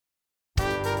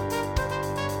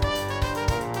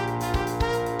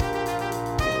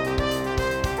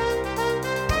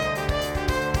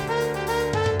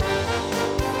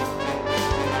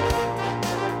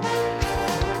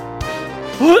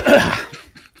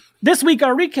This week,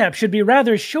 our recap should be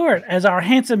rather short, as our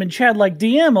handsome and Chad-like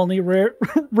DM only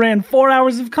ran 4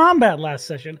 hours of combat last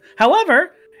session.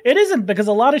 However, it isn't, because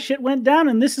a lot of shit went down,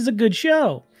 and this is a good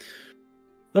show.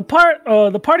 The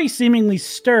party seemingly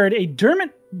stirred a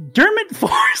Dermot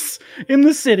force in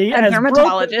the city. A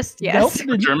dermatologist, yes.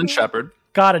 Nope, a German Shepherd.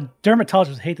 God, a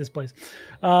dermatologist. I hate this place.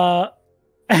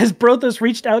 As Brothos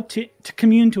reached out to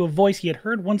commune to a voice he had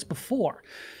heard once before.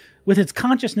 With its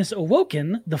consciousness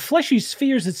awoken, the fleshy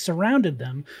spheres that surrounded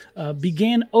them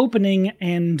began opening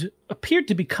and appeared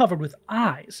to be covered with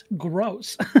eyes.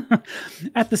 Gross.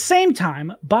 At the same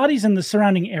time, bodies in the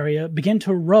surrounding area began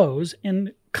to rose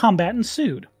and combat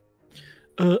ensued.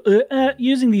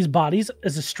 Using these bodies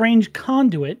as a strange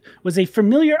conduit was a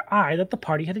familiar eye that the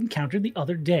party had encountered the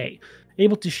other day.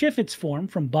 Able to shift its form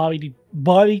from body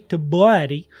to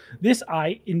body, this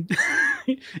eye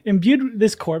imbued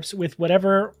this corpse with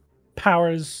whatever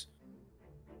powers.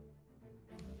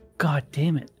 God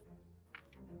damn it.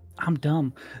 I'm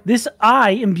dumb. This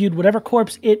eye imbued whatever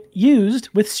corpse it used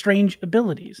with strange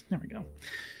abilities. There we go.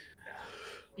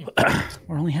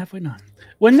 We're only halfway done.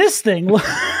 When things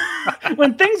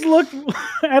looked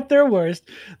at their worst,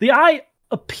 the eye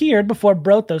appeared before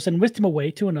Brothos and whisked him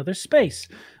away to another space.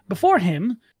 Before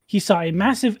him, he saw a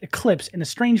massive eclipse and a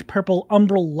strange purple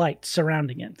umbral light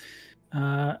surrounding it.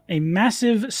 A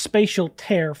massive spatial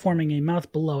tear forming a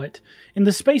mouth below it. In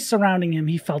the space surrounding him,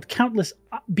 he felt countless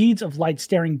beads of light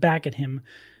staring back at him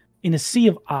in a sea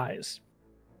of eyes.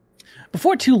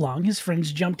 Before too long, his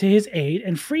friends jumped to his aid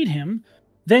and freed him,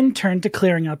 then turned to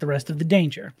clearing out the rest of the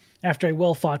danger. After a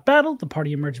well-fought battle, the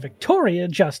party emerged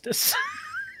victorious justice.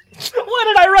 Why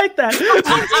did I write that?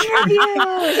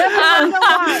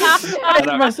 I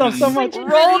hate myself so much.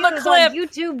 Roll the clip.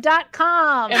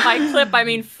 YouTube.com. And by clip, I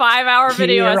mean 5-hour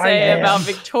video essay about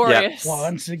Victorious. Yep.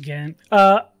 Once again.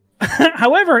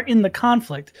 However, in the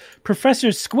conflict, Professor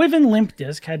Squivin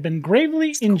Limpdisk had been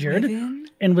gravely injured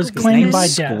and was claimed by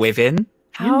death. Squivin?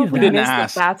 How we didn't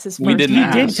ask. That's his first We didn't He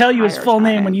ask. did tell you his full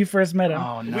name when you first met him.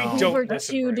 Oh, no. We were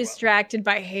too distracted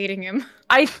by hating him.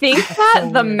 I think that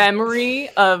the memory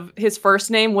of his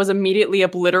first name was immediately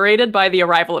obliterated by the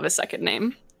arrival of his second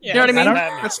name. Yeah, You know what I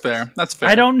mean? That's fair. That's fair.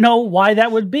 I don't know why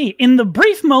that would be. In the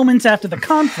brief moments after the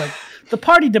conflict, the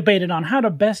party debated on how to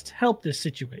best help this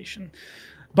situation.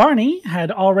 Barney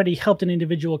had already helped an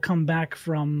individual come back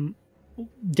from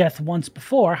death once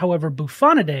before. However,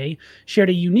 Buffonidae shared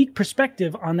a unique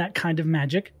perspective on that kind of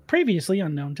magic previously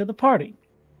unknown to the party.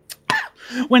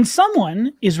 When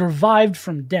someone is revived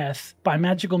from death by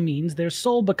magical means, their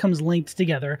soul becomes linked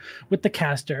together with the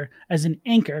caster as an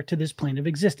anchor to this plane of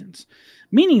existence,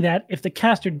 meaning that if the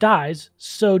caster dies,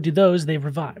 so do those they've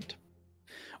revived.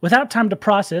 Without time to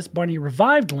process, Barney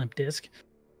revived Limpdisk,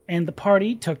 and the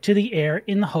party took to the air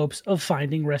in the hopes of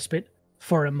finding respite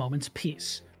for a moment's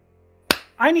peace.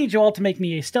 I need you all to make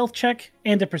me a stealth check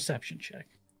and a perception check.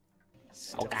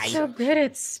 Okay. So good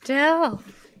at stealth.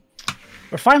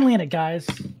 We're finally in it, guys.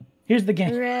 Here's the game.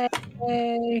 Hooray.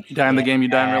 You die in the game, you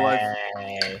die in real life.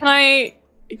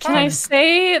 Can I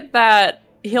say that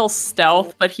he'll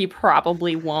stealth, but he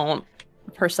probably won't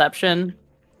perception?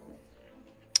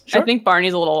 Sure. I think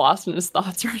Barney's a little lost in his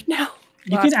thoughts right now.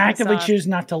 You Lost can in the actively sauce. choose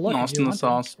not to look. Lost if you in the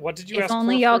want to. sauce. What did you If ask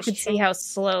only for y'all first, could see Joe? how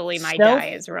slowly my Stealth? die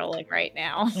is rolling right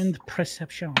now. And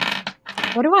perception.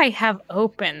 What do I have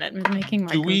open that is making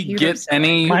my Do we computer get so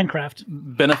any Minecraft.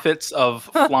 benefits of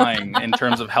flying in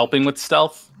terms of helping with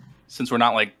stealth? Since we're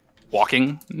not like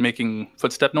walking, making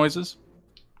footstep noises?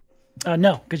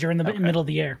 No, because you're in the Okay. middle of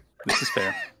the air. This is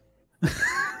fair.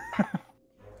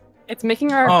 It's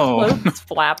making our Oh. clothes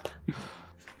flap.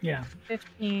 Yeah.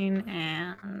 15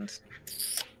 and...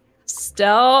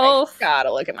 Stealth.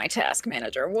 Gotta look at my task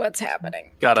manager. What's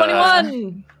happening? Got a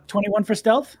 21. 21 for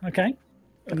stealth. Okay.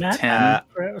 Matt? 10.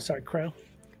 Crow.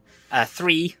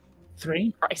 3.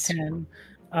 3. Christ. 10.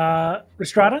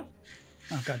 Restrada?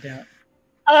 Oh, god damn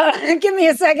it. Give me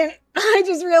a second. I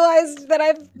just realized that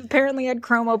I've apparently had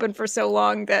Chrome open for so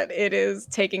long that it is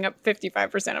taking up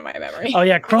 55% of my memory. Oh,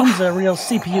 yeah. Chrome's a real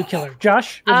CPU killer.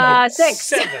 Josh? What did you 6.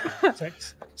 get?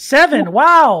 6. 7.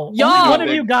 Wow. Yo. Only one of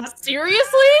you got.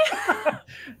 Seriously?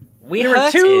 We There were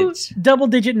heard 2 it.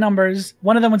 double-digit numbers.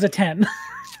 One of them was a 10.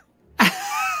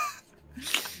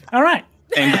 All right.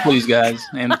 Aim to please, guys.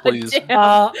 Aim to please.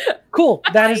 Cool.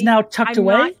 That is now tucked I'm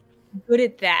away. not good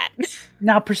at that.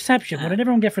 Now, perception. What did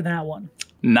everyone get for that one?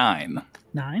 9.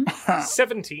 9.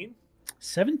 17.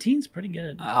 17's pretty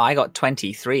good. I got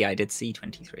 23. I did see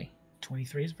 23.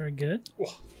 23 is very good.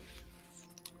 Whoa.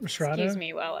 Restrada? Excuse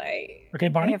me while I Okay,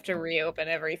 Barney? have to reopen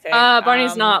everything.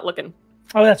 Barney's not looking.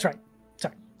 Oh, that's right.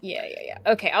 Sorry. Yeah.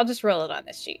 Okay, I'll just roll it on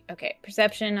this sheet. Okay,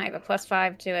 perception, I have a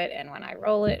 +5 to it, and when I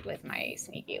roll it with my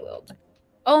sneaky little...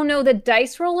 Oh no, the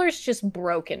dice roller's just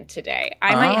broken today.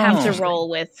 I might have to roll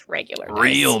with regular dice.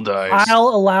 Real dice. I'll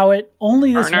allow it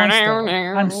only this once, though.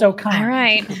 I'm so kind. All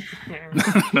right.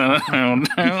 No.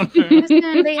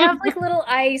 Listen, they have like little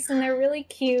ice, and they're really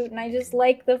cute, and I just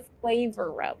like the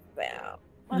flavor of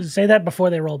them. Say that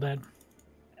before they roll bad.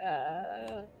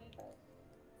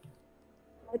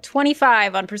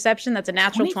 25 on perception. That's a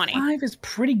natural 20. 25 is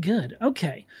pretty good.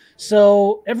 Okay.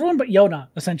 So everyone but Yona,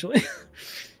 essentially.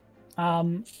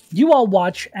 You all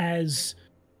watch as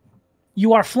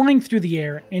you are flying through the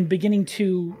air and beginning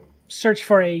to search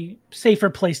for a safer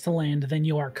place to land than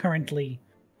you are currently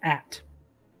at.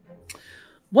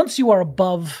 Once you are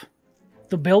above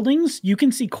the buildings, you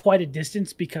can see quite a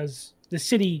distance because the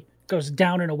city goes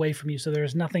down and away from you, so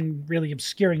there's nothing really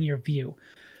obscuring your view.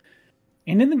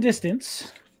 And in the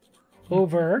distance,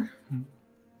 over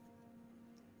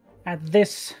at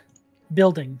this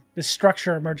building, this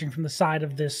structure emerging from the side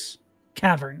of this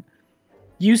cavern,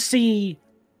 you see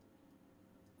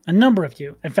a number of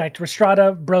you. In fact,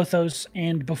 Restrada, Brothos,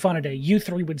 and Buffonidae, you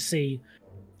three would see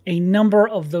a number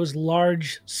of those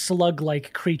large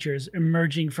slug-like creatures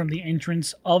emerging from the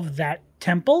entrance of that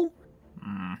temple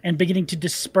and beginning to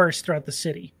disperse throughout the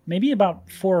city. Maybe about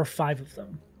 4 or 5 of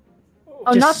them.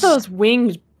 Oh, not those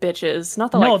winged bitches.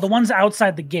 Not the the ones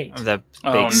outside the gate. The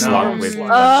Oh, big no. slug with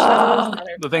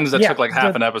The things that Yeah, took like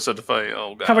half the- an episode to fight.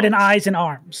 Oh god. Covered in eyes and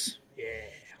arms.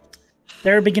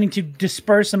 They're beginning to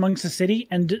disperse amongst the city,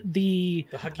 and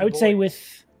I would say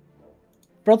with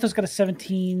Brothos got a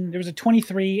 17. There was a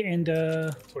 23 and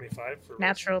 25 for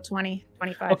Natural 20,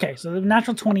 25. okay, so the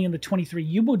natural 20 and the 23.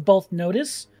 You would both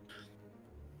notice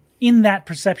in that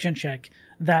perception check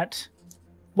that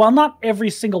while not every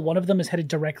single one of them is headed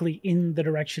directly in the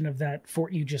direction of that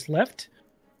fort you just left,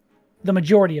 the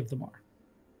majority of them are.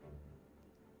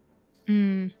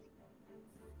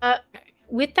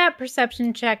 With that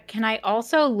perception check, can I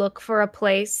also look for a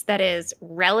place that is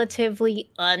relatively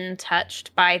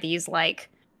untouched by these like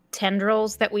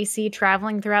tendrils that we see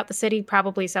traveling throughout the city?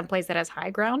 Probably someplace that has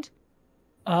high ground.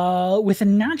 With a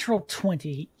natural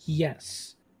 20,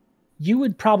 yes. You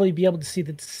would probably be able to see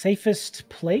that the safest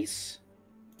place,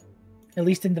 at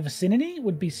least in the vicinity,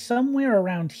 would be somewhere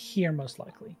around here, most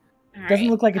likely. Doesn't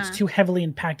look like it's too heavily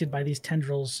impacted by these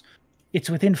tendrils. It's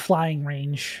within flying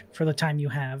range for the time you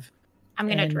have. I'm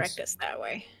going to And- direct us that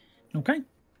way. Okay.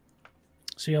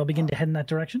 So you'll begin to head in that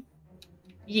direction?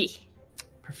 Yee.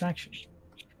 Perfection.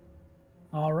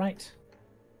 All right.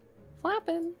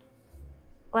 Flapping.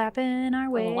 Flapping our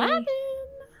way. Flapping.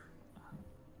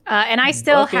 And I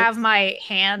still Okay. have my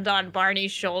hand on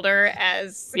Barney's shoulder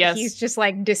as Yes. he's just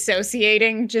like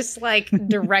dissociating, just like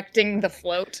directing the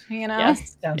float, you know?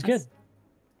 Yes. Sounds good.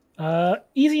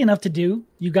 Easy enough to do.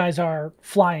 You guys are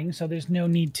flying, so there's no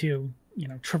need to,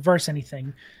 traverse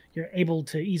anything. You're able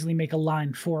to easily make a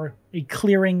line for a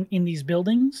clearing in these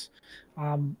buildings,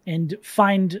 and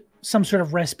find some sort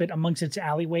of respite amongst its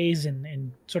alleyways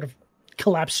and sort of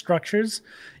collapsed structures.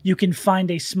 You can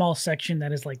find a small section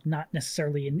that is like not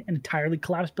necessarily an entirely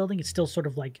collapsed building. It's still sort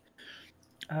of like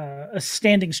a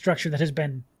standing structure that has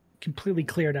been completely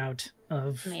cleared out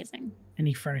of Amazing.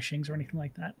 any furnishings or anything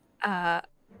like that.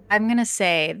 I'm going to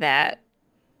say that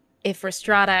if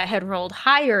Restrada had rolled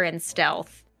higher in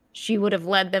stealth, she would have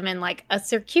led them in like a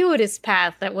circuitous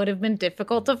path that would have been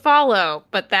difficult to follow.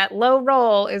 But that low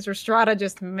roll is Restrada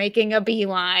just making a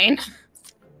beeline.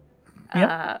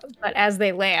 Yep. But as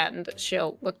they land,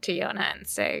 she'll look to Yona and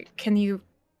say, "Can you?"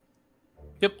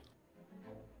 Yep.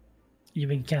 You've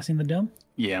been casting the dome?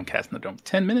 Yeah, I'm casting the dome.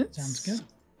 10 minutes. Sounds good.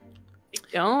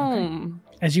 Dome.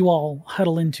 As you all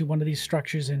huddle into one of these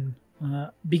structures and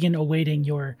begin awaiting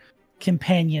your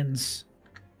companions'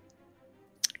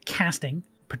 casting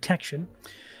protection,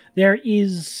 there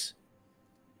is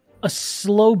a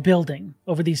slow building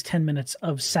over these 10 minutes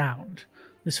of sound.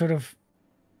 This sort of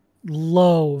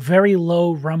low, very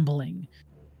low rumbling,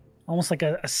 almost like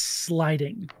a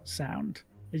sliding sound.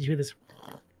 As you hear this,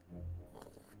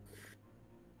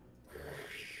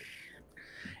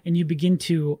 and you begin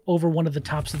to, over one of the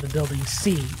tops of the building,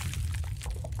 see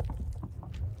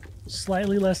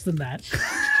slightly less than that.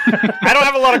 I don't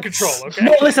have a lot of control, okay?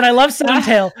 No, listen, I love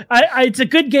Soundtail. It's a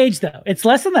good gauge, though. It's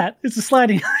less than that. It's a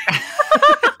sliding.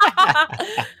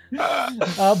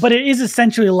 But it is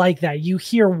essentially like that. You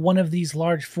hear one of these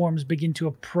large forms begin to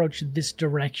approach this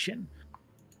direction.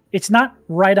 It's not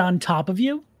right on top of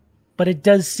you, but it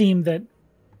does seem that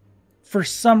for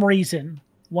some reason,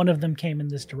 one of them came in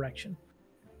this direction.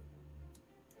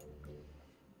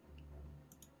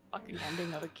 Fucking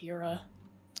ending of Akira.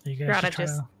 You guys Strata just try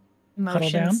just to huddle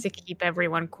down? motions to keep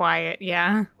everyone quiet.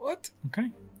 Yeah. What? Okay.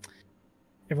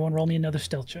 Everyone roll me another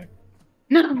stealth check.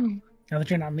 No. Now that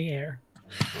you're not in the air.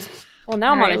 Well,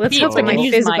 now I'm on Alright, my let's feet, hope so I my can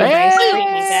use physical my dice treat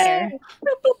me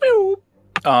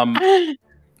better.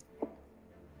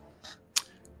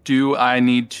 Do I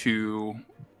need to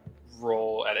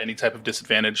roll at any type of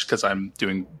disadvantage because I'm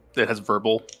doing it has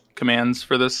verbal commands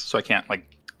for this, so I can't like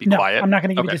be No, quiet? I'm not going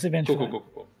to give you Okay. disadvantage. Cool, for cool,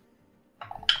 that. cool,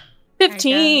 cool.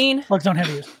 15. Slugs don't have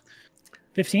use.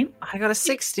 15? I got a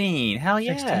 16. Hell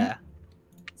yeah.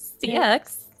 16?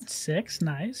 CX. 6.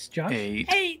 Nice. Josh?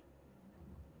 8.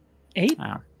 8?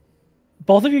 Wow.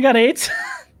 Both of you got 8s?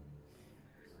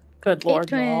 Good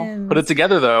lord, no. Put it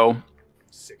together though.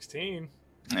 16.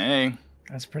 Hey,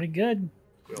 That's pretty good.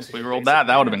 if we rolled that,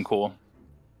 that would have been cool.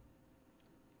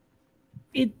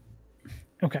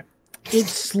 Okay. It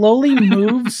slowly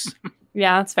moves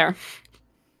Yeah, that's fair.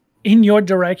 in your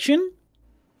direction,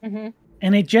 Mm-hmm.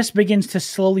 and it just begins to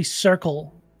slowly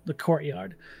circle the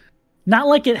courtyard. Not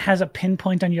like it has a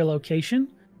pinpoint on your location,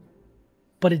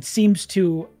 but it seems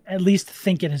to at least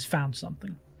think it has found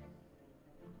something.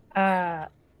 I'll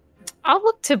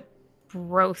look to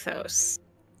Brothos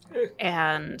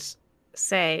and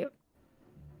say,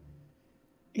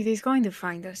 it is going to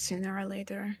find us sooner or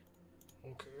later.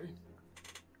 Okay.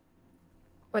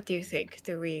 What do you think?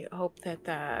 Do we hope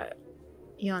that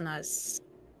Yona's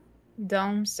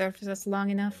dome serves us long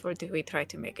enough, or do we try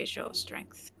to make a show of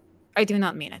strength? I do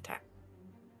not mean attack.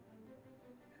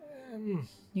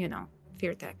 You know,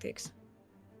 fear tactics.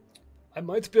 I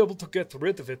might be able to get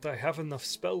rid of it. I have enough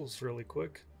spells really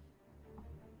quick.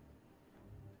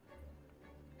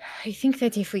 I think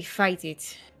that if we fight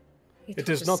it, It will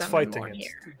is just not summon fighting more it.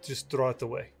 here. Just draw it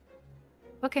away.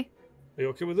 Okay, Are you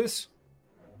okay with this?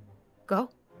 go.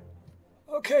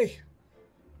 Okay.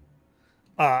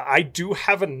 I do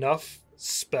have enough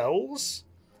spells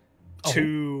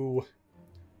to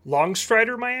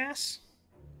Longstrider my ass,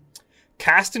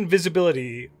 cast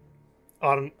invisibility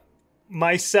on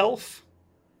myself,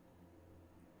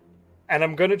 and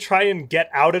I'm going to try and get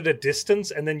out at a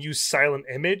distance and then use Silent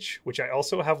Image, which I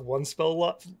also have one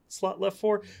spell slot left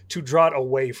for, to draw it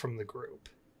away from the group.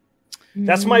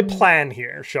 That's my plan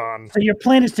here, Sean. So your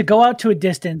plan is to go out to a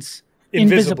distance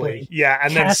invisibly. Yeah,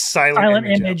 and then cast silent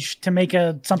image. image to make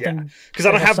a something. Because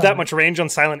I don't like a have that summon. much range on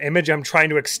silent image. I'm trying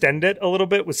to extend it a little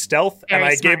bit with stealth, and Very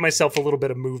I smart. gave myself a little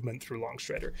bit of movement through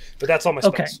Longstrider. But that's all my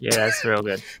spells. Okay. Yeah, that's real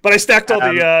good. But I stacked all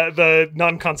the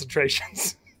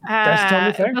non-concentrations. That's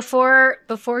totally fair.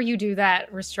 Before you do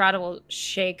that, Restrada will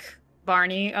shake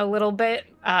Barney a little bit.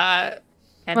 And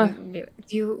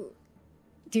do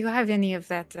you have any of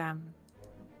that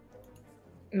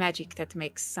magic that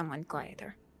makes someone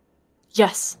quieter?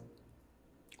 Yes.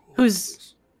 Who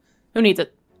needs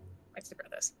it? Mr.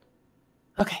 Brothers.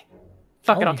 Okay.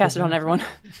 Fuck it, Oh, I'll cast it on everyone.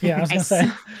 Yeah, I was Nice. gonna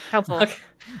say. Helpful. Okay.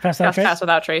 Pass that Cast trace. pass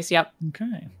without trace, yep.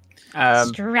 Okay.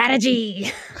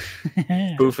 Strategy.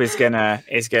 Booth is gonna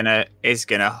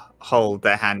hold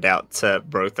their hand out to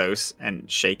Brothos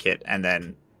and shake it, and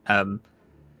then I'm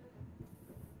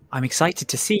excited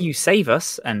to see you save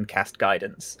us and cast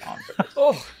guidance on Brothos.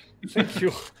 Oh, thank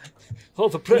you. Oh,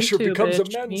 the pressure Me too, becomes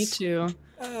bitch. immense. Me too.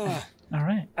 Ah. All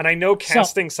right. And I know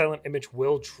casting silent image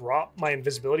will drop my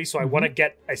invisibility, so I want to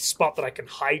get a spot that I can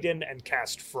hide in and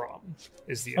cast from.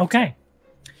 Is the Okay.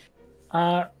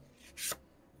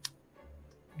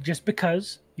 Just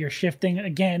because you're shifting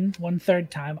again 1/3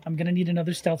 time, I'm gonna need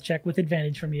another stealth check with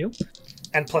advantage from you.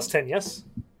 And plus 10, yes.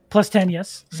 Plus 10,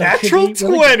 yes. So it should Natural be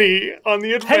really good. 20 on the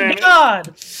Thank advantage.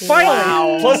 God! Finally!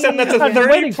 Wow. Plus 10, that's a I've been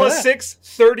 30 waiting for plus that. 6,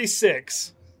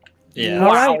 36. Yeah,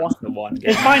 All right. that's the one.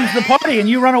 It finds the party and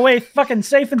you run away fucking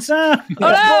safe and sound.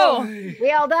 Oh no!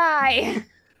 We all die.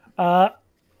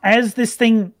 As this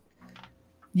thing,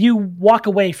 you walk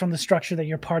away from the structure that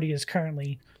your party is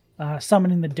currently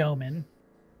summoning the dome in.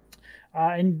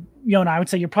 And Yona, I would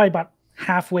say you're probably about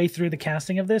halfway through the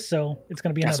casting of this, so it's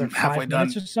going to be Yes, another I'm halfway 5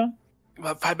 minutes or so.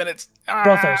 About 5 minutes.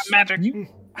 Brothos, Magic.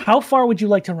 how far would you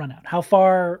like to run out? How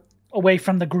far away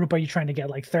from the group are you trying to get?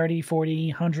 Like 30, 40,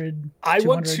 100, I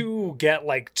want 200? to get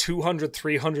like 200,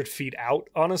 300 feet out,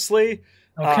 honestly.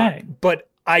 Okay. But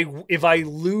if I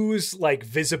lose like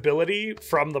visibility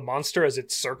from the monster as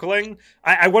it's circling,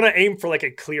 I want to aim for like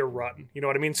a clear run. You know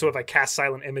what I mean? So if I cast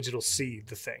silent image, it'll see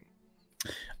the thing.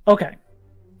 Okay.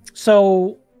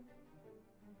 So,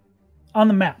 on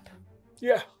the map,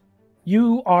 Yeah.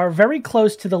 you are very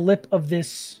close to the lip of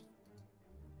this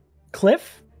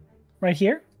cliff right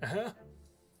here.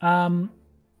 Uh-huh.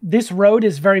 This road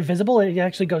is very visible. It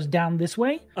actually goes down this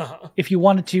way. Uh-huh. If you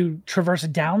wanted to traverse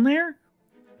down there,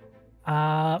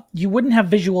 you wouldn't have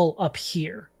visual up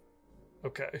here.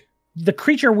 Okay. The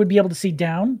creature would be able to see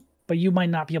down, but you might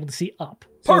not be able to see up.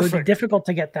 So it would be difficult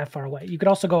to get that far away. You could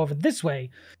also go over this way,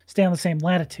 stay on the same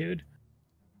latitude.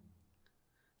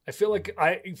 I feel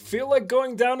like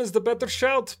going down is the better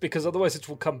shout, because otherwise it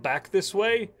will come back this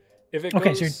way if it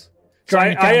goes. So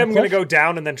I am going to go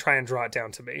down and then try and draw it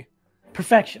down to me.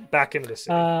 Perfection. Back into the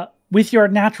city. With your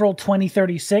natural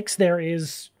 2036, there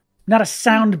is not a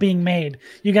sound being made.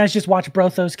 You guys just watch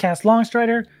Brothos cast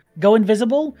Longstrider, go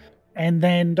invisible, and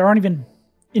then there aren't even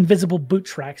invisible boot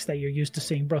tracks that you're used to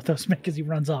seeing Brothos make as he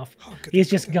runs off. He's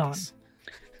just gone.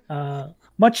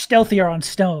 Much stealthier on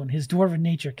stone. His dwarven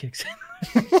nature kicks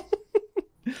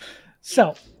in.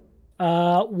 So,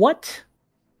 what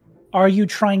are you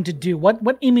trying to do?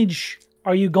 What image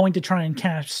are you going to try and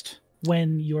cast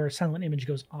when your silent image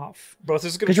goes off?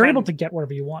 Because you're able to get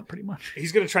wherever you want, pretty much.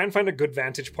 He's going to try and find a good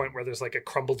vantage point where there's like a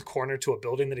crumbled corner to a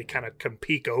building that he kind of can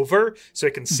peek over so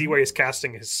he can see where he's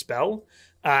casting his spell,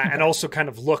 and also kind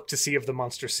of look to see if the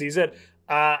monster sees it.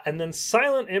 And then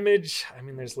silent image, I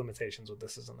mean, there's limitations with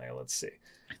this, isn't there? Let's see.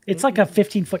 It's like a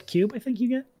 15-foot cube, I think you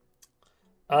get.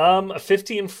 A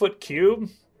 15-foot cube.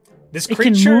 This creature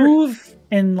it can move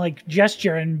and like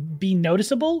gesture and be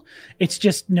noticeable. It's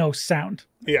just no sound.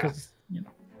 Yeah.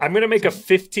 I'm going to make a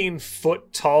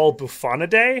 15-foot tall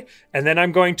Buffonidae, and then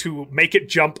I'm going to make it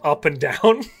jump up and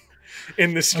down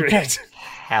in the street. Okay.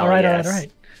 All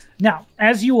right. Now,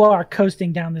 as you are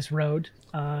coasting down this road,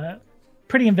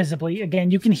 pretty invisibly,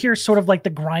 again, you can hear sort of like the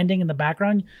grinding in the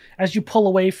background as you pull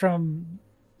away from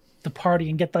the party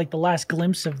and get like the last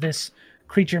glimpse of this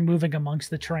creature moving amongst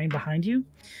the terrain behind you.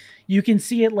 You can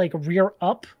see it like rear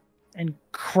up and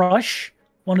crush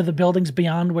one of the buildings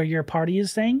beyond where your party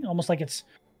is staying, almost like it's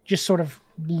just sort of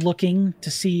looking to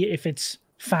see if it's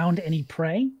found any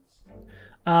prey.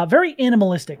 Very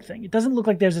animalistic thing. It doesn't look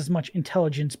like there's as much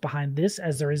intelligence behind this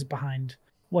as there is behind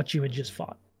what you had just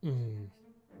fought.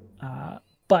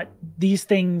 But these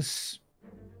things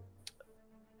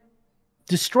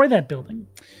destroy that building.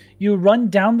 You run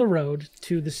down the road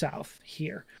to the south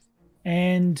here.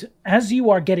 And as you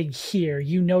are getting here,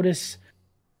 you notice,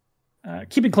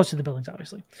 keeping close to the buildings,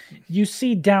 obviously, you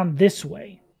see down this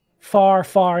way, far,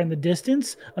 far in the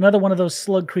distance, another one of those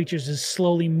slug creatures is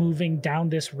slowly moving down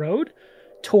this road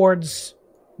towards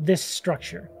this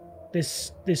structure,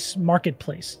 this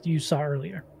marketplace you saw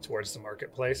earlier. Towards the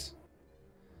marketplace?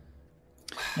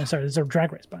 Sorry, there's a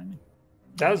drag race behind me.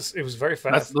 It was very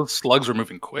fast. Those slugs were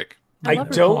moving quick. I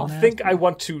don't think I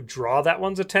want to draw that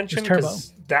one's attention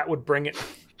because that would bring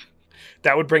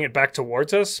it back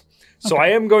towards us. So I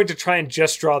am going to try and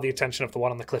just draw the attention of the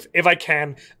one on the cliff if I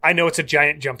can. I know it's a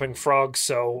giant jumping frog,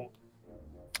 so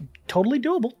totally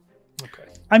doable.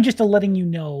 Okay. I'm just letting you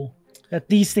know that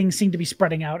these things seem to be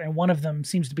spreading out, and one of them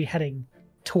seems to be heading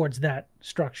towards that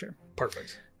structure.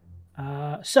 Perfect.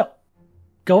 So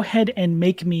go ahead and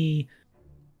make me.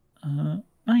 You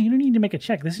don't need to make a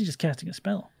check. This is just casting a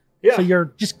spell. Yeah. So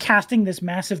you're just casting this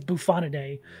massive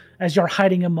Buffonidae as you're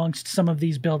hiding amongst some of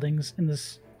these buildings in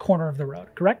this corner of the road,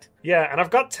 correct? Yeah, and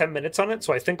I've got 10 minutes on it,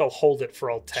 so I think I'll hold it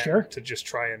for all 10 to just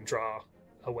try and draw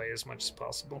away as much as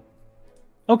possible.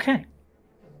 Okay.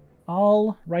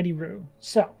 Alrighty-roo.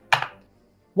 So,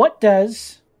 what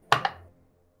does...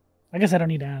 I guess I don't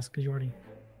need to ask because you already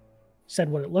said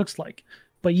what it looks like.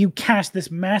 But you cast this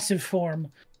massive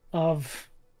form of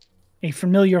a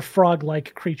familiar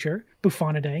frog-like creature,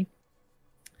 Buffonidae,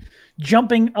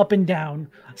 jumping up and down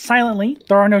silently.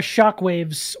 There are no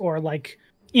shockwaves or like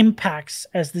impacts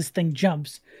as this thing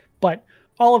jumps, but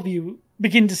all of you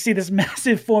begin to see this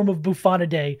massive form of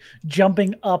Buffonidae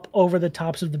jumping up over the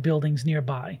tops of the buildings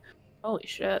nearby. Holy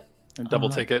shit. And double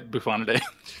take it, Buffonidae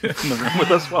in the room with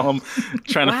us while I'm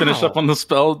trying to finish up on the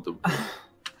spell.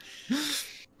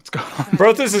 What's going on?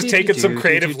 Brothos has taken some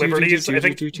creative liberties. I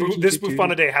think this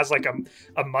Buffonidae has like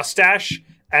a mustache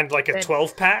and like a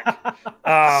 12-pack.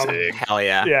 Hell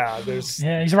yeah. Yeah,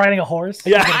 he's riding a horse.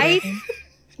 Yeah.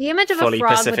 The image of a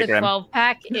frog with a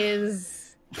 12-pack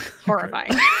is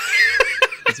horrifying.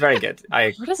 It's very good.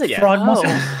 Where does it frog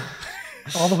mustache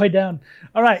all the way down.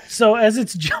 All right, so as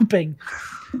it's jumping,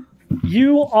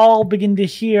 you all begin to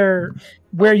hear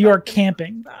where you're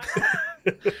camping.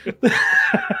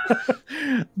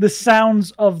 The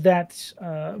sounds of that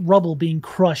rubble being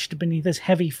crushed beneath this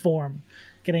heavy form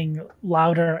getting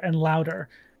louder and louder.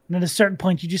 And at a certain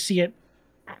point, you just see it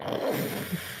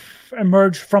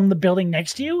emerge from the building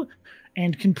next to you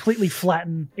and completely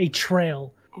flatten a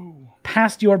trail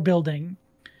past your building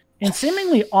and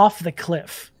seemingly off the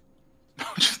cliff.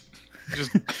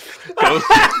 just go.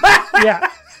 Yeah.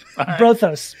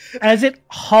 Brothos, as it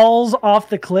hauls off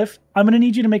the cliff, I'm going to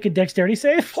need you to make a dexterity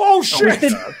save. Oh,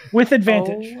 shit! With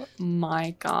advantage. Oh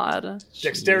my god.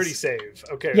 Dexterity save.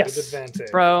 Okay, Yes. with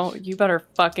advantage. Bro, you better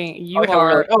fucking. You Okay,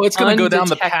 are. it's gonna go down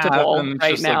the path undetectable and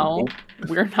right just, like, now. whoop.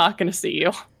 We're not gonna see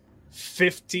you.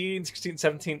 15, 16,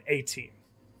 17, 18.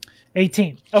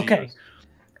 18. Okay. Jesus.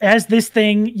 As this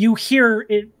thing, you hear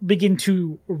it begin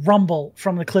to rumble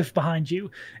from the cliff behind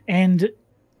you. And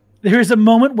there's a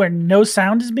moment where no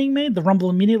sound is being made. The rumble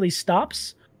immediately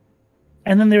stops.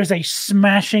 And then there's a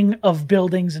smashing of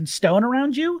buildings and stone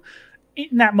around you.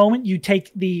 In that moment, you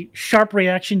take the sharp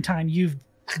reaction time you've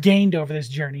gained over this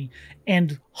journey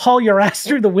and haul your ass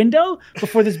through the window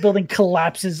before this building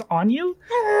collapses on you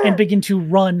and begin to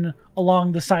run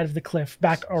along the side of the cliff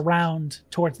back around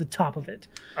towards the top of it.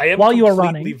 I am While you are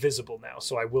completely running. visible now,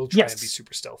 so I will try and be Yes.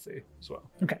 super stealthy as well.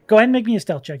 Okay, go ahead and make me a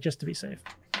stealth check just to be safe.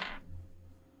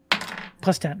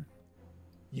 Plus 10.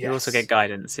 Yes. You also get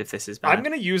guidance if this is bad. I'm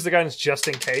going to use the guidance just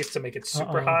in case to make it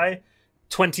super Uh-oh. high.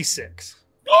 26.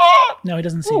 No, he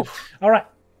doesn't see you. All right,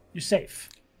 you're safe.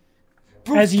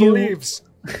 Bruce As you- believes.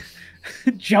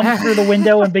 Jump through the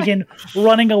window and begin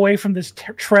running away from this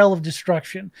trail of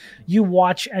destruction. You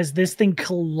watch as this thing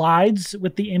collides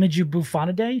with the image of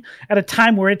Bufonidae at a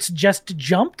time where it's just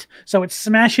jumped, so it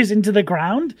smashes into the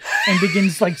ground and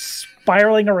begins like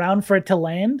spiraling around for it to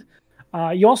land.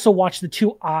 You also watch the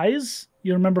two eyes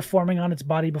you remember forming on its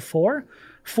body before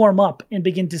form up and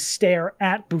begin to stare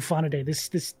at Bufonidae, this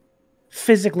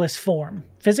physicless form.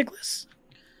 Physicless?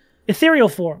 Ethereal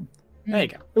form. There you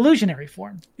go. Illusionary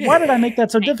form. Why did I make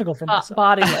that so difficult for myself?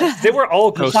 Bodiless. They were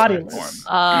all Ghost Bodiless. form.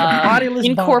 Bodiless body.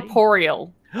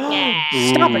 Incorporeal. Yeah.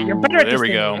 Stop it! You're better at Ooh, this. there we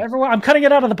than go. me. Everyone, I'm cutting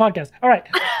it out of the podcast. All right.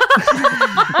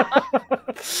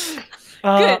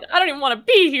 Good. I don't even want to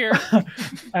be here.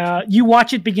 You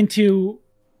watch it begin to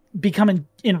become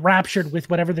enraptured with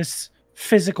whatever this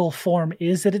physical form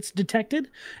is that it's detected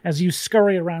as you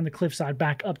scurry around the cliffside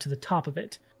back up to the top of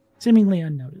it, seemingly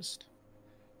unnoticed.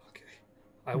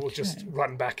 I will just Okay.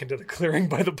 run back into the clearing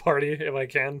by the party if I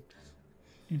can.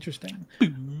 Interesting.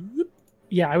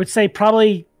 Yeah, I would say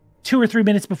probably 2 or 3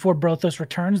 minutes before Brothos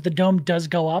returns, the dome does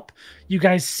go up. You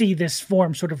guys see this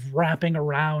form sort of wrapping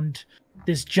around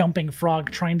this jumping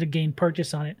frog, trying to gain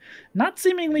purchase on it, not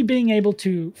seemingly being able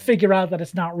to figure out that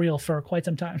it's not real for quite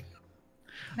some time.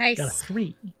 Got a Nice.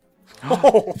 3.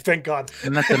 Oh, thank God.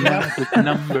 And that's a magic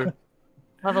number.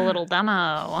 Love a little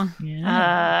demo.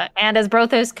 Yeah. And as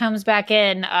Brothos comes back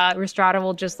in, Restrada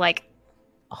will just like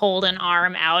hold an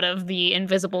arm out of the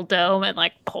invisible dome and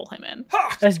like pull him in.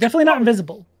 It's definitely not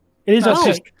invisible. It is Oh.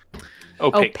 opaque.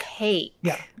 Opaque. Opaque.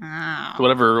 Yeah. Oh. So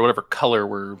whatever color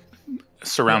we're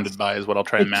surrounded by is what I'll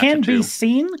try It and match can it be to.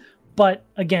 seen, but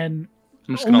again,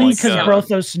 I'm just gonna only like because uh,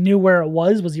 Brothos knew where it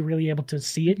was he really able to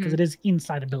see it, because it is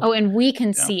inside a building. Oh, and we can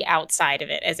Yeah. see outside of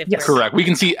it as if Yes. we're correct. We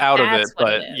can see out of it, That's what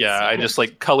but it is, yeah, I yeah. just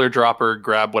like color dropper,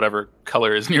 grab whatever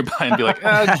color is nearby and be like,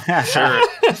 sure,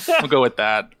 we'll go with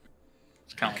that.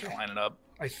 Just kind of like line it up.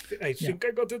 I think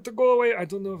I got it to go away. I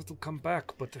don't know if it'll come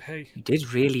back, but hey. You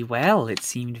did really well. It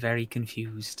seemed very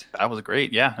confused. That was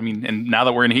great. Yeah, I mean, and now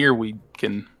that we're in here, we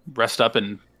can rest up,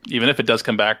 and even if it does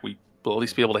come back, we will at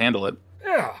least be able to handle it.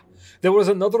 Yeah. There was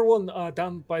another one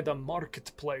down by the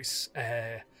marketplace.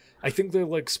 I think they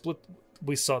like split.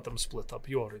 We saw them split up.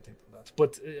 You already did that.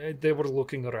 But they were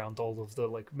looking around all of the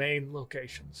like main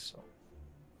locations. So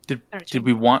Did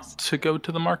we want to go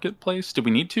to the marketplace? Did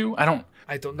we need to? I don't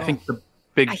know. I think the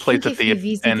big I place think at if the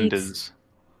we end visited- is.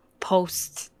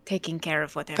 post taking care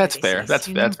of whatever. That's this fair. is, That's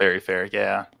you know? that's very fair.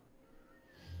 Yeah.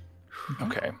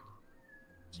 Okay.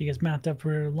 So you guys mapped up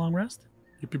for a long rest?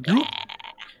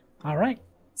 All right.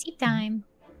 Sleep time.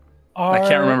 I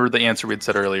can't remember the answer we had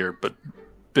said earlier, but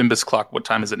Bimbus clock. What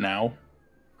time is it now?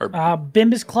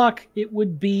 Bimbus clock, it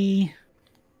would be.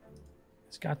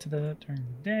 It's got to the turn of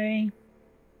the day.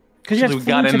 Because We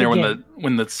got in there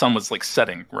when the sun was like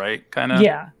setting, right? Kind of.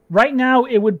 Yeah. Right now,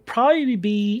 it would probably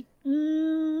be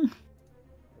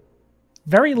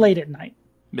very late at night.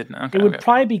 Midnight. Okay. It would okay.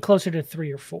 probably be closer to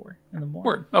 3 or 4 in the morning.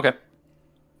 Word. Okay.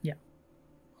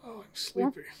 Oh, I'm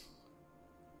sleepy.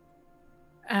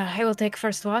 I will take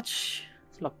first watch.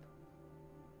 Flop.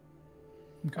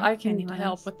 I can Anyone help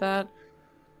else? with that.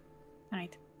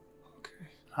 Right.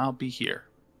 Okay. I'll be here.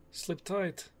 Sleep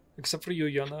tight. Except for you,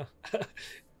 Yana.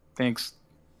 Thanks.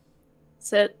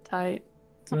 Sit tight.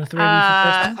 So the 3 of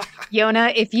you for first watch?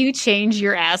 Yona, if you change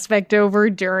your aspect over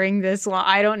during this,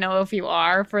 I don't know if you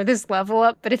are for this level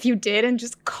up, but if you did and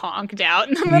just conked out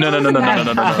in the middle No, of no, the no, night,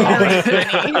 no, no, no,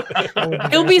 no, no. very funny.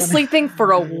 He'll be sleeping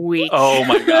for a week. Oh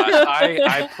my gosh.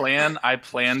 I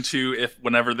plan to, if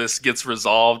whenever this gets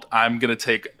resolved, I'm gonna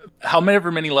take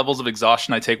however many levels of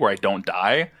exhaustion I take where I don't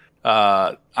die,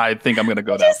 I think I'm gonna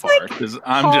go that far because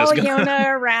I'm just gonna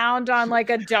Yona around on like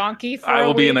a donkey for I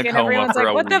will a be week, in a and coma everyone's for like,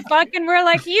 a "What the week." fuck?" And we're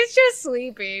like, "He's just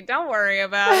sleepy. Don't worry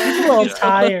about He's a it." little A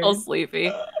tired. little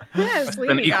sleepy. Yeah,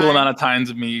 sleepy an equal guy. amount of times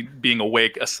of me being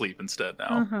awake, asleep instead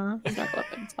now. Uh-huh. It's not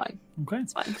weapon. It's fine. Okay.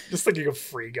 It's fine. Just thinking of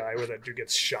Free Guy where that dude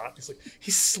gets shot. He's like,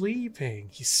 he's sleeping.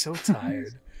 He's so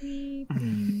tired.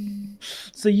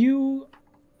 So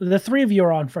the three of you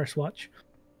are on first watch.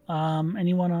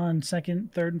 Anyone on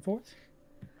second, third, and fourth?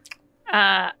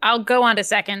 I'll go on to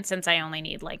second since I only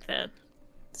need like the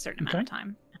certain amount of Okay.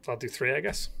 time. I'll do 3, I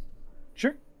guess.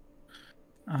 Sure.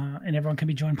 And everyone can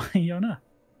be joined by Yona.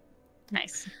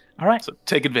 Nice. All right. So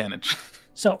take advantage.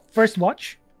 So first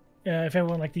watch. If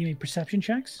everyone would like to give me perception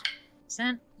checks.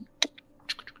 Sent.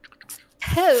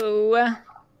 Oh.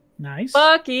 Nice.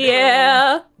 Fuck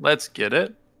yeah! Let's get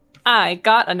it. I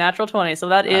got a natural 20, so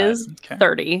that is Okay.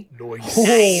 30.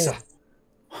 Nice.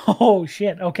 Oh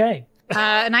shit. Okay.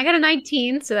 And I got a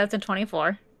 19, so that's a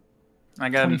 24. I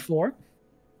got. 24.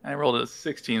 I rolled a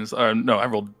 16. No, I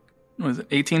rolled. What was it?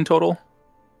 18 total.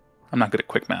 I'm not good at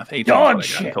quick math. 18 Dog is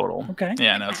what I got shit. total. Okay.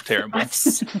 Yeah, no, it's terrible.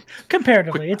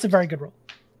 Comparatively, it's a very good roll.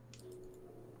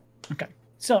 Okay.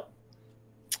 So,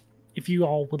 if you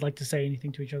all would like to say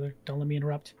anything to each other, don't let me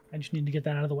interrupt. I just need to get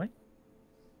that out of the way.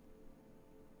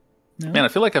 No? Man, I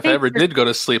feel like if I ever did go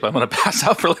to sleep, I'm gonna pass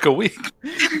out for like a week.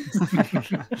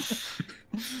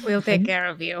 We'll take care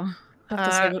of you. Have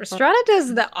to save it for- Strata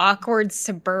does the awkward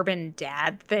suburban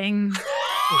dad thing,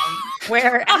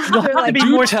 where You'll after have to like be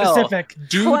more tell. specific.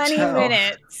 20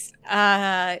 minutes,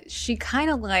 she kind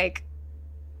of like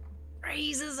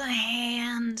raises a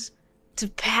hand to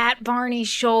pat Barney's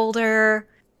shoulder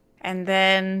and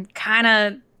then kind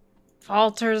of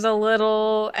falters a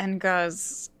little and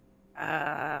goes,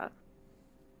 how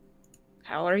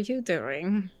are you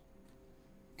doing?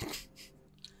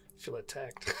 Feel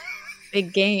attacked.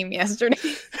 Big game yesterday. Are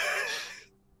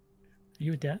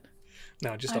you a dad?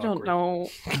 No, just I awkward. don't know.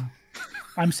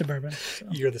 I'm suburban. So.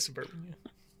 You're the suburban.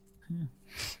 Yeah.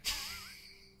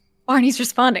 Barney's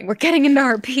responding. We're getting into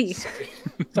RP.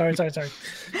 Sorry.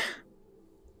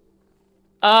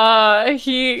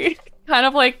 He kind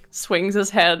of like swings his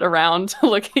head around to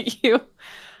look at you.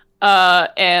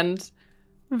 And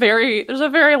there's a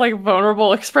very like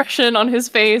vulnerable expression on his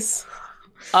face.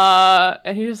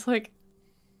 And he's just like,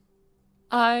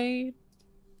 I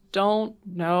don't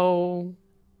know.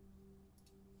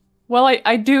 Well,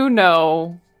 I do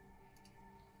know.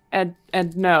 And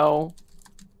no.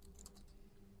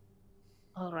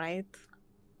 All right.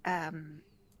 I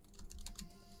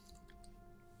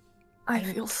I'm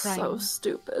feel so trying.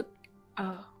 stupid.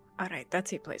 Oh, all right.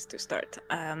 That's a place to start.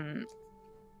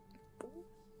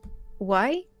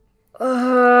 Why?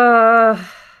 I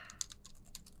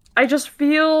just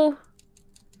feel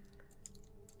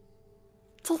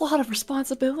it's a lot of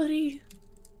responsibility.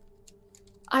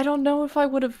 I don't know if I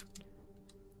would have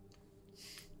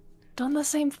done the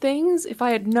same things if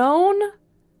I had known.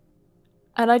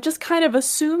 And I just kind of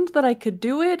assumed that I could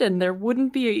do it and there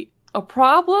wouldn't be a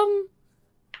problem.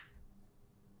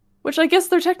 Which I guess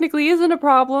there technically isn't a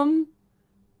problem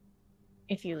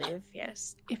If you live,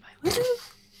 yes. if I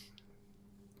live.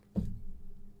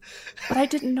 But I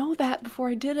didn't know that before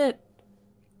I did it.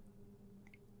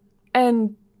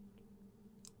 And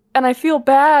I feel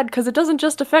bad because it doesn't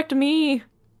just affect me.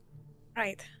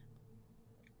 Right.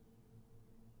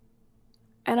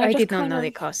 And I just did not kind know of-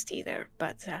 the cost either,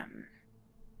 but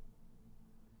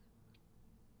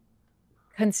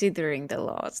considering the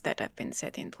laws that have been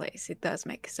set in place, it does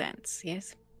make sense,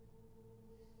 yes?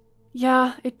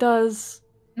 Yeah, it does.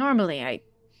 Normally, I'm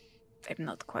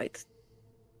not quite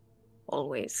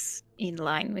always in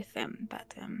line with them,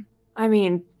 but I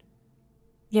mean,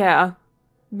 yeah,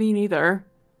 me neither.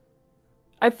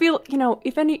 I feel,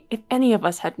 if any of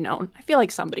us had known, I feel like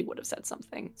somebody would have said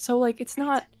something. So like, it's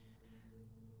not.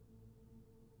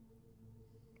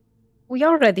 we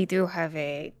already do have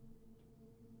a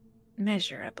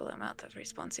measurable amount of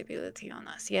responsibility on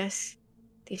us, yes?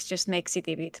 This just makes it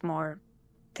a bit more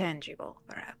tangible,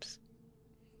 perhaps.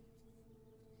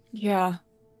 Yeah.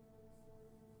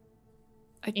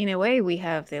 In a way, we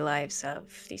have the lives of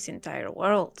this entire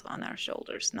world on our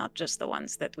shoulders, not just the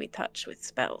ones that we touch with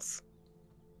spells.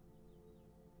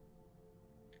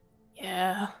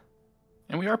 Yeah.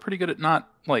 And we are pretty good at not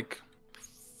like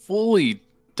fully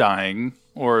dying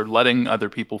or letting other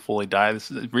people fully die.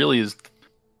 Really is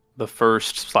the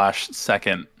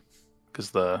first/second, because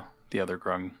the other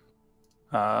grung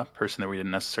person that we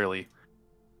didn't necessarily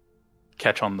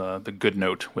catch on the good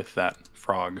note with that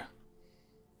frog.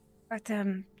 But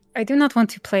I do not want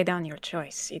to play down your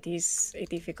choice. It is a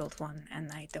difficult one,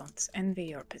 and I don't envy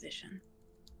your position.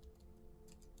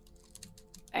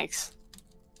 Thanks.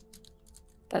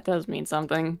 That does mean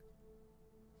something.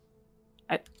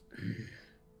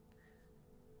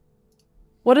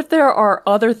 What if there are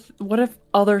what if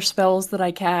other spells that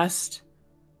I cast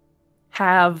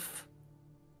have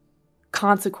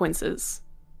consequences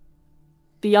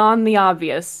beyond the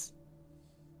obvious?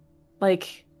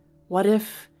 Like, what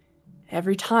if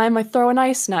every time I throw an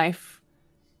ice knife,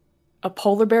 a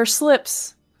polar bear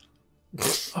slips?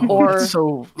 Oh, Or- that's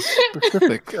so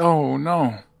specific. Oh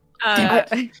no.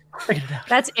 Figured it out.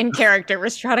 That's in character.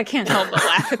 Restrada can't help but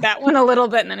laugh at that one a little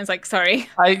bit, and then it's like, sorry.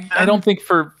 I don't think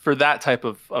for that type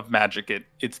of magic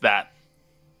it's that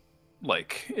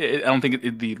like I don't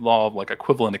think the law of like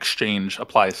equivalent exchange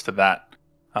applies to that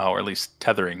or at least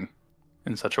tethering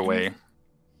in such a way.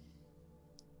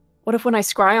 What if when I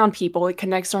scry on people, it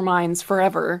connects our minds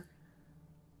forever?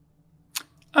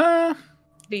 I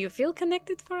Do you feel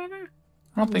connected forever?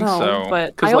 don't think No, so.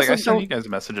 but Because I like also I send don't- you guys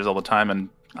messages all the time, and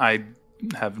I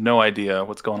have no idea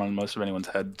what's going on in most of anyone's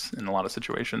heads in a lot of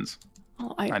situations.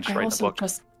 Well, I I just write in a also book.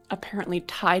 just apparently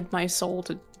tied my soul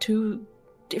to two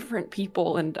different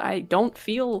people, and I don't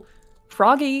feel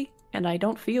froggy, and I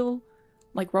don't feel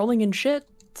like rolling in shit.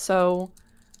 So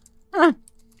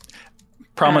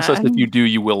Promise us if Um, you do,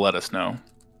 you will let us know,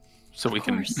 so we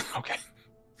can. course. Okay.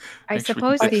 I Make sure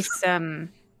we suppose can-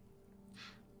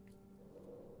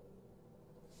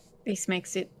 this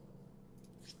makes it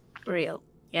real.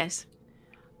 Yes.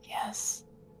 yes,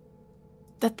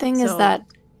 the thing is So- that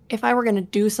if I were gonna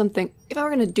do something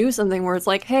where it's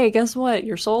like, hey, guess what,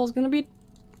 your soul's gonna be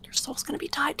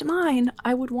tied to mine,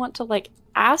 I would want to like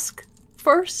ask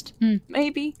first,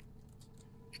 maybe.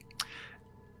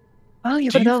 Well,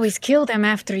 you Do could you- always kill them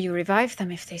after you revive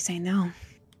them if they say no.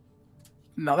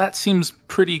 Now that seems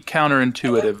pretty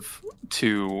counterintuitive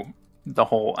to the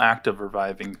whole act of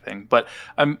reviving thing, but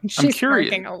I'm She's curious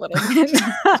smirking a little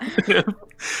bit.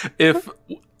 if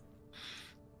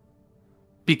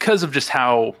because of just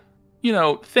how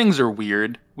things are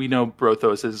weird. We know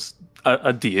Brothos is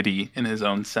a deity in his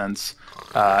own sense,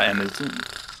 and is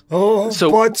Oh, So-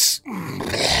 but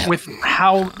with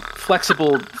how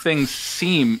flexible things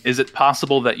seem. Is it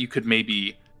possible that you could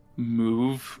maybe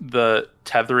move the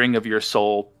tethering of your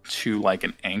soul to like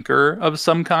an anchor of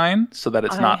some kind so that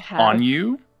it's I not have- on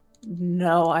you?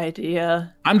 No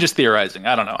idea. I'm just theorizing.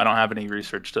 I don't know. I don't have any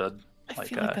research to I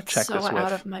feel like that's check so this with.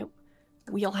 out of my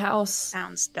wheelhouse.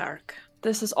 Sounds dark.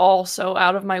 This is all so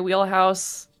out of my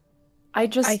wheelhouse. I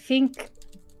think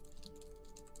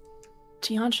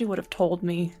Tianchi would have told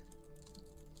me.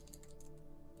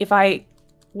 If I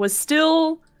was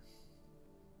still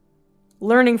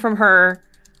learning from her,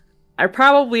 I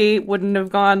probably wouldn't have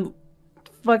gone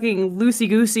fucking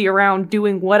loosey-goosey around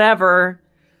doing whatever.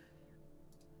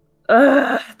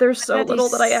 Ugh, there's so That little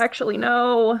is- that I actually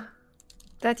know.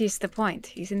 that is the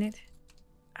point, isn't it?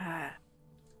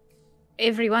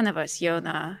 Every one of us,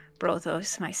 Yona,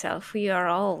 Brothos, myself, we are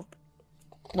all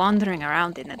wandering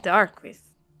around in the dark with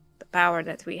the power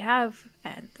that we have,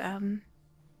 and I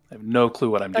have no clue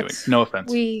what I'm doing. That's- No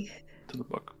offense we to the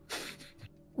book.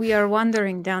 we are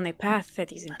wandering down a path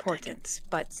that is important,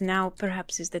 but now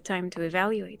perhaps is the time to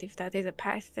evaluate if that is a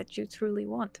path that you truly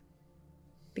want.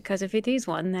 Because if it is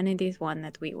one, then it is one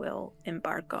that we will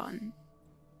embark on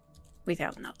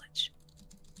without knowledge.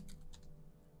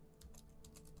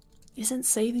 Isn't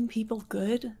saving people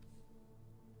good?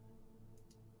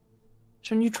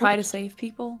 Shouldn't you try to save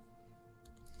people?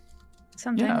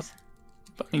 Sometimes.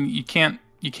 But I mean, you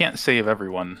can't save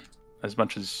everyone as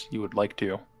much as you would like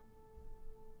to.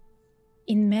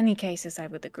 In many cases, I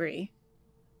would agree.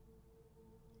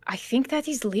 I think that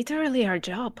is literally our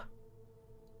job.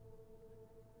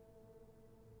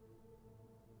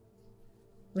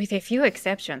 With a few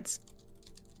exceptions.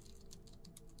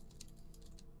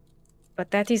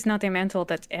 But that is not a mantle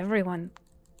that everyone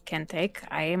can take.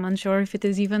 I am unsure if it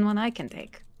is even one I can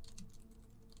take.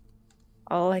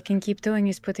 All I can keep doing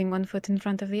is putting one foot in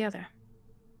front of the other.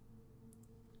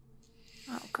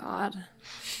 Oh god.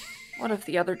 What if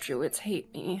the other druids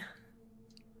hate me?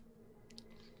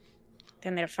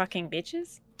 Then they're fucking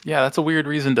bitches? Yeah, that's a weird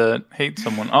reason to hate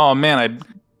someone. Oh man,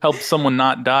 I helped someone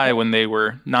not die when they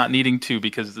were not needing to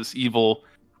because this evil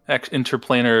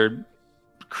interplanar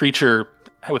creature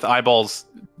with eyeballs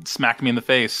smacked me in the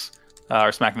face,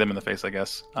 or smacked them in the face, I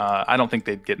guess. I don't think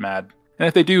they'd get mad. And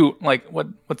if they do, like,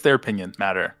 what's their opinion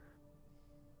matter?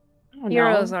 I don't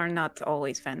Heroes know. are not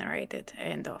always venerated,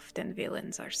 and often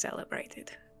villains are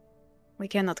celebrated. We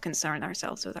cannot concern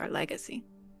ourselves with our legacy.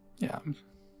 Yeah.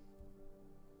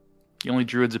 The only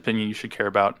druid's opinion you should care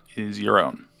about is your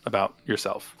own, about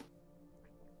yourself.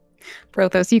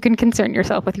 Brothos, you can concern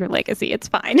yourself with your legacy. It's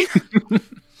fine.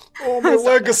 Oh, my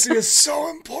legacy is so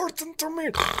important to me.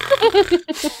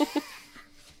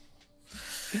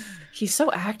 He's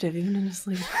so active even in his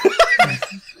sleep.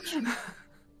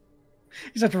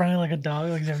 He's just running like a dog,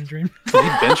 like he's having a dream. Is he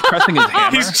bench pressing his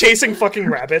hammer? He's chasing fucking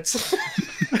rabbits.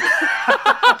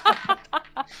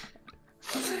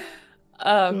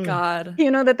 Oh God.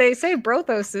 You know that they say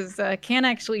Brothos is can't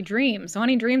actually dream, so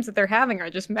any dreams that they're having are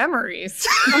just memories.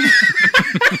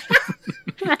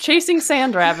 Chasing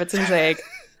sand rabbits in Zag.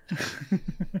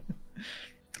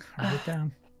 Write it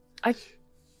down. I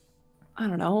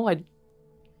don't know. I'd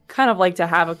kind of like to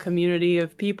have a community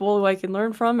of people who I can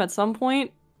learn from at some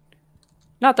point.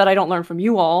 Not that I don't learn from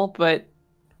you all, but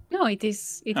No, it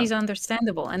is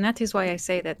understandable, and that is why I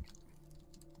say that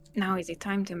now is the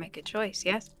time to make a choice,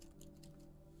 yes?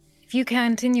 If you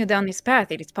continue down this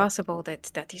path, it is possible that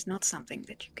that is not something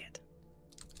that you get.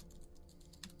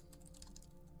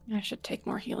 I should take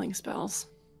more healing spells.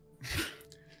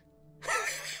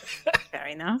 Fair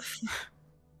enough.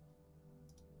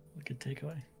 Good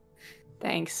takeaway.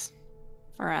 Thanks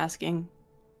for asking.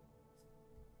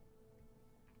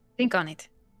 Think on it.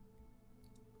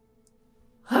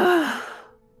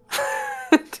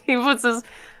 He puts his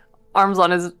arms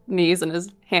on his knees and his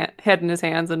head in his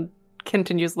hands and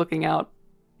continues looking out.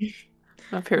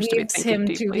 Appears to be Leaves thinking him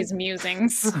to deeply. his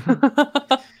musings.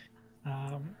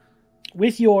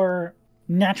 With your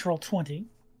natural 20,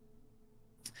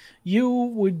 you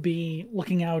would be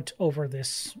looking out over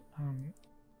this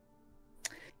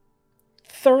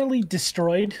thoroughly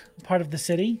destroyed part of the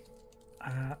city,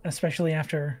 especially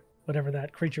after whatever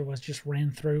that creature was just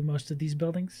ran through most of these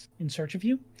buildings in search of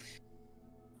you.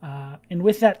 And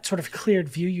with that sort of cleared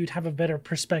view, you'd have a better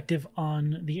perspective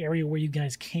on the area where you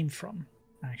guys came from,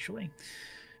 actually,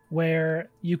 where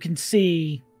you can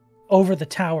see over the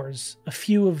towers, a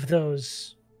few of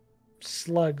those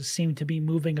slugs seem to be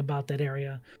moving about that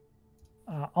area,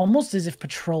 almost as if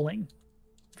patrolling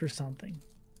for something.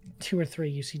 2 or 3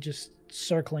 you see just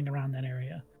circling around that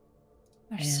area.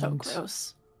 They're so And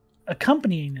gross.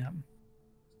 accompanying them,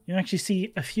 you actually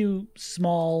see a few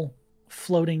small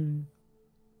floating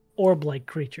orb-like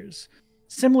creatures,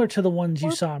 similar to the ones you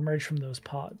saw emerge from those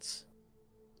pods.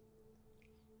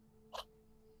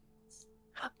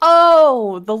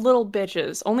 Oh, the little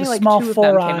bitches. Only The like small 2 of them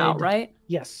came four-eyed- out, right?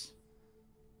 Yes.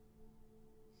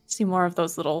 See more of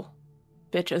those little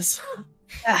bitches.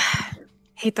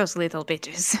 Hate those little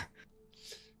bitches.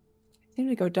 Seem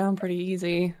to go down pretty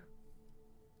easy.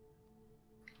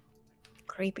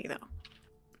 Creepy though.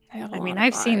 They have a I mean, lot of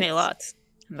I've seen a vibes. lot.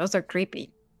 And those are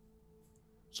creepy.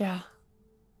 Yeah.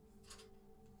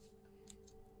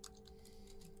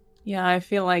 Yeah, I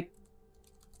feel like...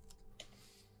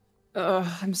 Ugh,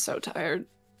 I'm so tired.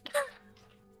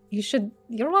 You should.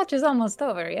 Your watch is almost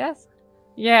over, yes?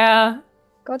 Yeah.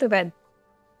 Go to bed.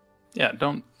 Yeah,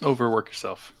 don't overwork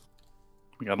yourself.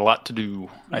 We got a lot to do,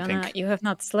 I think. You have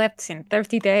not slept in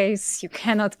 30 days. You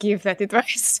cannot give that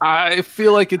advice. I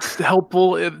feel like it's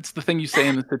helpful. It's the thing you say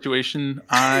in the situation.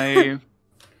 I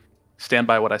stand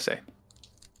by what I say.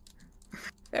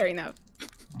 Fair enough.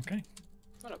 Okay.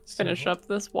 I'm gonna finish up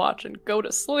this watch and go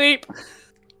to sleep.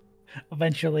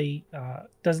 Eventually,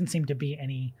 doesn't seem to be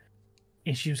any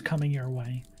issues coming your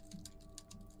way.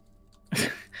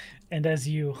 And as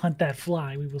you hunt that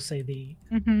fly, we will say the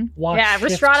watch Yeah, shift-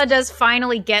 Restrada does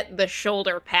finally get the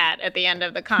shoulder pat at the end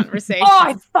of the conversation. Oh,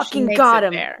 I She fucking makes got it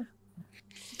him. there.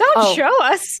 Don't Oh. show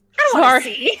us. I don't want to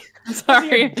Sorry. see.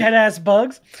 Sorry. dead ass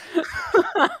bugs.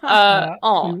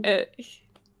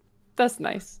 That's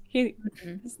nice. He's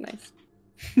nice.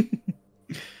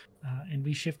 And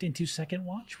we shift into second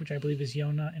watch, which I believe is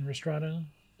Yona and Restrada.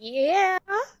 Yeah.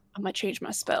 I might change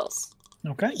my spells.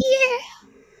 Okay. Yeah.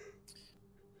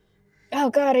 Oh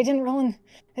god, I didn't roll in.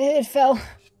 It fell.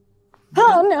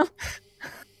 Oh no.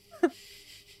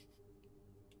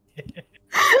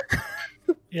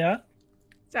 Yeah.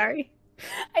 Sorry.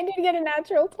 I did get a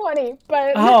natural 20,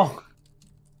 but Oh,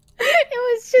 it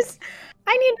was just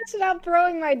I need to stop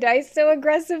throwing my dice so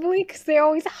aggressively because they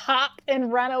always hop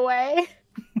and run away.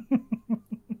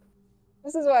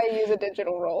 This is why I use a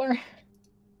digital roller.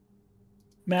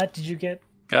 Matt, did you get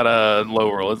Got a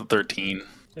low roll. It's a 13.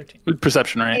 13? With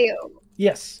perception, right? Ew.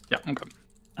 Yes. Yeah, okay.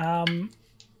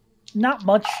 Not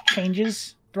much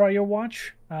changes throughout your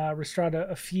watch. Restrada,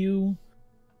 a few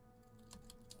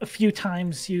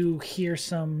times you hear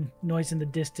some noise in the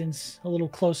distance, a little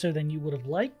closer than you would have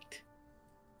liked.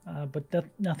 But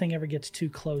nothing ever gets too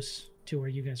close to where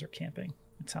you guys are camping,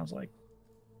 it sounds like.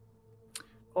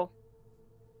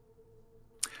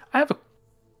 I have a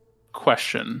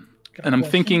question, Got a and I'm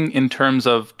question? thinking in terms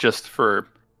of just for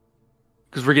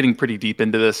because we're getting pretty deep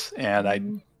into this, and I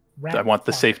Rat want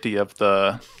the fart. safety of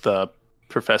the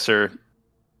professor.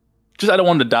 Just I don't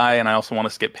want him to die, and I also want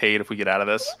us to get paid if we get out of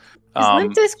this. Is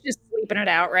Limtisk just sleeping it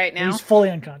out right now? He's fully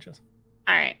unconscious.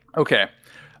 All right. Okay.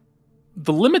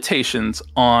 The limitations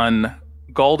on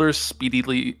Galder's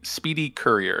speedy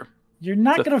courier. You're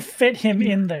not So- going to fit him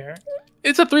in there.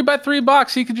 It's a 3x3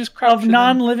 box. He could just crouch Of in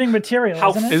non-living material,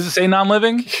 How isn't it? Does it say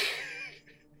non-living?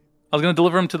 I was gonna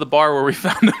deliver him to the bar where we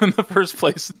found him in the first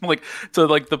place, like to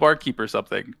like the barkeep or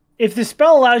something. If the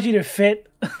spell allows you to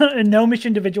fit a gnomish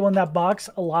individual in that box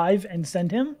alive and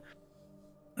send him,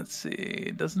 Let's see.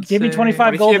 It doesn't give me say-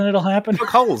 25 if gold you- and it'll happen. Poke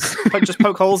holes. Just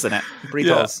poke holes in it. Breathe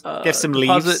Yeah. holes. Give some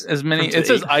leaves. Deposit as many. for him It to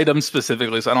says eat. items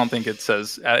specifically, so I don't think it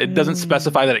says. It doesn't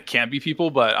specify that it can't be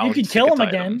people, but I'll You could stick kill it him to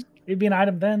again. items. It'd be an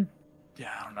item then. Yeah,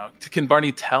 I don't know. Can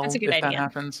Barney tell That's a if good that idea.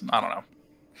 happens? I don't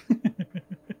know.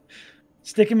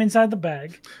 Stick him inside the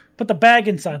bag. Put the bag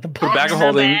inside the The box. bag of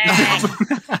holding.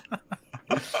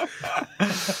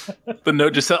 The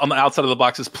note just said on the outside of the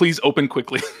box is "Please open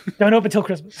quickly." Don't open till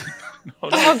Christmas. Oh,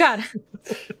 no. Oh God.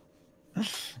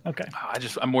 Okay.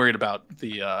 I'm worried about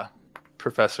the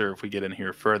professor if we get in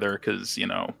here further because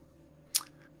didn't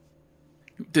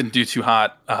do too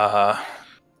hot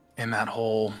in that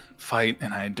whole fight,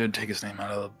 and I did take his name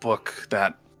out of the book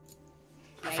that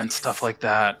prevents stuff like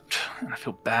that, and I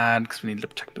feel bad because we needed to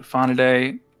protect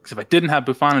Buffonidae. Because if I didn't have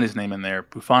Buffonidae's name in there,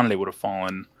 Buffonidae would have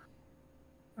fallen.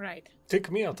 Right.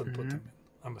 Take me out and put them in.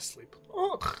 I'm asleep.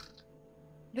 Ugh.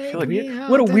 feel like-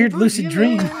 What a weird lucid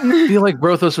dream. I feel like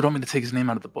Brothos would want me to take his name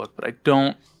out of the book, but I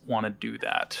don't want to do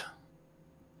that.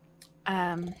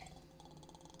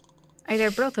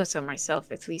 Either Brothos or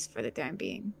myself, at least for the time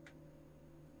being.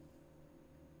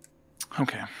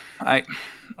 Okay,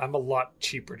 I'm a lot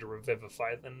cheaper to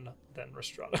revivify than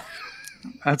Restrada.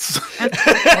 that's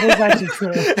That is actually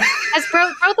true. As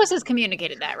Brothos has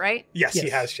communicated that, right? Yes, he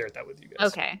Yes. has shared that with you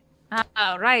guys. Okay.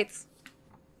 Oh, right.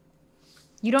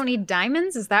 You don't need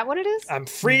diamonds? Is that what it is? I'm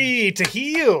free to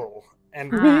heal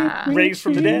and Ah. raise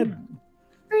from the dead.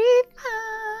 Free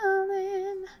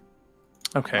falling.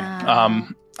 okay.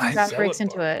 That Sell breaks it,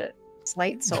 into a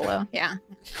slight solo. Yeah.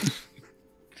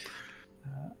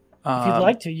 If you'd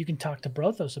like to, you can talk to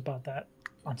Brothos about that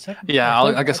on second. Yeah,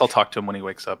 on third I guess I'll watch. talk to him when he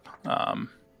wakes up,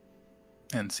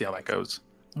 and see how that goes.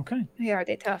 Okay. We are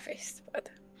the toughest, but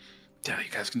Yeah, you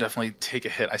guys can definitely take a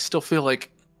hit. I still feel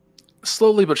like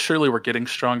slowly but surely we're getting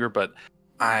stronger, but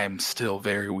I'm still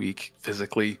very weak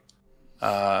physically.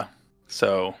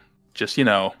 So just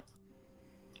I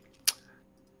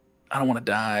don't want to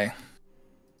die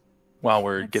while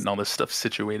we're getting all this stuff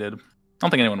situated. I don't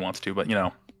think anyone wants to, but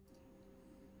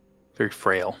very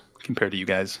frail compared to you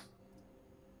guys.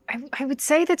 I would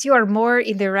say that you are more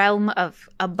in the realm of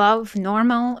above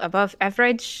normal, above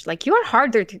average. Like you are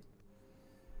harder to.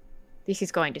 This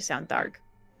is going to sound dark.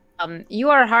 You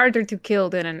are harder to kill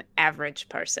than an average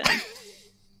person.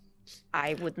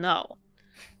 I would know,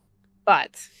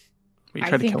 but Are you I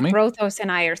trying to think kill me? Brothos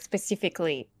and I are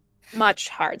specifically much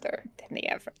harder than the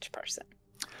average person.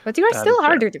 But you are That is still fair.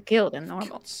 harder to kill than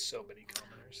normal. So many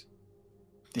commoners.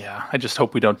 Yeah, I just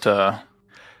hope we don't.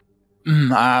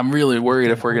 I'm really worried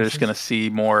if we're just going to see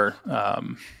more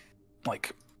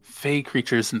like fey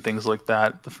creatures and things like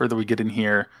that the further we get in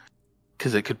here,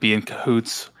 because it could be in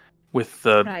cahoots with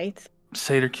the Right.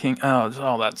 Satyr King. Oh, it's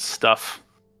all that stuff.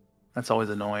 That's always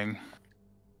annoying.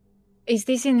 Is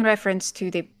this in reference to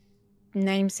the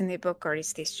names in the book, or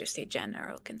is this just a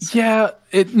general concern? Yeah,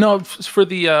 it's for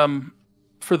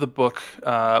the book.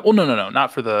 Well, no,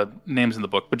 not for the names in the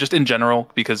book, but just in general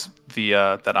because the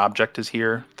that object is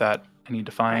here that I need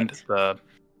to find. Right. The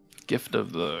gift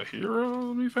of the hero.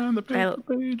 Let me find the Well,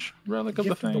 page. Relic of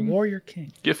the Gift of thing. the Warrior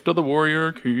King. Gift of the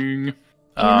Warrior King. You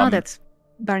know Um, that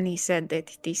Barney said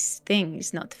that this thing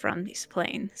is not from this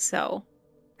plane, so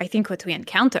I think what we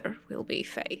encounter will be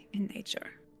fey in nature.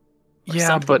 Or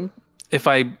Yeah, but something.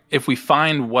 if we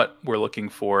find what we're looking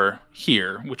for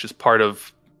here, which is part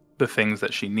of the things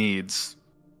that she needs,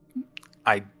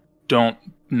 I don't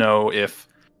know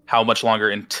how much longer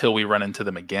until we run into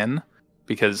them again.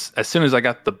 Because as soon as I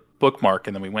got the bookmark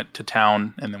and then we went to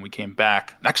town and then we came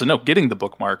back, actually no, getting the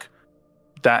bookmark,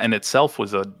 that in itself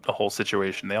was a whole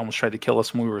situation. They almost tried to kill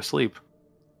us when we were asleep.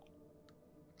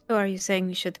 So are you saying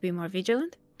we should be more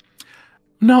vigilant?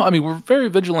 No, I mean we're very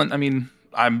vigilant. I mean,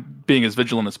 I'm being as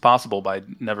vigilant as possible by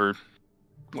never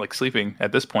sleeping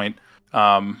at this point.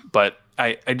 But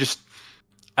I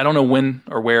don't know when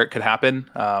or where it could happen.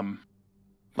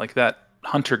 Like that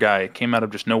hunter guy came out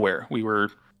of just nowhere. We were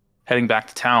heading back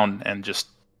to town and just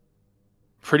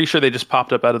pretty sure they just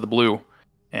popped up out of the blue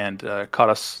and caught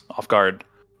us off guard.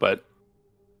 But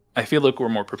I feel like we're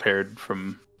more prepared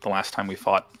from the last time we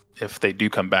fought if they do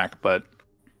come back, but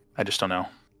I just don't know.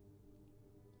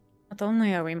 Not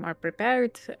only are we more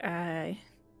prepared,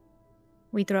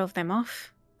 we drove them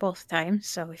off both times,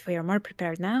 so if we are more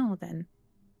prepared now, then...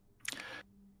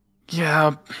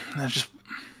 Yeah,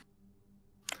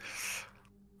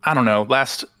 I don't know.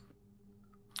 Last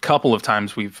couple of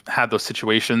times we've had those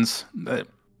situations that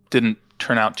didn't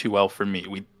turn out too well for me.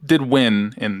 We did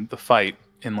win in the fight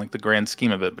in like the grand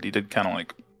scheme of it, but he did kind of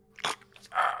like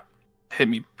hit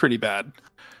me pretty bad.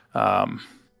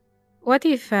 What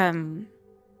if,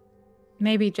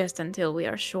 maybe just until we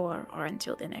are sure or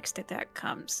until the next attack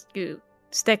comes, you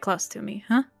stay close to me,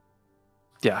 huh?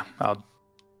 Yeah,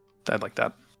 I'd like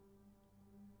that.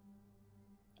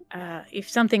 If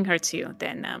something hurts you,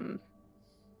 then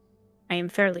I am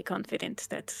fairly confident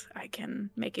that I can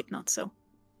make it not so.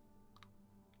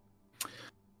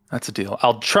 That's a deal.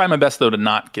 I'll try my best, though, to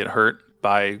not get hurt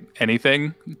by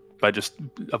anything, by just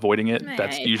avoiding it.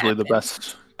 That's It usually the happens.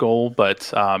 best goal. But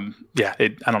yeah,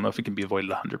 I don't know if it can be avoided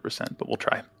 100%, but we'll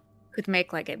try. Could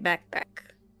make like a backpack.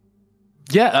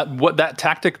 Yeah, what that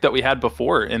tactic that we had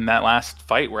before in that last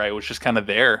fight where I was just kind of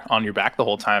there on your back the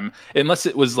whole time, unless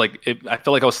it was like, I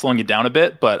feel like I was slowing you down a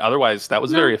bit, but otherwise that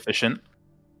was very efficient.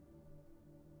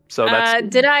 So that's...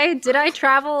 Did I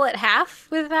travel at half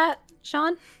with that,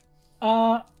 Sean?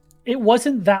 It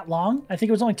wasn't that long. I think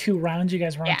it was only 2 rounds you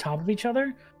guys were on Yeah. top of each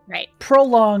other. Right.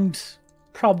 Prolonged,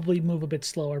 probably move a bit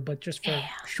slower, but just for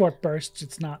short bursts,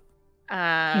 it's not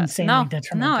insanely No,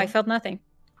 detrimental. I felt nothing.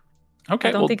 Okay,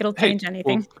 I don't think it'll change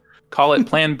anything. We'll call it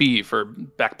Plan B for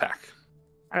backpack.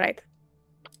 All right.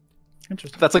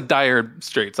 Interesting. That's like dire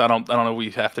straits. I don't know.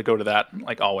 We have to go to that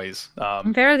like always.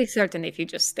 I'm fairly certain if you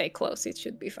just stay close, it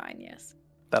should be fine, yes.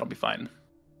 That'll be fine.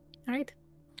 All right.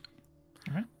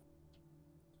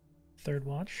 Third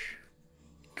watch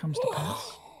comes to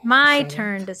pass. My So-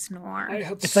 turn to snore. I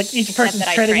had It's like each such person's that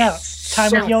I trading drank out.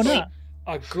 Time with so Yona.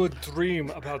 a good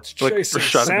dream about Like chasing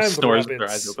Rashad sand snores with their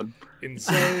eyes rabbits open. in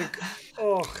Zerg.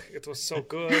 Oh, it was so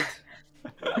good.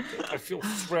 I feel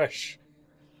fresh.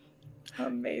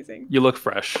 Amazing. You look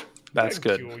fresh. That's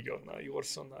Thank good. you, Yona. You were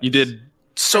so nice. You did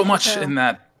so much so. in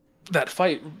that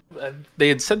fight. They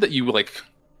had said that you like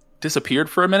disappeared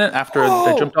for a minute after Oh!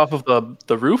 they jumped off of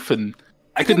the roof, and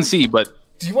I couldn't see. But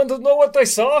Do you want to know what I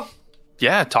saw?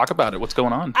 yeah, talk about it. What's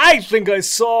going on? I think I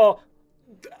saw,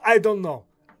 I don't know,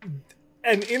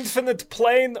 an infinite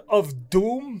plane of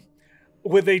doom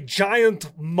with a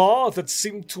giant maw that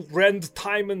seemed to rend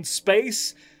time and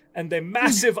space and a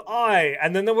massive eye.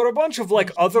 And then there were a bunch of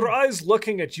like other eyes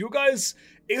looking at you guys.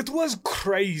 It was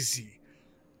crazy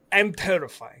and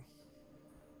terrifying.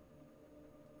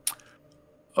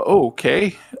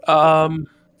 Okay. How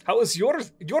was your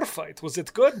fight? Was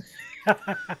it good?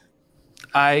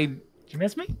 I Did you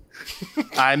miss me?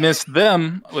 missed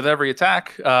them with every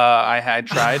attack I had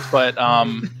tried, but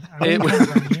it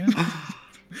was.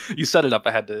 You set it up.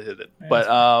 I had to hit it, but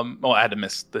I had to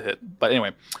miss the hit. But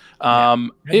anyway,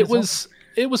 it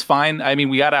was fine. I mean,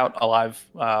 we got out alive,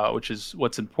 which is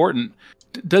what's important.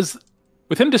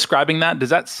 With him describing that, does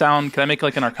that sound? Can I make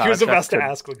like an Arcana? He was check about to to-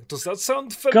 ask, like, does that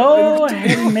sound familiar Go to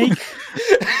ahead you? and make.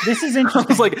 This is I interesting.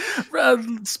 was like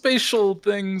spatial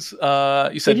things.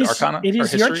 You said It is, Arcana. it or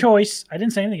is your history? choice. I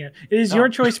didn't say anything yet. It is Oh. your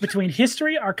choice between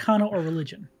history, Arcana, or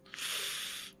religion,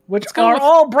 which Let's go are with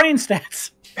all brain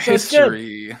stats. So it's good.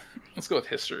 History. Let's go with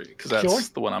history because that's Sure.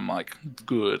 the one I'm like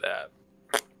good at.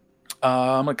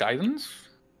 A guidance.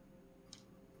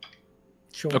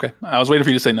 Sure. Okay, I was waiting for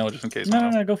you to say no, just in case.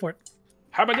 No, go for it.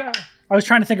 How about that? I was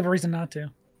trying to think of a reason not to. I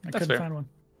That's couldn't fair. find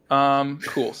one.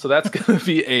 Cool. So that's gonna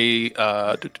be a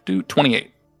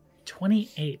 28.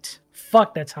 28.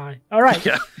 Fuck, that's high. All right.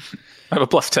 Yeah, I have a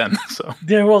plus 10. So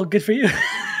Yeah, well, good for you.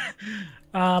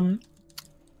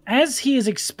 As he is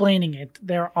explaining it,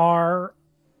 there are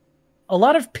a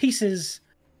lot of pieces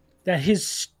that his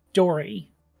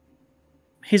story,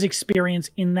 his experience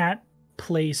in that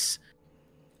place,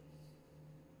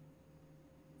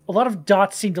 a lot of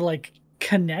dots seem to like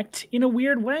connect in a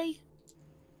weird way,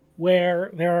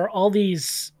 where there are all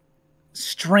these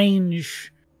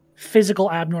strange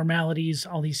physical abnormalities,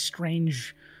 all these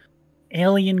strange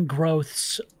alien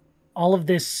growths, all of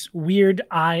this weird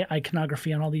eye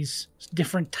iconography on all these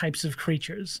different types of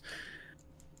creatures.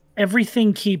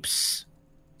 Everything keeps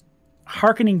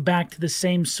hearkening back to the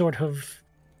same sort of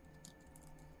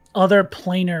other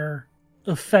planar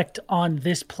effect on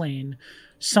this plane.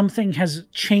 Something has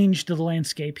changed the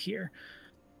landscape here.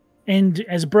 And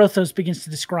as Brothos begins to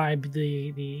describe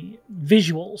the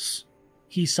visuals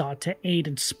he saw to aid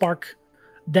and spark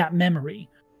that memory,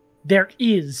 there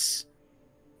is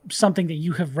something that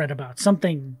you have read about,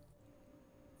 something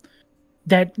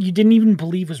that you didn't even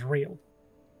believe was real.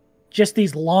 Just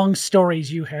these long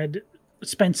stories you had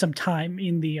spent some time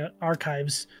in the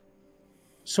archives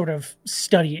sort of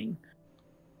studying.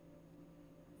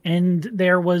 And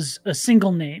there was a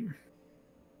single name,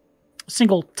 a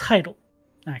single title,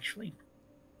 actually.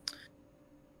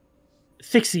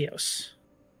 Thixios,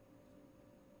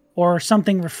 or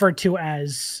something referred to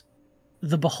as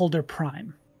the Beholder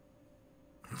Prime.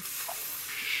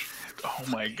 Oh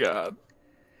my god.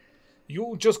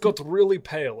 You just got really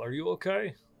pale. Are you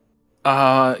okay?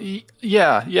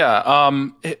 Yeah.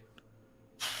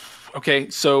 Okay,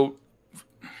 so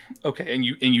okay, and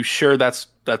you sure that's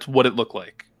what it looked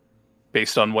like,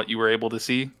 based on what you were able to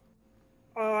see?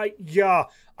 Yeah.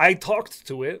 I talked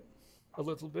to it a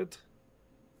little bit.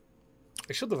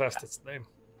 I should have asked its name.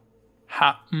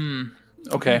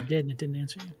 Okay. You did, and it didn't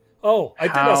answer you. Oh, I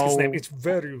did ask its name. How- It's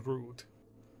very rude.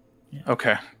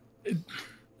 Okay.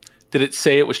 Did it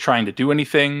say it was trying to do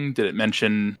anything? Did it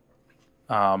mention?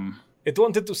 It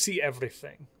wanted to see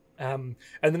everything. And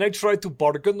then I tried to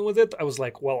bargain with it. I was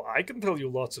like, well, I can tell you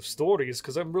lots of stories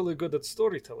because I'm really good at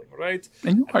storytelling, right?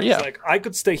 And you And are, it was yeah. like, I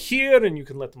could stay here and you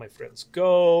can let my friends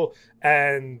go.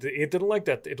 And it didn't like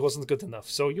that. It wasn't good enough.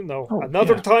 So, Oh,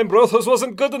 another yeah. time Brothos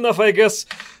wasn't good enough, I guess.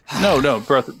 No,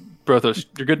 Brothos,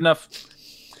 you're good enough.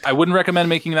 I wouldn't recommend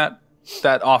making that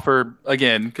offer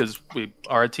again because we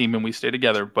are a team and we stay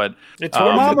together. But It's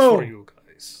worth it Mamo. for you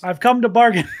guys. I've come to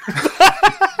bargain.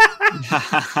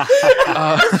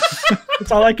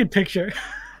 That's all I could picture.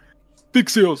 Big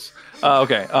seals.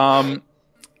 Okay.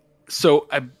 So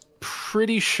I'm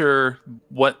pretty sure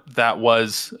what that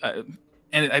was,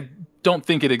 and I don't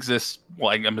think it exists.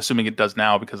 Well, I'm assuming it does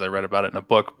now because I read about it in a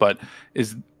book. But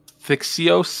is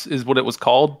Thixios is what it was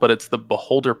called, but it's the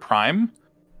Beholder Prime.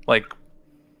 Like,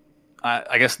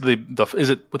 I guess would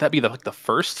that be the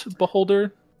first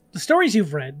Beholder? The stories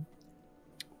you've read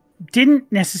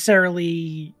didn't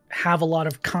necessarily have a lot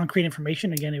of concrete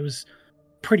information. Again, it was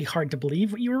pretty hard to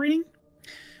believe what you were reading.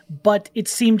 But it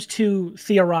seemed to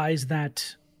theorize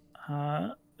that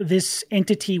this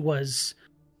entity was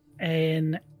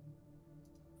an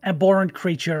abhorrent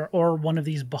creature or one of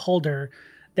these beholder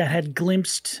that had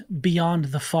glimpsed beyond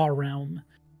the far realm,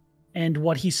 and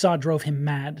what he saw drove him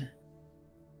mad.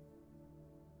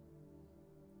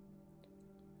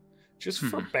 Just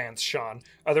for Bance, Sean,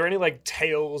 are there any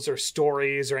tales or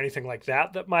stories or anything like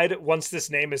that might, once this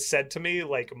name is said to me,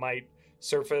 might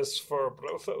surface for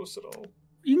Brothos at all?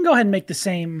 You can go ahead and make the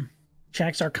same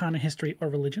checks, Arcana, History, or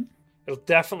Religion. It'll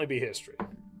definitely be history.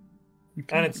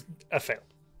 Okay. And it's a fail.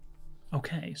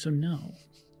 Okay, so no.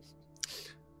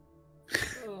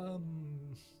 I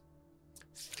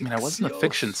mean, I was in the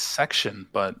fiction section,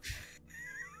 but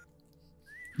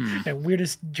The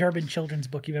weirdest German children's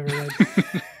book you've ever read.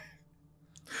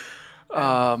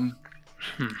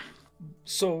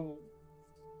 So,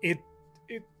 it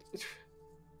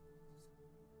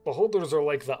beholders are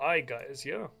like the eye guys,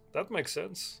 yeah. That makes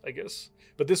sense, I guess.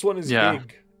 But this one is Yeah.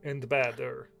 big and bad,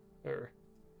 or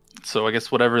So I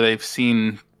guess whatever they've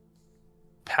seen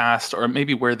past, or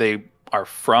maybe where they are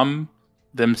from,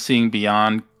 them seeing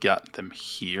beyond got them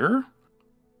here.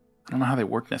 I don't know how they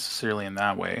work necessarily in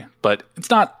that way, but it's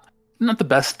not the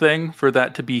best thing for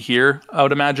that to be here, I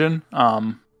would imagine.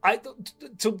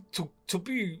 To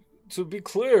be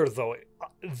clear though,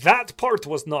 that part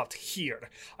was not here.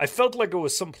 I felt like it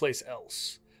was someplace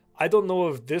else. I don't know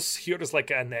if this here is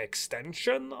an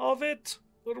extension of it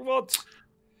or what.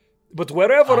 But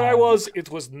wherever I was, it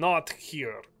was not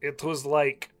here. It was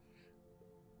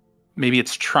maybe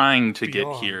it's trying to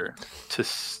Beyond. get here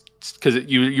because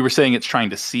you were saying it's trying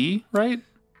to see, right?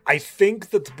 I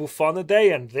think that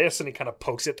Buffonidae and this, and he kind of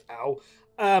pokes it out,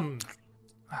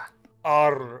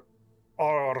 are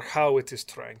how it is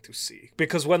trying to see.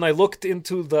 Because when I looked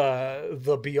into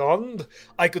the beyond,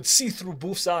 I could see through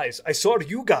Boof's eyes. I saw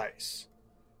you guys.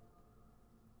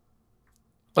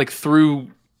 Like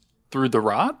through the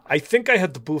rot? I think I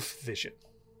had the Boof vision.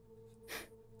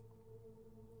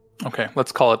 Okay,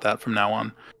 let's call it that from now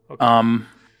on. Okay.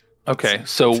 Okay,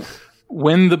 so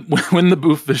when the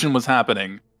Boof vision was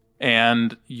happening,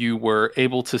 and you were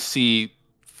able to see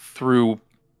through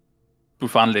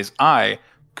Buffonidae's eye,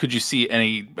 could you see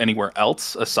anywhere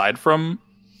else aside from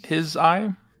his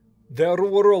eye? There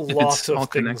were a If lot it's all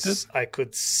of things connected? I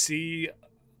could see,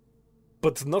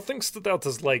 but nothing stood out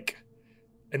as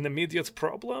an immediate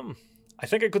problem. I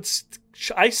think I could.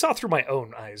 I saw through my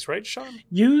own eyes, right, Sean?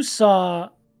 You saw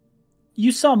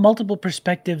You saw multiple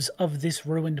perspectives of this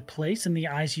ruined place in the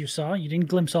eyes you saw. You didn't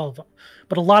glimpse all of them,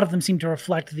 but a lot of them seem to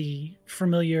reflect the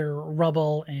familiar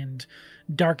rubble and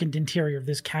darkened interior of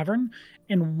this cavern.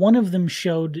 And one of them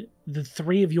showed the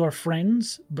three of your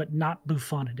friends, but not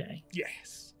Buffonidae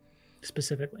Yes.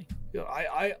 specifically. Yeah,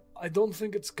 I don't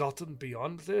think it's gotten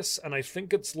beyond this, and I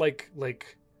think it's well,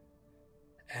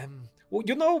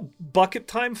 you know, bucket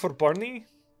time for Barney.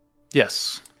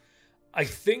 Yes. I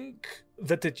think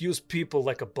that it used people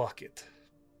like a bucket.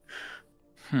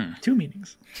 Two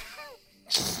meanings.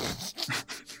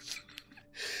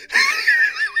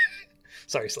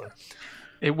 Sorry, Slim.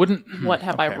 It wouldn't. What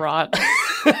have I okay. wrought?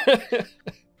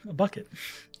 A bucket.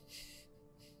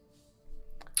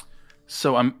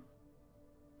 So I'm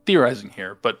theorizing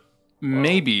here, but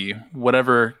maybe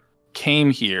whatever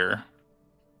came here,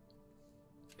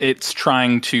 it's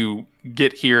trying to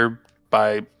get here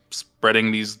by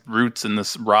spreading these roots in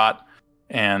this rot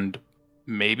and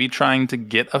maybe trying to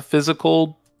get a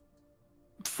physical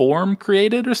form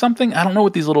created or something. I don't know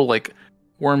what these little like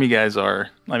wormy guys are.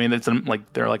 I mean, it's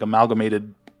like they're like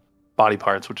amalgamated body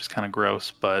parts, which is kind of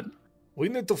gross, but We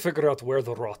need to figure out where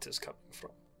the rot is coming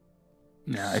from.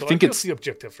 yeah, So I think guess it's the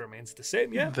objective remains the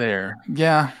same. Yeah. there.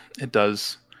 Yeah, it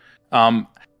does.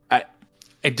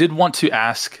 I did want to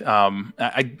ask.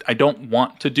 I don't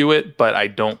want to do it, but I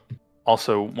don't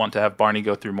also want to have Barney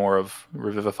go through more of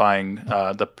revivifying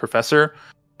the professor.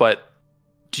 But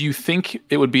do you think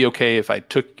it would be okay if I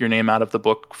took your name out of the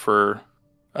book for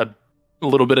a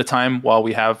little bit of time while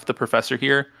we have the professor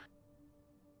here?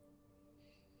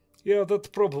 Yeah,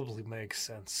 that probably makes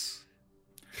sense.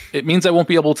 It means I won't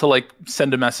be able to like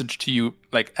send a message to you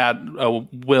like at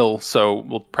will, so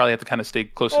we'll probably have to kind of stay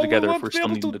closer together we if we're won't be still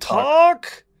able needing to to talk.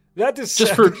 talk. That is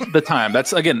Just sad. for the time.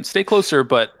 That's again, stay closer,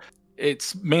 but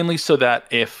it's mainly so that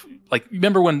if like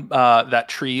remember when that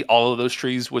tree, all of those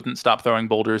trees wouldn't stop throwing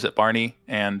boulders at Barney,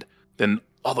 and then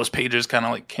all those pages kind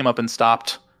of like came up and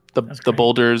stopped the great.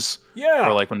 boulders, Yeah.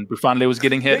 or like when Buffande was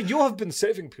getting Yeah, hit. you have been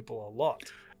saving people a lot.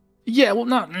 Yeah, well,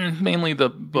 not mainly the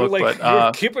You're book, like but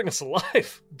you're keeping us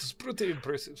alive. It's pretty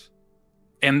impressive.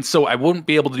 and so I wouldn't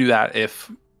be able to do that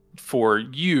if for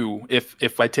you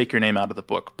if I take your name out of the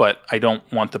book, but I don't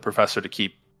want the professor to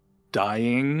keep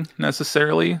dying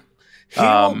necessarily. He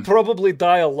will probably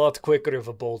die a lot quicker if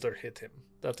a boulder hit him.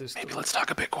 That is Maybe true. let's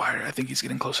talk a bit quieter. I think he's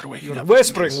getting closer to waking You're up.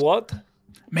 whispering what?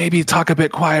 Maybe talk a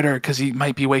bit quieter because he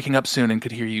might be waking up soon and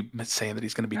could hear you saying that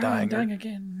he's going to be I'm dying. dying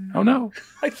again. Oh no!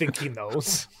 I think he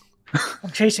knows.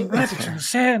 I'm chasing rabbits in the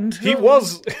sand. He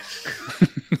was.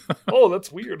 Oh,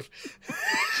 that's weird.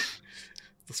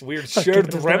 This weird I'll shared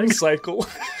give it a REM try. cycle.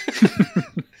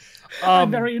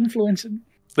 I'm very influencing.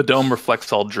 The dome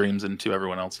reflects all dreams into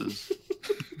everyone else's.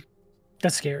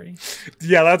 That's scary.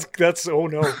 Yeah, that's oh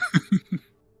no.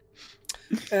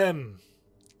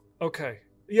 Okay.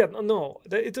 Yeah, no,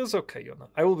 it is okay, Yona.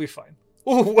 I will be fine.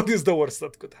 Oh, what is the worst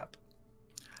that could happen?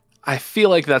 I feel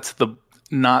like that's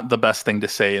not the best thing to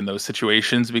say in those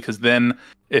situations, because then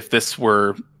if this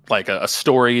were like a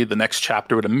story, the next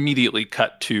chapter would immediately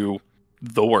cut to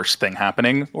the worst thing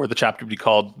happening, or the chapter would be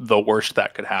called "The Worst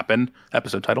That Could Happen,"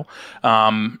 episode title.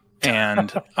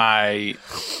 And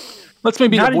let's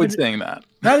maybe Not avoid even- saying that.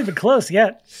 Not even close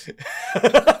yet.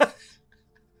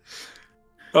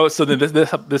 Oh, so then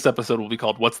this episode will be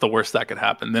called "What's the Worst That Could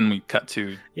Happen?" Then we cut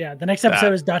to Yeah, the next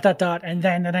episode is ... and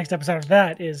then the next episode of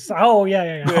that is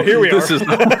Yeah, here we this are. is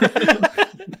not-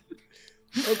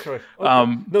 Okay.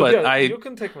 but yeah, I you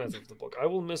can take me out of the book. I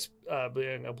will miss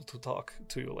being able to talk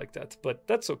to you like that, but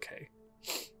that's okay.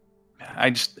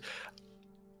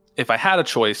 if I had a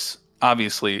choice,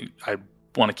 obviously I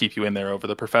want to keep you in there over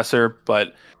the professor,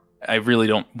 but I really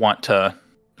don't want to.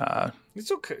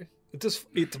 It's okay.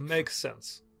 It makes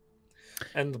sense.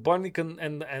 And Barney can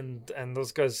and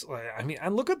those guys. I mean,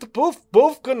 and look at the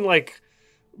both can like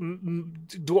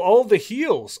do all the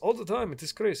heals all the time. It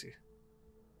is crazy.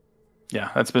 Yeah,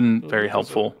 that's been very Those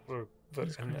helpful. and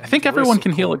I think the everyone rest,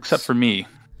 can of heal course. except for me.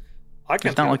 I can.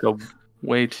 There's not like a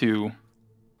way to.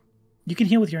 You can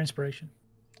heal with your inspiration.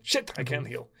 Shit, I can't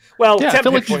heal. Well, Yeah, I 10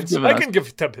 feel hit like you've points. given I us- can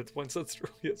give 10 hit points. That's true.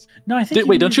 Yes. No, I think.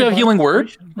 Wait, don't use you your have healing word?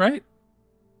 inspiration. Right?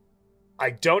 I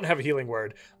don't have a healing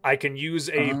word. I can use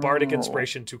a bardic Oh.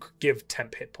 inspiration to give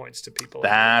temp hit points to people.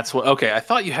 That's what. Okay, I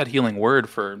thought you had healing word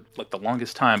for like the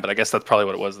longest time, but I guess that's probably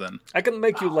what it was then. I can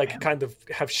make you Oh, like man. kind of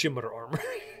have shimmer armor.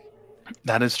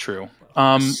 That is true.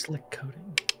 Slick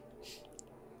coating.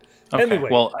 Okay, Anyway,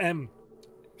 well,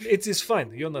 it is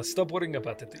fine. Yona, stop worrying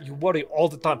about it. You worry all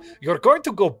the time. You're going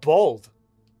to go bald.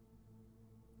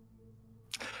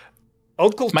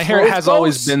 My hair has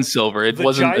always Trothbos, been silver. It the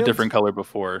wasn't a giant? different color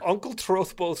before. Uncle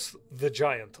Trothbos the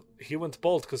giant. He went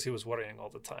bald because he was worrying all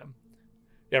the time.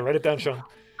 Yeah, write it down, Sean.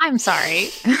 I'm sorry.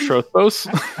 Trothbos?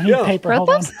 I need Yeah. paper. Hold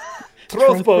on.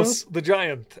 Trothbos the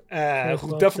giant, who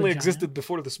Trothbos definitely the existed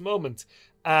before this moment.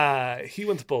 He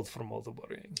went bald from all the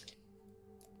worrying.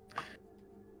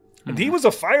 And he was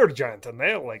a fire giant, and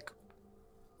they like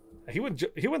he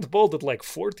went bald at like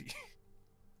 40.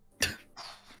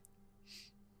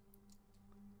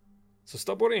 So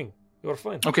stop worrying. You're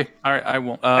fine. Okay, all right, I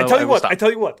won't. I tell you will what. stop. I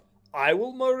tell you what. I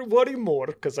will worry more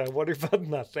because I worry about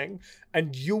nothing,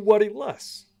 and you worry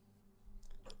less.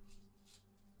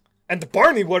 And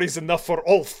Barney worries enough for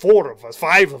all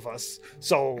 5 of us.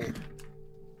 So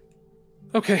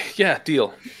Okay, yeah,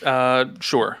 deal.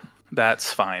 Sure,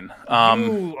 that's fine.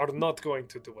 you are not going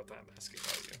to do what I'm asking,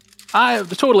 are you? I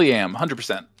totally am,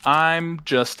 100%. I'm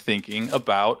just thinking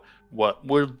about what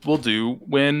we'll do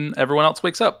when everyone else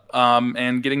wakes up,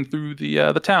 and getting through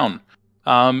the town.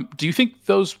 Do you think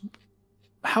those?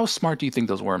 How smart do you think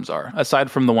those worms are?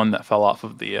 Aside from the one that fell off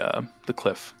of the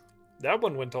cliff. That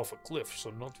one went off a cliff, so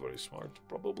not very smart,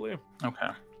 probably. Okay.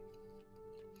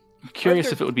 I'm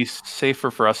curious if it would be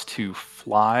safer for us to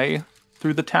fly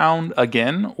through the town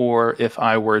again, or if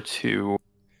I were to.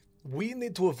 We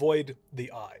need to avoid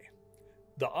the eye.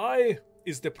 The eye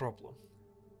is the problem.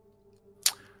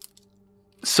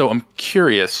 So I'm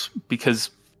curious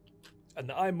because And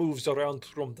the eye moves around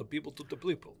from the people to the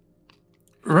people.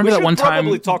 remember We that should one time.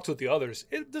 probably talk to the others.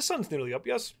 The sun's nearly up,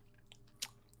 yes?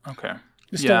 Okay.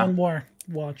 There's still Yeah. one more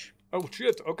watch. Oh,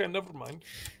 shit. Okay, never mind.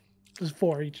 There's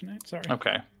 4 each night. Sorry.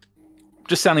 Okay.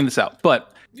 Just sounding this out,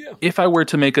 but Yeah. if I were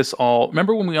to make us all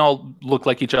remember when we all looked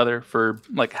like each other for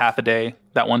like half a day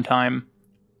that one time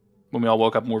when we all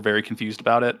woke up and were very confused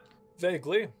about it.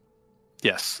 Vaguely.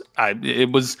 Yes,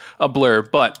 it was a blur,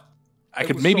 but I It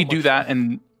could was maybe so do much that fun.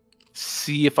 and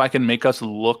see if I can make us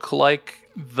look like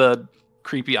the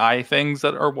creepy eye things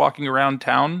that are walking around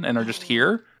town and are just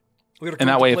here. We're And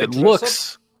that way, if it contemplate dress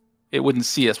looks, it wouldn't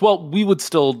see us. Well, we wouldn't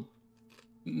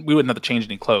have to change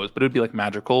any clothes, but it would be like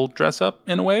magical dress up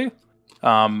in a way.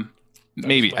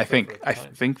 Maybe my I think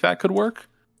favorite kind. that could work.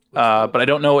 up. But I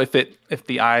don't know if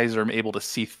the eyes are able to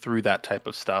see through that type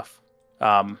of stuff.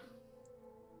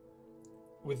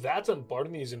 With that and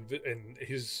Barney's and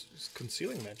his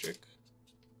concealing magic.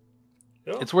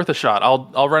 Yeah. It's worth a shot.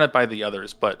 I'll run it by the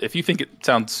others, but if you think it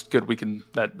sounds good,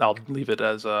 I'll leave it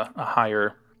as a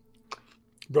higher.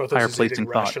 Brothos higher is plates eating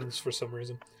in thought. rations for some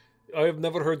reason. I have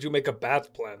never heard you make a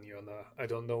bad plan, Yona. I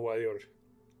don't know why you're...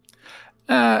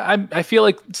 I feel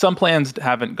like some plans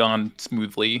haven't gone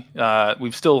smoothly.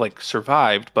 We've still like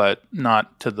survived, but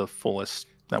not to the fullest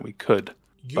that we could.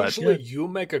 But- Usually you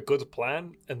make a good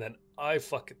plan, and then I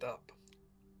fuck it up.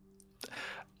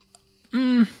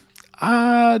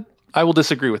 I will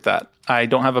disagree with that. I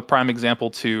don't have a prime example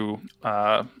to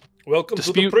Welcome to the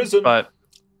dispute, prison. but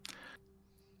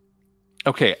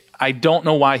okay. I don't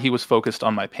know why he was focused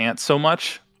on my pants so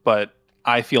much, but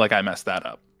I feel like I messed that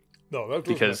up. No, that was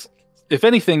Because my fault. if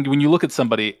anything, when you look at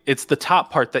somebody, it's the top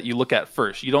part that you look at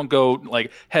first. You don't go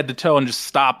like head to toe and just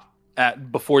stop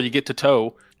at before you get to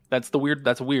toe. That's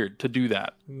weird to do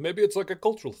that. Maybe it's like a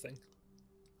cultural thing.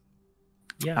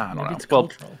 Yeah, I don't maybe know. it's Well,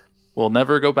 cultural. We'll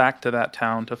never go back to that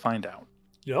town to find out.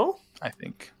 You know? I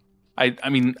think. I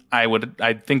mean,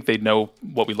 I think they'd know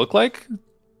what we look like.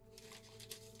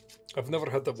 I've never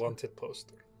had the wanted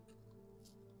poster.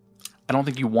 I don't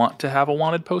think you want to have a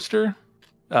wanted poster,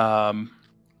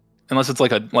 unless it's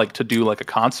like to do like a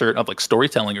concert of like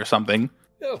storytelling or something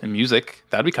Yeah. and music.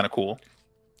 That'd be kind of cool.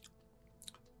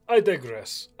 I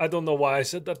digress. I don't know why I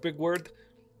said that big word.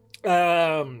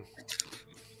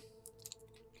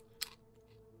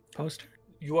 Poster.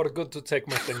 You are good to take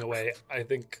my thing away. I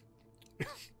think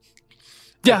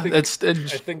Yeah, think- that's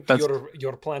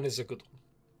your plan is a good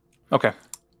one. okay.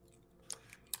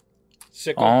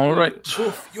 Sick All right.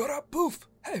 Boof, you're up, Boof.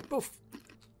 Hey, Boof.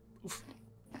 Boof.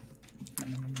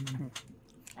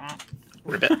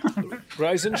 Ribbit.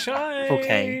 Rise and shine.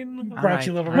 Okay. Brought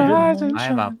you a little Alright, ribbon. I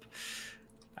am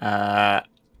up.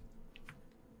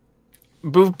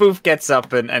 Boof gets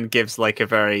up and gives like a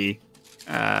very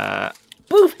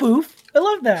Boof boof. I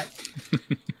love that.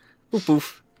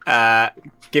 Boof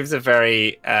gives a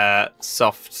very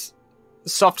soft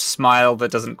smile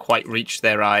that doesn't quite reach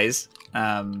their eyes,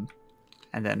 and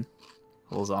then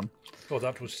pulls on. Oh,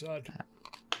 that was sad.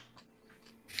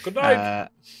 Good night.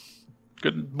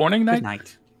 Good morning, Good night.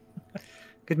 night.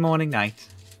 Good morning, night.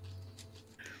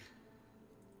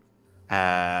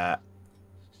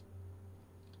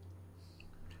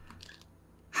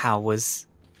 How was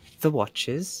the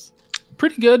watches?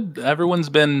 pretty good. Everyone's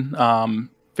been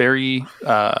very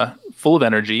full of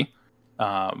energy.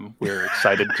 We're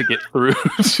excited to get through.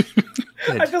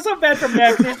 I feel so bad for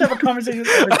Max. We have to have a conversation with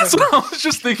everybody. That's what I was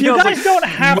just thinking. You I was guys like, don't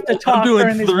have to talk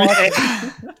during these three. walks.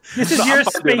 This is No, your I'm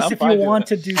fine doing it. space I'm if fine you doing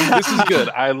want it. to do that. This is good.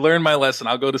 I learned my lesson.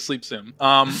 I'll go to sleep soon.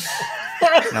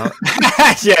 No.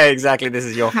 Yeah, exactly. This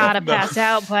is your How fault. to pass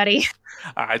out, buddy.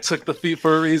 I took the feat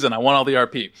for a reason. I want all the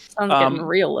RP. Sounds getting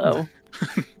real low.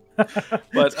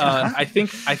 But I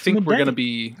think Good we're day. going to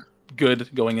be good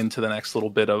going into the next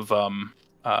little bit of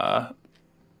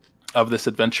this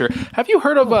adventure. Have you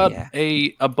heard of yeah.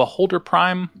 a Beholder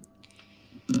Prime?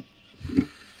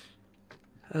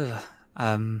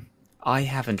 I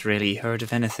haven't really heard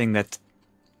of anything that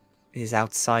is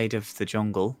outside of the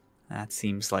jungle. That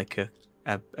seems like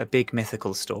a big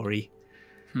mythical story.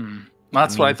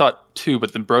 That's what I mean- thought too,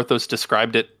 but then Brothos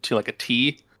described it to like a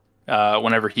T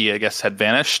whenever he, I guess, had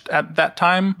vanished at that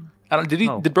time.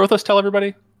 Did Brothos tell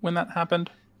everybody when that happened?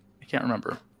 I can't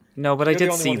remember. No, but I You're the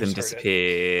did only see one them who's heard it.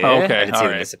 disappear. Oh, okay, I did see them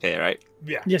alright. disappear, right?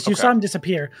 Yeah. Yes, you Okay. saw him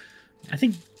disappear. I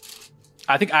think,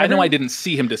 I know I didn't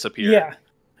see him disappear. yeah.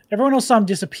 Everyone else saw him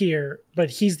disappear, but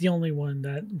he's the only one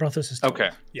that Brothos has told. Okay.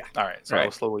 Yeah. All right. So I'll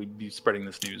Right. slowly be spreading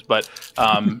this news, but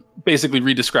basically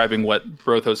redescribing what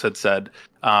Brothos had said,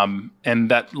 and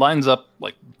that lines up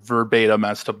like verbatim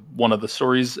as to one of the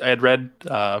stories I had read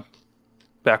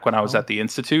back when I was at the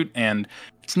Institute, and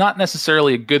it's not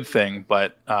necessarily a good thing,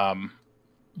 but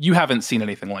you haven't seen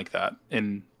anything like that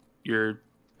in your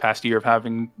past year of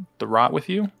having the rot with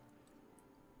you.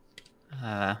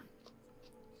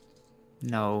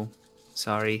 No,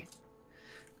 sorry.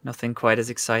 Nothing quite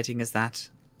as exciting as that.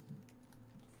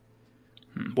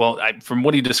 Well, from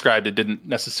what he described, it didn't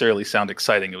necessarily sound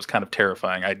exciting. It was kind of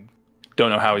terrifying. I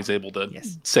don't know how he's able to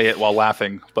Yes. say it while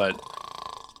laughing, but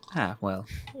Well,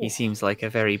 he seems like a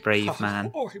very brave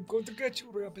man. Oh, I'm going to get you,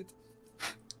 Rabbit.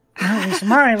 No, it's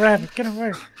my rabbit. Get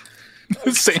away.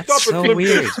 same. Stop So it,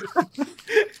 weird.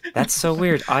 That's so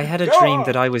weird. I had a Go dream on.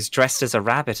 that I was dressed as a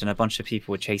rabbit and a bunch of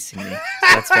people were chasing me. So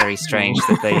that's very strange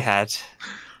that they had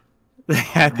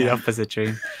the opposite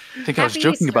dream. I think I was Happy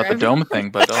joking Easter, about the everyone. dome thing,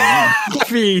 but oh no.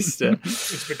 Happy Easter.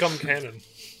 It's become canon.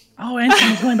 Oh,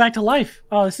 Anthony's going back to life.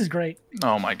 Oh, this is great.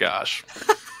 Oh my gosh.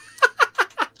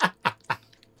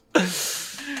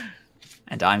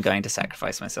 And I'm going to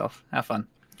sacrifice myself. Have fun.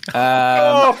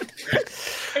 Oh,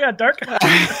 I got dark.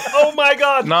 oh my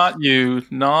god! Not you,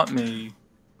 not me.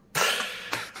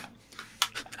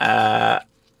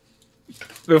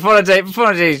 Before I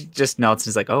just nods and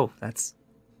is like, oh, that's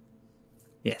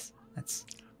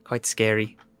quite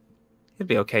scary. It'll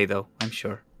be okay though, I'm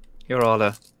sure. You're all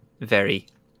a very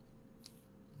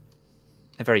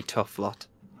tough lot.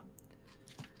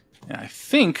 And I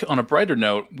think, on a brighter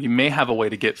note, we may have a way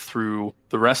to get through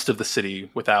the rest of the city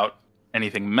without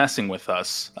anything messing with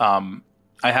us.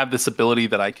 I have this ability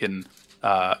that I can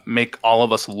make all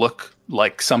of us look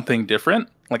like something different,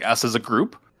 like us as a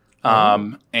group.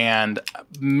 And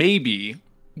maybe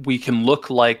we can look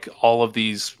like all of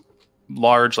these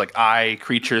large, like eye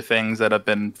creature things that have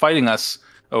been fighting us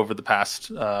over the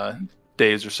past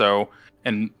days or so.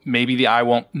 And maybe the eye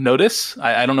won't notice.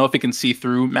 I don't know if it can see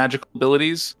through magical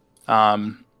abilities.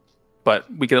 But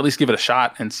we could at least give it a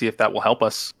shot and see if that will help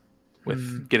us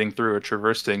with getting through or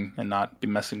traversing and not be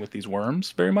messing with these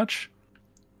worms very much.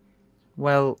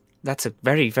 Well, that's a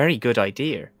very, very good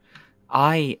idea.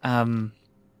 I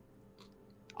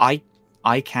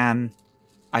can,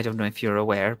 I don't know if you're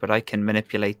aware, but I can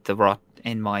manipulate the rot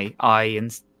in my eye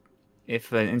and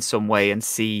if in some way and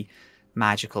see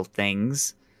magical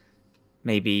things.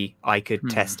 Maybe I could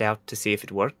test out to see if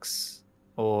it works,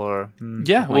 or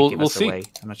Yeah, it might give we'll us see. away.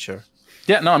 I'm not sure.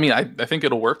 Yeah, no, I mean, I think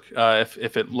it'll work.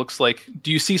 If it looks like,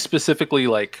 do you see specifically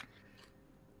like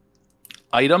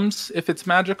items if it's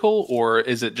magical, or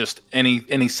is it just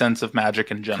any sense of magic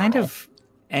in general? Kind of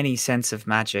any sense of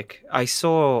magic. I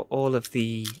saw all of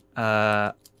the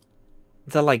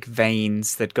like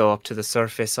veins that go up to the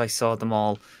surface. I saw them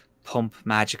all pump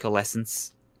magical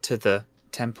essence to the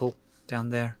temple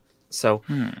down there. So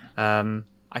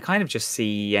I kind of just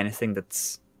see anything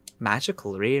that's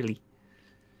magical, really.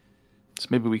 So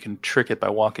maybe we can trick it by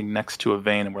walking next to a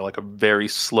vein, and we're like a very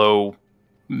slow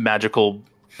magical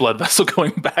blood vessel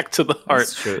going back to the heart.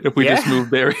 That's true. If we Yeah. just move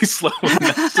very slowly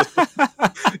next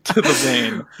to the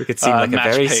vein. We could seem like a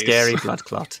match very pace. scary blood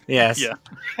clot. Yes. Yeah.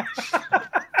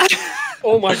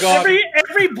 Oh my god!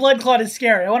 Every blood clot is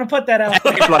scary. I want to put that out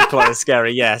there. Blood clot is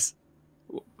scary, yes.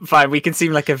 Fine, we can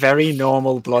seem like a very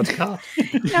normal blood clot.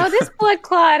 No, this blood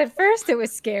clot, at first it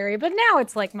was scary, but now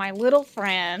it's like my little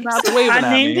friend. Not waving I at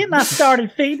named me. it and I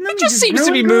started feeding them. It just seems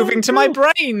to be moving to my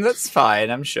brain. That's fine,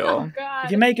 I'm Oh, sure. God.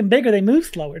 If you make them bigger, they move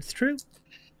slower. It's true.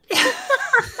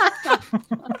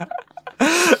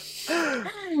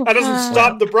 That doesn't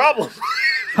stop the problem.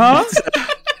 Huh?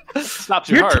 Stops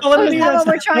your You're heart. telling Is me that that's what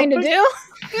we're not trying to what- do?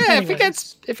 Yeah, Anyway.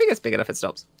 if it gets big enough, it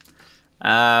stops.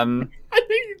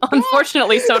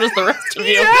 Unfortunately, so does the rest of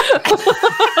you.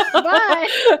 Bye.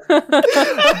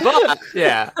 But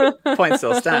yeah, point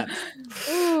still stands.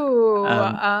 Ooh,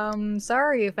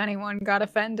 sorry if anyone got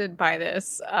offended by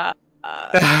this.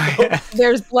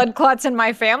 There's blood clots in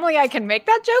my family. I can make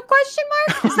that joke? Question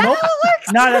mark? Is that Nope. how it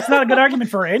works? No, that's not a good argument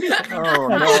for anything. Oh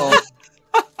no!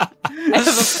 I have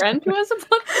a friend who has a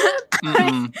blood clot.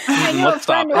 Mm-mm. I know a Let's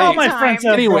stop. friend All all my time. friends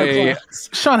have Anyway, blood clots.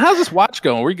 Sean, how's this watch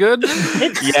going? We good?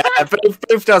 It's, Yeah,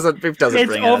 Boof doesn't. Boof doesn't it's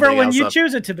bring over anything when else you up.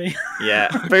 choose it to be. Yeah,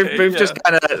 Boof Yeah. just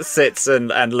kind of sits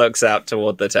and looks out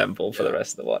toward the temple for the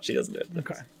rest of the watch. He doesn't do it.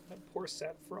 Okay. That poor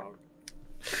sad frog.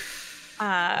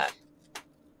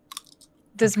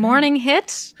 Does morning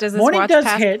hit? Does this Morning watch does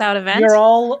pass hit. without event? You're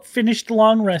all finished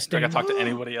long Do I resting. gotta talk to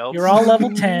anybody else? You're all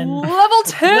level 10. Level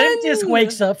 10! Limtus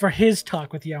wakes up for his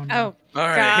talk with Yona. Oh, All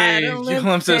right, God, hey, Olympus.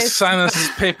 Olympus, sign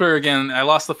this paper again. I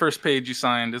lost the first page you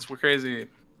signed. It's crazy.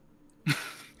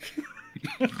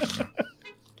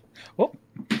 Oh,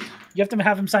 you have to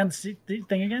have him sign the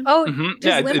thing again? oh, Mhm. does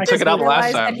Yeah, it Limpus took it out the last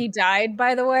realize that time. he died,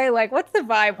 by the way? Like, what's the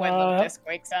vibe when Limpus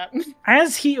wakes up?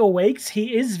 As he awakes,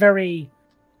 he is very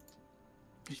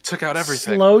You took out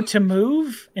everything. slow to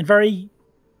move and very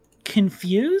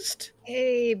confused.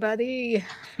 Hey, buddy.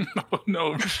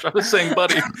 No, I was saying,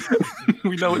 buddy.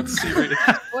 We know it's serious.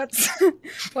 What's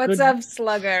Good. up,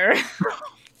 Slugger?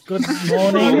 Good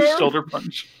morning. Oh, shoulder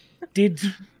punch.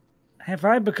 Have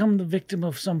I become the victim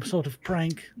of some sort of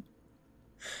prank?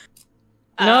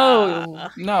 No.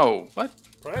 No. What?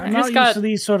 I'm just not used got- to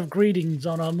these sort of greetings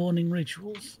on our morning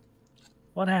rituals.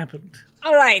 What happened?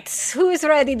 All right, who's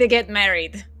ready to get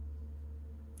married?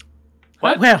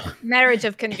 What? Well, Marriage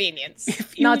of convenience.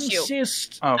 if you Not you.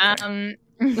 insist. Oh, okay.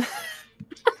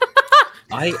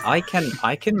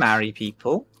 I can marry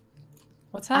people.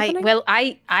 What's happening?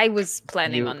 I was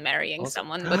planning You- on marrying Okay.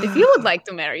 someone, but if you would like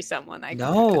to marry someone, I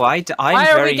No, I'm Why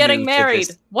are very we getting new to married?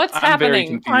 this. What's I'm very happening?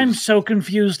 confused. I'm so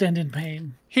confused and in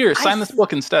pain. Here, sign this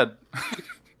book instead.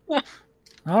 All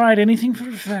right, anything for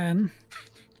a fan.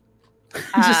 He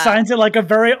just Uh, signs it like a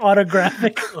very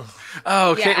autographic.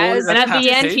 Oh, okay. Yeah, well, as- that's And at half the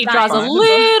end, page. he draws a Fine.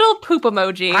 little poop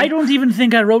emoji. I don't even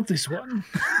think I wrote this one.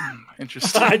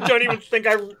 Interesting. I don't even think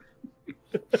I.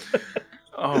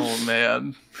 Oh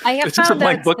man. I have It's just a found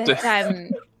blank out book that to-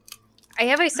 I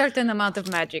have a certain amount of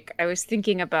magic. I was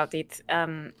thinking about it.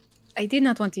 I did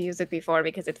not want to use it before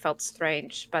because it felt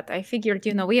strange, but I figured,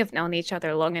 we have known each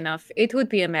other long enough. It would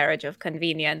be a marriage of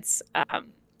convenience.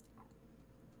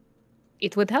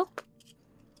 It would help.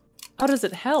 How does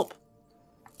it help?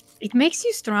 It makes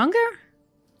you stronger.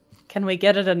 Can we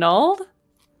get it annulled?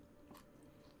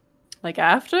 Like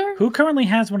after? Who currently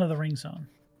has one of the rings on?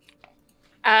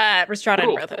 Restrada and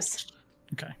Cool. Brothos.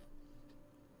 Okay.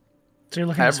 So you're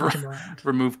looking to Have switch them around.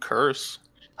 Remove curse.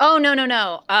 Oh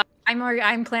no!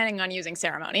 I'm planning on using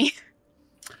ceremony.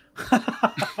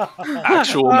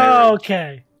 Actual marriage.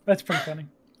 Okay. That's pretty funny.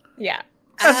 Yeah.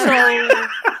 You're gonna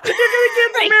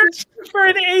get married for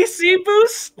an AC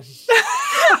boost?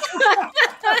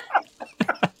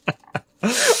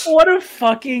 What a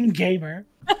fucking gamer.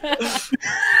 It's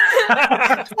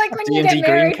like when you D&D get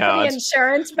married green for card. the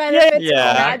insurance benefits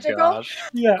Yeah, for magical. gosh.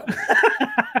 Yeah.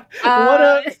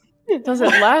 Uh, Does it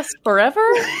last forever?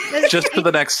 Just for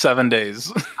the next 7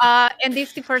 days. And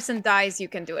if the person dies, you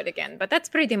can do it again. But that's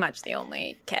pretty much the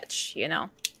only catch, Well,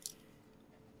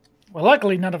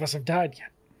 luckily, none of us have died yet.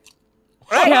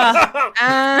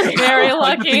 Yeah, very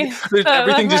lucky.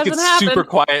 Everything just hasn't gets happened. super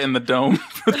quiet in the dome.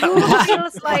 Who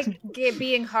feels like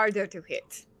being harder to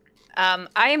hit?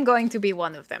 I am going to be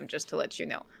one of them, just to let you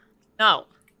know. No.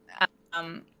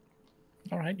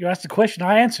 All right, you asked a question.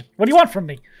 I answered. What do you want from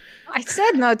me? I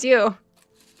said not you.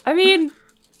 I mean,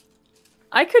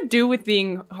 I could do with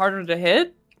being harder to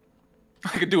hit. I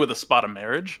could do with a spot of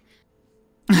marriage.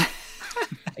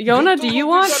 Yona, do you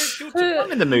want?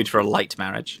 I'm in the mood for a light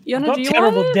marriage. Yona, About do you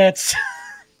terrible want? It? debts.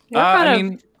 We're I kind of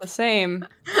mean- the same.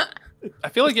 I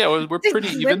feel like, yeah, we're pretty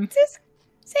Did even. Limpus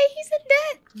say he's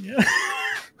in debt?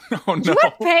 Yeah. Oh, no. You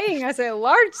are paying us a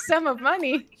large sum of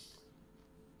money.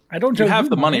 I don't You owe have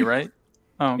the money, right?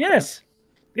 Oh, okay. Yes.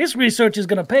 This research is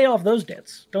going to pay off those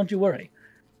debts. Don't you worry.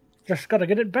 Just got to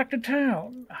get it back to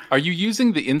town. Are you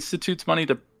using the Institute's money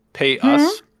to pay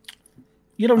us?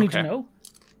 You don't need to Okay. know.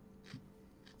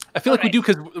 I feel like we do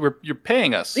because you're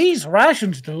paying us. These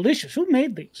rations delicious. Who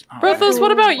made these? Brothos,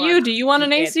 what about you? Everyone Do you want an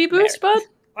gets AC boost, bud?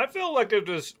 I feel like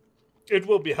it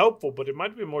will be helpful, but it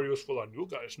might be more useful on you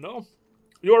guys, no?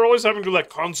 You are always having to, like,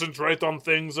 concentrate on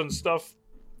things and stuff.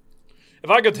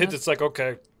 If I get hit, it's like,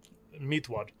 okay, meet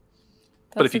what?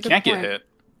 But if That's you a good can't point. get hit,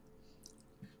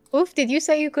 Oof, did you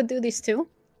say you could do this too?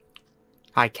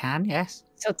 I can, yes.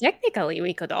 So technically,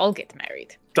 we could all get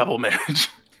married. double marriage.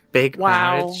 Big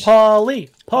Wow. marriage.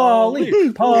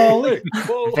 Polly.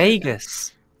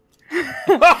 Vegas.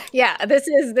 Yeah, this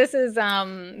is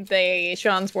the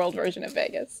Sean's World version of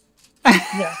Vegas.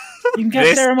 Yeah. You can cast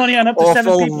This ceremony on up to 7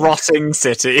 Awful, people. rotting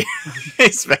city.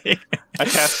 It's Vegas. I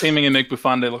cast Seeming and make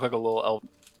Buffonde look like a little elf.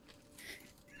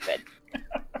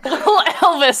 Little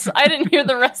Elvis. I didn't hear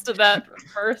the rest of that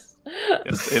first.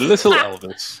 Yes, a little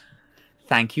Elvis.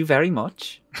 Thank you very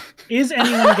much. Is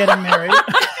anyone getting married?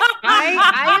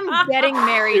 I am getting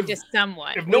married to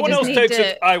someone. If no We one just else need takes to-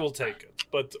 it, I will take it.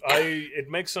 But it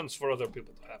makes sense for other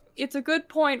people to have it. It's a good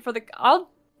point for the. I'll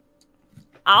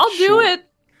do it.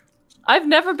 I've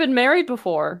never been married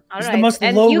before. All This is the most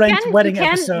low-ranked wedding you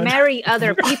can episode. marry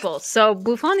other people. So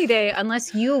Buffonide,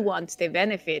 unless you want the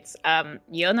benefits,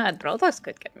 Yona and Brothos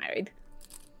could get married.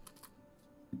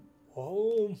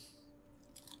 Oh,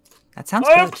 That sounds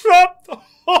I good. accept!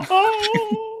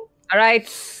 All right.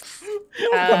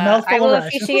 mouthful I of will ration.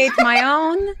 officiate my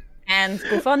own, and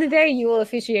Buffonide, you will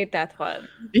officiate that one.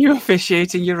 You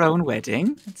officiating your own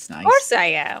wedding? That's nice. Of course I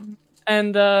am.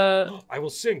 And I will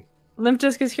sing. Limp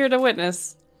Disc is here to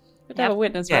witness. We have to have a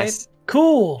witness, Yes.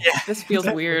 Cool. right? This feels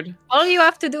weird. All you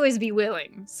have to do is be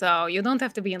willing. So you don't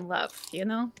have to be in love, you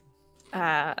know?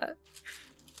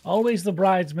 Always the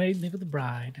bridesmaid, never the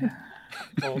bride.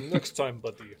 Oh, next time,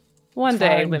 buddy. One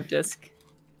day, Fine. Limp Disc.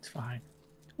 It's fine.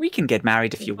 We can get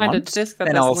married if you Find a want. disc that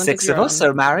Then has all limb 6 of of your us own.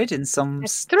 are married in some,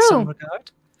 That's some true.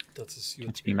 regard. That's a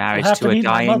suit. To be married have to to a meet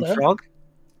my dying mother. frog.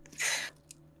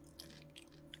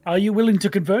 Are you willing to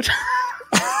convert?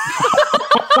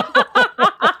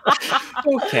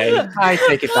 Okay, I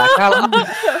take it back. That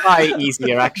would be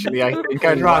easier, actually. I think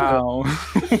I'd rather.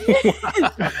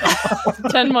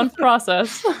 10-month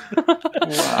process.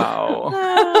 Wow.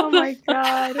 Oh my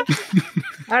god.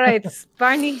 All right,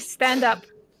 Barney, stand up.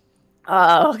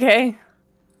 Okay.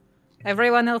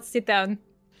 Everyone else sit down.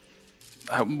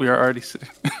 We are already sitting.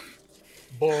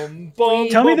 Bum, bum,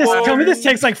 Tell me bum, this bum,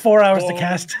 takes like 4 hours to bum,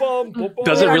 cast. bum, bum, bum.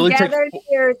 Does it We are really take- gathered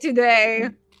here today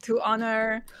to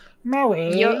honor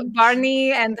Married.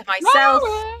 Barney and myself,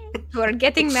 who are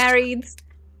getting married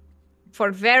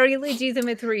for very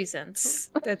legitimate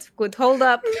reasons that could hold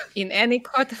up in any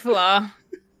court of law.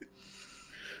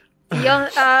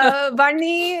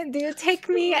 Barney, do you take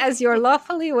me as your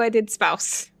lawfully wedded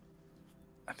spouse?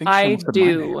 I think I someone said my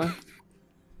do. name.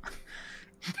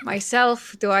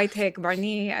 Myself, do I take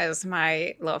Barney as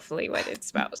my lawfully wedded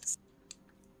spouse?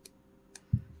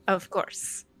 Of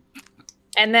course.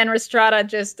 And then Restrada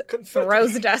just Confetti.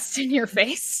 throws dust in your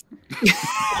face.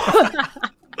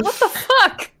 What the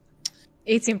fuck?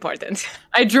 It's important.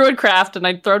 I druidcraft and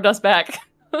I throw dust back.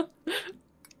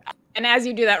 And as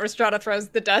you do that, Restrada throws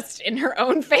the dust in her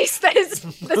own face. That is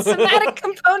the somatic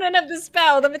component of the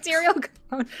spell, the material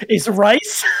component. Is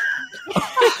rice?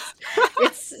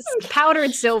 It's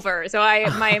powdered silver. So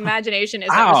my imagination is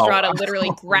that Ow. Restrada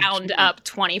literally ground up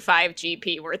 25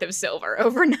 GP worth of silver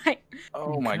overnight.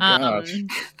 Oh my Um, gosh.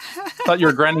 I thought you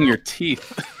were grinding your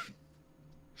teeth.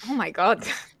 Oh my god.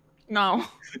 No.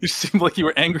 You seemed like you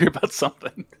were angry about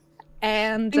something.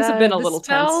 And Things have been a the little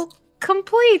spell tense.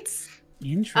 completes.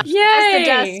 Interesting.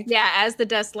 Yay! As the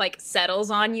dust like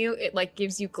settles on you, it like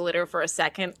gives you glitter for a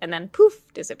second and then poof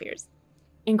disappears.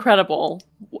 Incredible.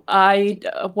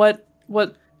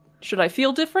 What should I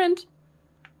feel different?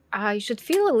 You should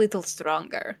feel a little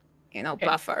stronger, Okay.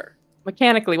 buffer.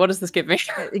 Mechanically, what does this give me?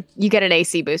 You get an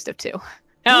AC boost of 2.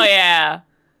 Hell yeah.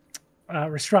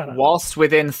 Restrada. Whilst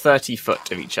within 30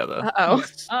 foot of each other. Uh-oh.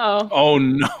 Oh. Oh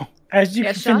no. As you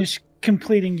Yes, Sean? finish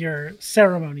completing your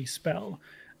ceremony spell,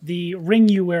 the ring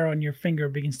you wear on your finger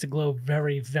begins to glow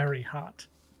very, very hot.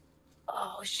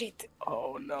 Oh shit.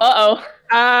 Oh no. Uh-oh.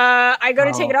 I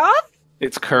gotta take it off?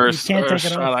 It's cursed. You can't take it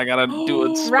Shut, off. I gotta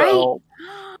do it. Right. Spell.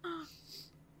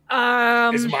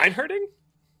 Is mine hurting?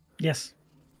 Yes.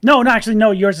 No, actually,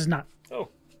 no, yours is not. Oh.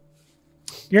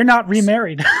 You're not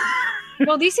remarried.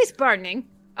 Well, this is burning.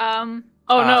 Oh You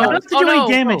no. don't have to Oh do no.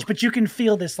 any damage, but you can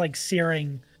feel this like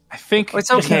searing. I think Oh, it's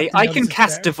okay. nothing I else can is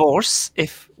cast there. divorce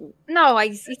if No,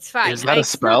 it's fine. Is that a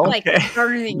It's not, spell? like Okay.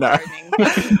 burning. No.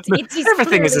 It is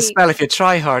everything is a clearly- spell if you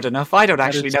try hard enough. I don't That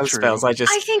actually is know true. spells. I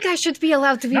just I think I should be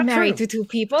allowed to be Not married true. to 2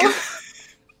 people.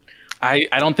 I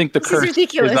don't think the This is curse is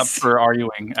ridiculous. up for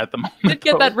arguing at the moment. Did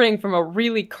get though. that ring from a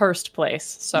really cursed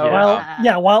place. So Yeah.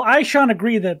 Well, while I, Sean,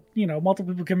 agree that,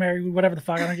 multiple people can marry whatever the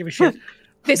fuck, I don't give a shit.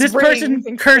 this ring person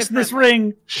thinks cursed this differently.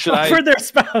 ring Should I? for their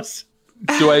spouse.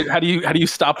 How do you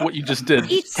stop what you just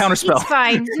did? It's Counterspell. It's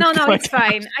fine. No, Do I it's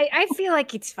fine. I feel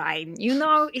like it's fine.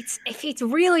 It's if it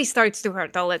really starts to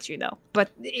hurt, I'll let you know.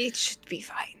 But it should be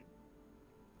fine.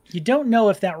 You don't know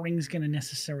if that ring's going to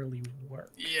necessarily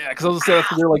work. Yeah, because I was gonna say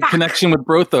that's their like connection with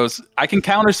Brothos. I can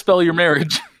counterspell your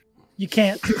marriage. You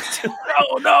can't.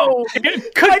 Oh no!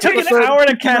 It could take an hour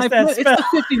to cast that spell.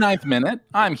 It's the 59th minute.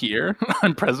 I'm here.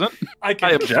 I'm present. I can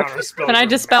I object. counterspell. can I your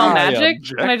dispel I magic?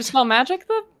 object. Can I dispel magic?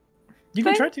 You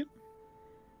can Okay. try to.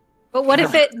 But what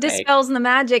if it Right. dispels the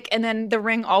magic and then the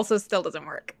ring also still doesn't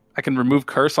work? I can remove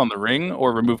curse on the ring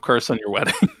or remove curse on your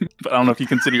wedding. But I don't know if you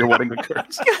consider your wedding a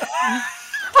curse.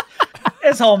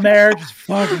 This whole marriage is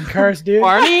fucking cursed, dude.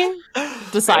 Barney?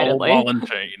 Decidedly. Ball and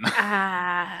chain.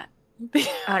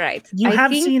 All right. You I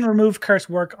have think- seen remove curse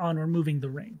work on removing the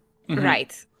ring. Mhm.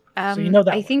 Right. you know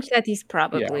that I think works. that is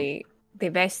probably the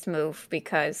best move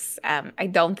because I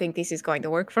don't think this is going to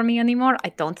work for me anymore. I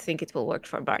don't think it will work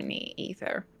for Barney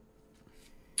either.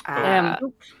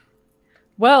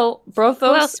 Well, Who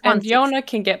Brothos else and wants it? Yona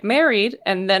can get married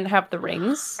and then have the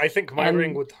rings. I think my And-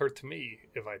 ring would hurt me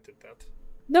if I did that.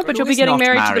 No, but Who you'll be is getting not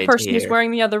married to the married person who's here?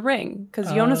 wearing the other ring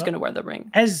because Yona's Uh, going to wear the ring.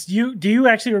 Do you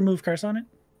actually remove curse on it,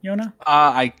 Yona?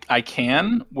 I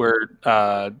can. We're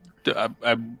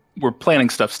planning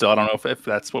stuff still. I don't know if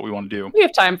that's what we want to do. We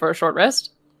have time for a short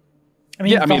rest. I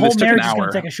mean, Yeah, I the mean, whole this took an marriage is going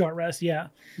hour. to take a short rest. Yeah.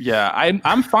 Yeah,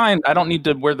 I'm fine. I don't need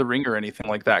to wear the ring or anything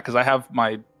like that because I have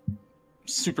my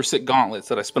super sick gauntlets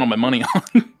that I spent all my money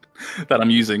on that I'm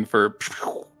using for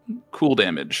cool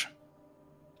damage.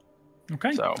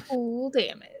 Okay. So, Cool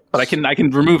damage. but I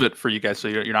can remove it for you guys, so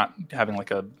you're not having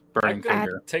like a burning I could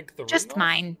finger. take the Just ring off.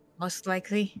 mine, most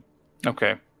likely.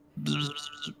 Okay. You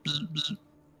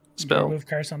Spell. remove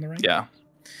curse on the ring. Yeah.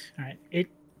 All right. It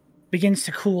begins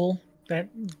to cool. That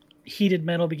heated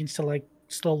metal begins to like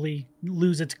slowly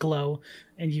lose its glow,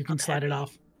 and you can slide it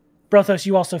off. Brothos,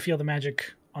 you also feel the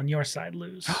magic on your side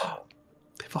lose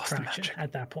They've lost the traction magic.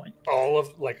 at that point All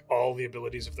the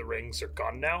abilities of the rings are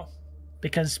gone now.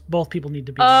 because both people need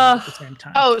to be there at the same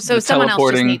time. Oh, so The someone else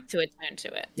teleporting. just needs to attend to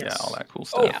it. Yeah, Yes. all that cool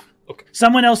Oh, stuff. okay.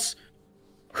 Someone else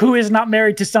who is not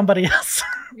married to somebody else.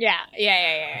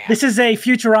 Yeah. This is a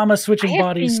Futurama switching I have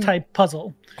bodies been- type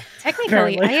puzzle. Technically,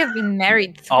 Apparently. I have been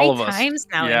married 3 All of us. times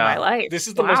now Yeah. in my life. This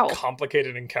is the Wow. most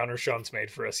complicated encounter Sean's made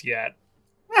for us yet.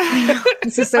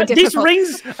 This is so These difficult.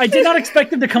 rings, I did not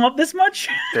expect them to come up this much.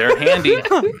 They're handy.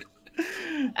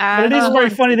 But it is very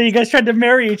funny that you guys tried to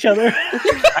marry each other.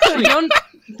 Actually, Yon-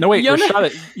 no, wait, Yona-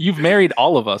 Rashada, you've married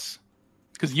all of us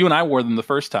because you and I wore them the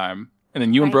first time, and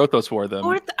then you and I- Brothos wore them.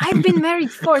 I've been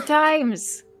married 4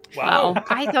 times. Wow.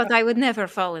 I thought I would never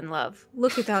fall in love.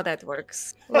 Look at how that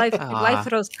works. Life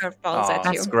throws curveballs at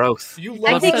That's you. growth. You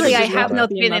love Technically, such I a have lot. not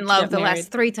Being been not in to love get the married.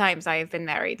 last 3 times I have been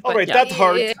married. All but right, yeah, that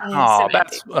hurt. Oh, semantic.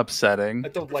 that's upsetting. I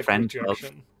don't like Friend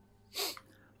rejection.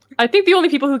 I think the only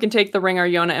people who can take the ring are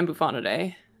Yona and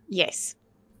Buffonidae. Yes.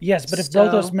 Yes, but if So-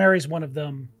 Brothos marries one of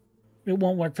them, it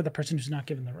won't work for the person who's not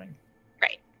given the ring.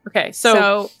 Okay,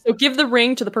 so give the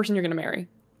ring to the person you're going to marry.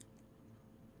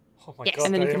 Oh my Yes. god,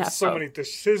 And then you I can have have so both. many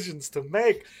decisions to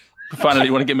make. Finally,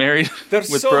 you want to get married They're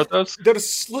with so Brothos?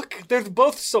 they're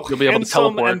both so You'll be able to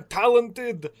handsome teleport. and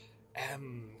talented.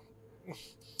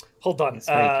 Hold on. That's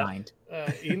very kind.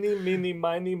 Eeny, meeny,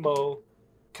 miny, mo.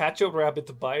 Catch a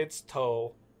rabbit by its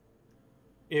toe.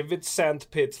 If it's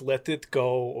sandpit, let it go,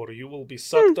 or you will be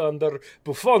sucked under.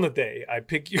 Buffonidae, I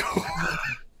pick you. Oh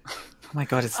my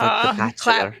god, it's like The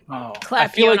Bachelor. clap. Oh, Clap I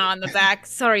feel Fiona like on the back.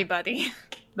 Sorry, buddy.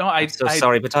 no, I So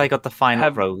sorry, but I got the final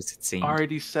have rose, it seems.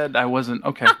 already said I wasn't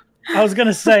okay. I was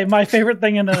gonna say my favorite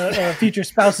thing in a future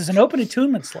spouse is an open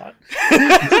attunement slot. Oh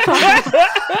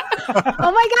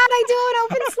my god, I do an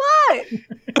open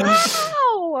slot.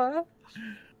 Wow.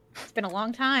 It's been a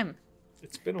long time.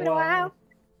 It's been a Been a while. while.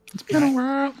 It's been a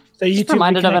while. So you Just two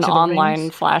reminded of reconnect an to the online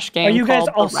rings. flash game you guys called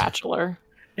also- The Bachelor.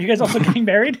 Are you guys also getting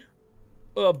married?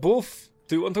 Boof,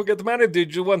 do you want to get married?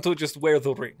 Did you want to just wear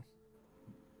the ring?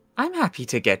 I'm happy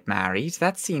to get married.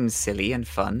 That seems silly and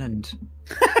fun, and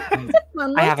One I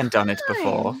more haven't done it time.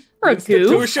 before. For a The goof.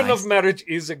 institution Nice. of marriage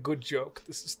is a good joke.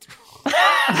 This is true.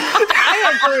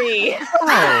 I agree.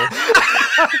 Oh.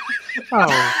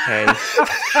 Okay.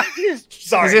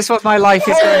 Sorry. Is this what my life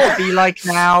is going to be like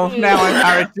now? Now I'm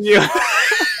married to you.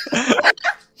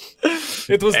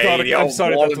 It was dark. Hey, I'm yo,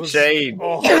 sorry. wall That of was. shame.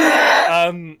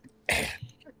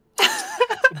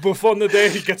 Buffonidae,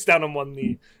 he gets down on one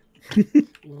knee.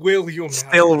 Will you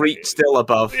Still marry me? still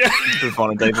above Yeah.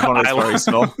 Buvonidae. Buvonidae is very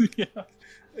small.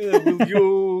 Will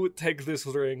you take this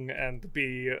ring and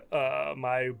be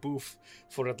my boof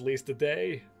for at least a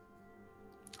day?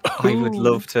 I would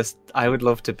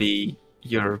love to be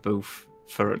your boof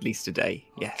for at least a day.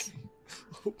 Yes.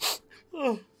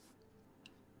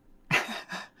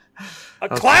 A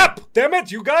clap! Damn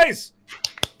it, you guys!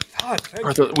 God, thank you.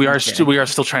 Arthur, we are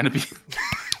still trying to be.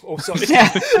 Oh, sorry.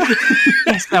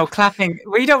 Yes. No clapping.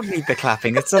 We don't need the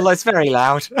clapping. It's very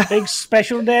loud. Big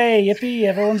special day, yippee!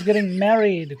 Everyone's getting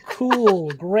married. Cool,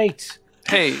 great.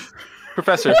 Hey,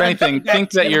 Professor, if anything,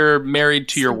 think that you're married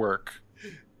to your work,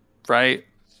 right?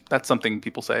 That's something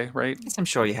people say, right? Yes, I'm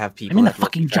sure you have people. I'm in the that look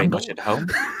fucking very jungle. much at home.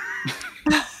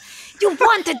 You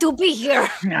wanted to be here.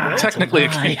 Nah, Technically,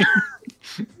 it's a lie.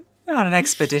 On an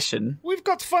expedition. We've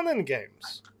got fun and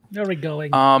games. Where are we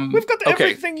going? We've got okay.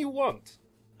 everything you want.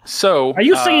 So, Are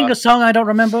you singing a song I don't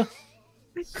remember?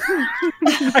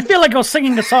 I feel like I was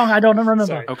singing a song I don't remember.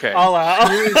 Sorry. Okay. I'll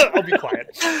be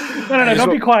quiet. No, Here's don't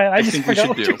what be quiet. I I just think we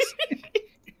forgot should what do.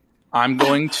 I'm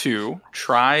going to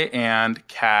try and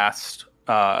cast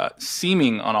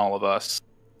Seeming on all of us,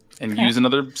 and use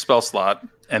another spell slot.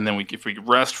 And then if we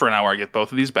rest for an hour, I get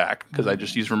both of these back because I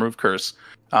just used Remove Curse.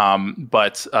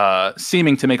 But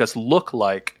Seeming to make us look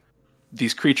like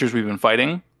these creatures we've been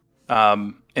fighting,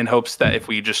 in hopes that if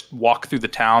we just walk through the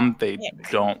town, they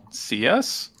don't see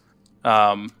us.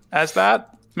 As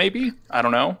that, maybe? I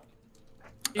don't know.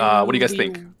 What do you guys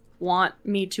think? Want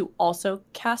me to also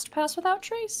cast Pass Without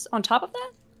Trace on top of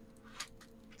that?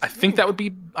 I think that would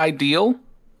be ideal,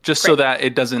 just so that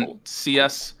it doesn't see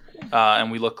us,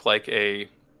 and we look like a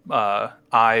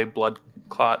eye blood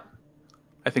clot.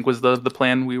 I think was the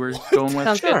plan we were going with.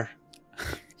 Sounds good.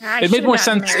 It made more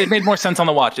sense. It made more sense on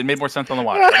the watch. I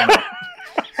don't know.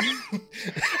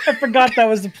 I forgot that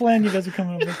was the plan you guys were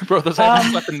coming up with. Bro, those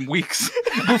haven't slept in weeks.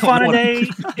 Bufonidae,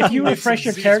 if you refresh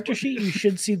your character sheet, you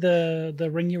should see the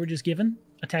ring you were just given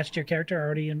attached to your character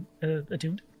already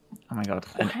attuned. Oh my god.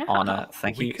 And Anna,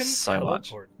 thank We you can so much.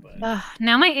 teleport, but-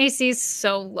 Now my AC is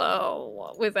so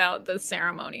low without the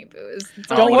ceremony boost. It's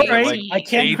Don't only worry, 18. I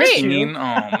can't crit 18. you. Oh,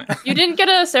 man. You didn't get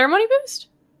a ceremony boost?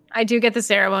 I do get the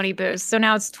ceremony boost, so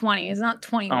now it's 20. It's not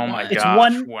 21. Oh my It's Gosh,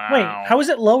 one. wow. Wait, how is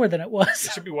it lower than it It was?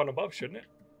 should be one above, shouldn't it?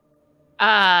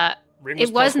 Ring It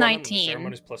was plus 1 and the 19.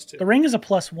 ceremony's plus 2. The ring is a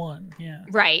 +1. Yeah.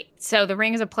 Right. So the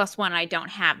ring is a +1. And I don't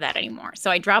have that anymore.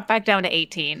 So I dropped back down to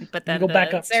 18, but then go the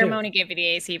back up, too. ceremony gave me the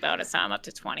AC bonus, so I'm up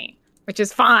to 20, which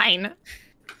is fine.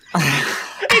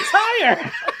 It's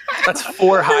higher. That's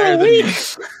 4 higher than me.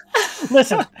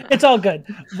 Listen, it's all good.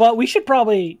 But we should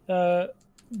probably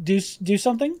do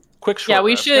something. Quick short Yeah,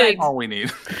 we rest. should. That's all we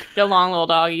need. Go long, little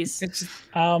doggies.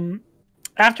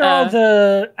 After all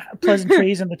the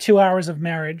pleasantries and the 2 hours of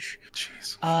marriage,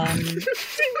 Jeez.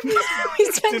 We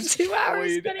spent 2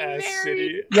 hours Destroyed getting ass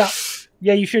married. city.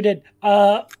 yeah, you sure did.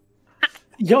 Yona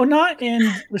and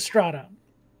Lestrada.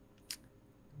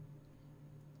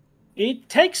 It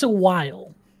takes a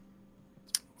while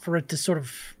for it to sort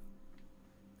of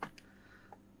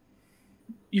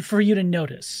for you to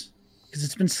notice because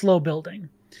it's been slow building.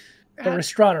 But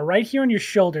Lestrada, right here on your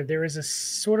shoulder, there is a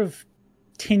sort of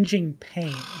tinging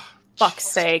pain. Fuck's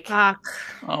sake. Fuck.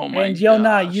 Oh my And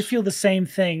Yona, gosh. you feel the same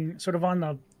thing, sort of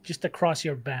on just across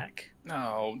your back.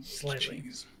 Oh, Slightly.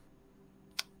 jeez.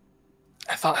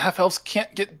 I thought half elves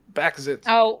can't get back zits.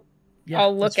 I'll Yeah,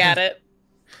 look that's at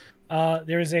right. it.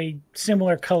 There is a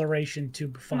similar coloration to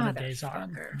Bufoniday's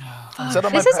arm. Motherfucker. Is that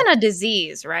on my This isn't a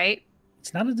disease, right?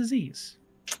 It's not a disease.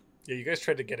 Yeah, you guys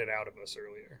tried to get it out of us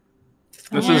earlier.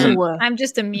 This isn't. I'm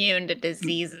just immune to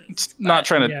diseases. It's not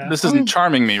trying to. Yeah. This isn't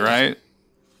charming me, right?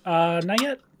 Not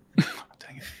yet.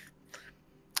 Dang it.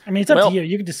 I mean, it's up Well- to you.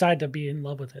 You can decide to be in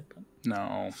love with it, but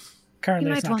No. You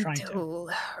currently it's might not want trying to. to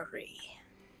hurry.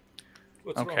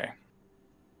 What's Okay.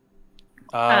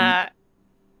 wrong?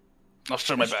 I'll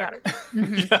show my back.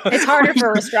 It's harder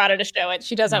for Restrada to show it.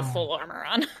 She does have full armor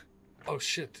on. Oh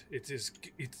shit! It's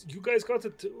you guys got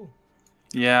it too.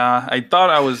 Yeah, I thought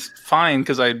I was fine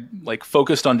because I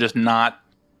focused on just not.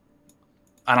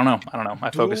 I don't know. I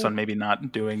focused on maybe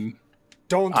not doing.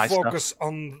 Don't Eye stuff. focus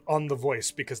on the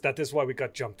voice because that is why we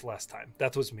got jumped last time.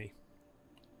 That was me.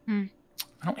 I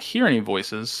don't hear any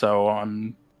voices, so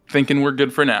I'm thinking we're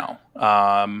good for now.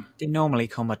 They normally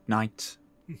come at night.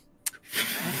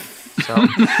 So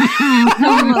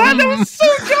That was so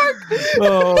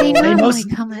dark. They normally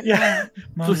most- come at Yeah.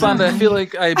 Fufanda, I feel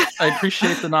like I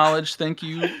appreciate the knowledge. Thank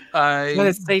you. well,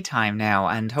 it's daytime now,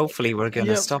 and hopefully we're going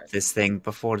to Yep. stop this thing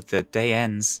before the day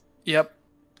ends. Yep,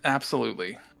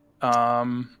 absolutely.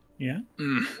 Yeah.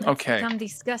 Okay. Some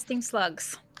disgusting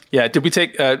slugs. Yeah. Did we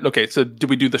take? Okay. So did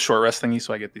we do the short rest thingy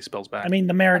so I get these spells back? I mean,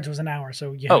 the marriage was an hour,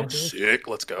 so you oh, had to. sick.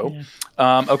 Let's go.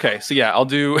 Yeah. Okay. So yeah, I'll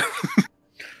do.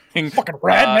 Fucking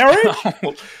rad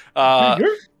marriage.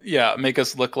 Yeah. Make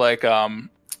us look like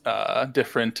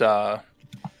different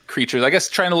creatures. I guess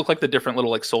trying to look like the different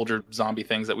little like soldier zombie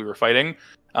things that we were fighting.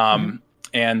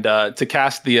 And to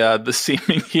cast the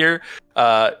seeming here,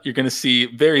 you're gonna see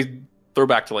very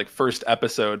throwback to like first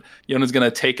episode. Yona's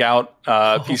gonna take out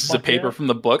pieces of paper from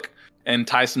the book and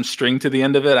tie some string to the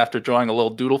end of it after drawing a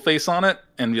little doodle face on it,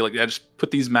 and be like, "Yeah, just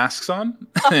put these masks on."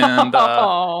 And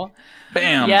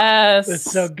bam! Yes, That's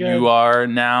so good. You are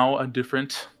now a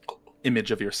different image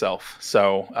of yourself.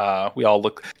 So we all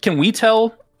look. Can we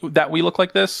tell that we look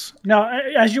like this? No,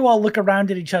 as you all look around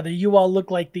at each other, you all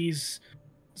look like these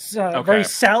very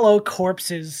sallow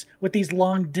corpses with these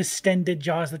long distended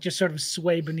jaws that just sort of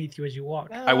sway beneath you as you walk.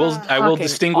 I will Fucking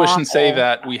distinguish and say awful.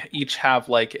 that we each have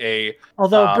like a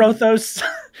Although Brothos,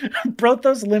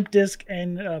 Limp Disc,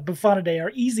 and Buffonidae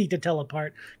are easy to tell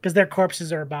apart because their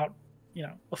corpses are about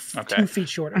 2 feet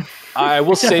shorter. I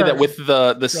will Except say for that with the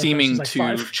Brothos seeming is like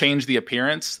to 5. change the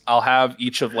appearance, I'll have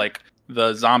each of like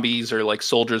the zombies or like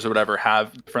soldiers or whatever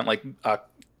have different like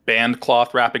band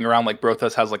cloth wrapping around. Like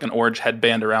Brothos has like an orange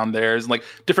headband around theirs, like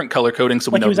different color coding.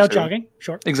 So we Like know he was out who's who. jogging.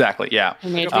 Sure. Exactly. Yeah.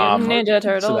 Ninja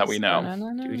Turtles. so that we know.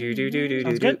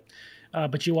 Sounds good.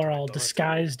 But you are all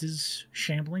disguised as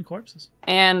shambling corpses.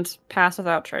 And pass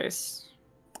without trace.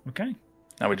 Okay.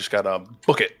 Now we just gotta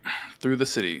book it through the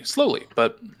city slowly,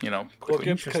 but Book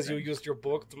quickly. it because you used your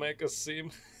book to make us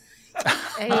seem.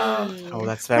 Oh,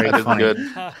 that's very That is funny. good.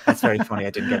 That's very funny.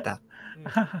 I didn't get that.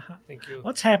 Thank you.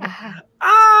 What's happening?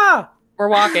 Ah! We're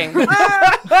walking.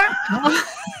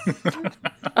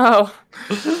 Oh,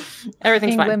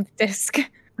 everything's fine. Limp Disc.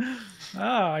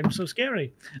 Ah, I'm so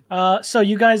scary. So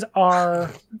you guys are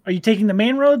you taking the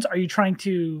main roads? Are you trying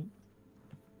to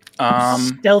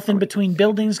stealth in between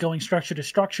buildings, going structure to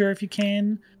structure if you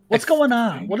can? What's going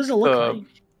on? What does it look like?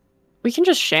 We can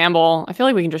just shamble. I feel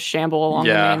like we can just shamble along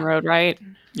the Yeah. main road, right?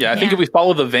 Yeah, I think Yeah. if we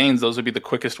follow the veins, those would be the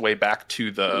quickest way back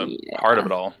to the heart of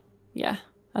it all. Yeah,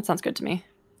 that sounds good to me.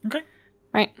 Okay.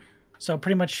 Right. So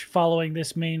pretty much following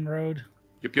this main road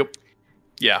Yep.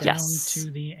 Yeah. down Yes. to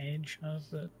the edge of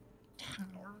the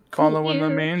tower. Following the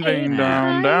main vein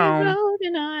down.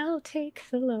 And I'll take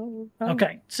the low road.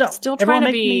 Okay, so Still everyone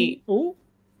trying to make me- Ooh,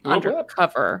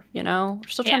 Undercover, We're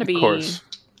still trying to be Of course.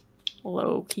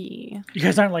 low key. you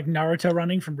guys aren't like Naruto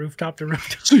running from rooftop to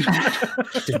rooftop.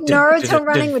 Naruto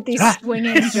running with these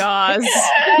swinging jaws.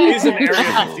 He's an Area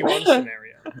 51 scenario.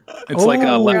 It's like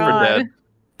Oh, Left 4 God. Dead.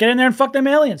 Get in there and fuck them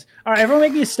aliens. All right, everyone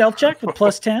make me a stealth check with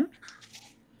 +10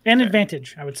 and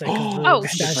advantage, I would say. 'cause the Oh,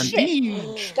 dice-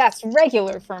 shit. That's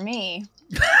regular for me.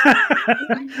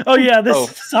 Oh yeah, this Oh.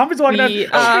 zombie's walking out. We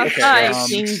are okay,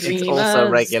 fighting It's demons. also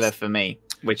regular for me,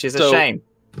 which is a So- shame.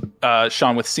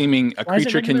 Sean, with seeming, a Why is it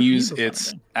creature can regular for you use before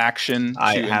its then? action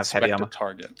I to have heavy inspect a armor.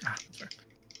 target.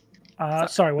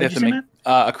 Sorry, what They did have you to say, make-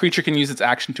 Matt? a creature can use its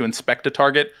action to inspect a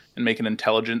target and make an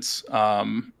intelligence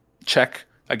check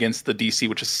against the DC,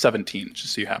 which is 17,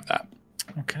 just so you have that.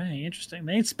 Okay, interesting.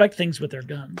 They inspect things with their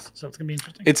guns, so it's gonna be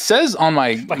interesting. It says on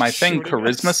my thing shooting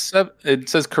charisma us. it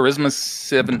says charisma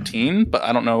 17, but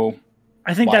I don't know.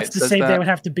 I think why that's it the says save they that. would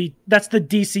have to beat. That's the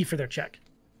DC for their check,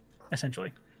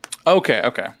 essentially. Okay.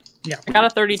 Yeah. I got a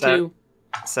 32.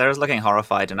 Sarah's looking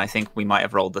horrified, and I think we might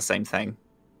have rolled the same thing.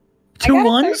 Two got a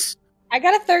ones? I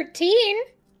got a 13.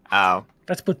 Oh,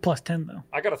 That's with +10 though.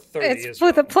 I got a 30 It's as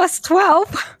with well. a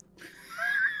 +12.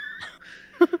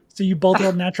 So you both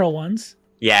rolled natural ones.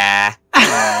 yeah.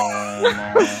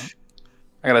 I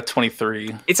got a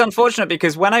 23. It's unfortunate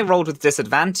because when I rolled with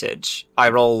disadvantage, I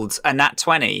rolled a nat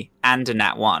 20 and a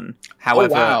nat 1.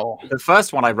 However, wow. the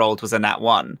first one I rolled was a nat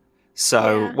 1.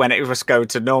 So Yeah. when it was go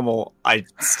to normal, I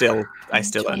still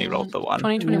only rolled the 1.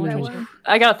 20, 21, Ooh. 22.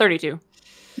 I got a 32.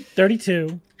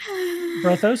 32.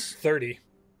 Brothos, 30.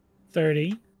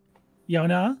 30.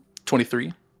 Yona,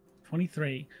 23.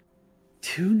 23.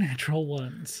 2 natural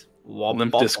ones.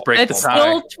 Limp disc break the It's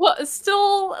tie.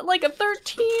 still like a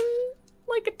 13,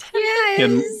 like a 10. Yeah,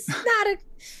 Can- it's not a.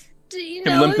 You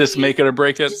Can know, Limp disc make it or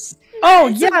break it? just- Oh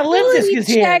it's yeah, a Limp Disc ability is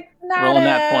here. check, not Rolling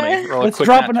that a- 20. Roll a Let's quick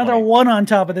drop nat another 20. 1 on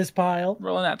top of this pile.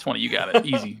 Rolling that 20. You got it.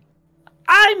 Easy.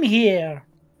 I'm here.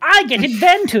 I get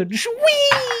advantage.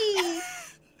 Whee!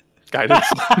 Guidance.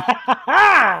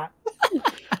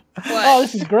 Oh,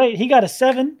 this is great. He got a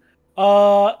 7.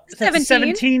 That's a 17.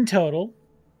 17 total.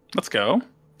 Let's go.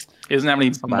 He doesn't have any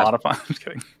not bad. modifiers. I'm just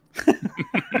kidding.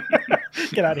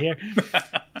 Get out of here.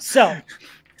 So,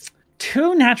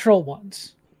 2 natural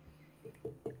ones.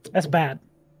 That's bad.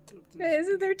 Is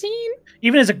it 13?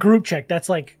 Even as a group check, that's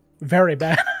like very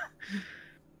bad.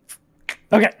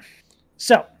 Okay.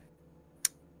 So,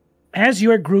 as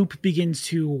your group begins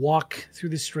to walk through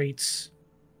the streets,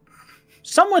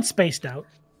 somewhat spaced out,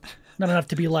 not enough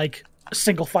to be like a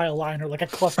single file line or like a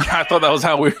cluster. I thought that was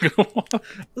how we were going to walk.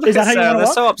 Is that how you Sarah, want they're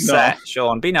to so walk? upset.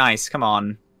 Sean, be nice. Come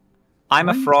on. I'm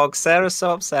a frog. Sarah's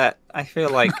so upset. I feel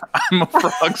like I'm a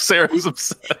frog. Sarah's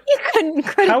upset. You couldn't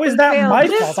How is critically that fail my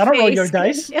this fault? I don't roll your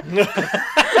face. dice.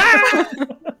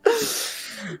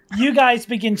 You guys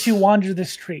begin to wander the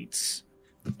streets,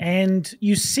 and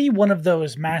you see one of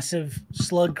those massive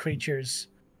slug creatures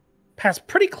pass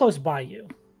pretty close by you.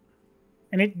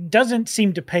 And it doesn't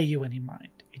seem to pay you any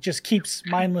mind. It just keeps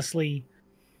mindlessly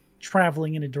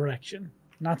traveling in a direction,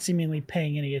 not seemingly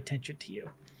paying any attention to you.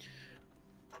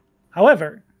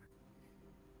 However,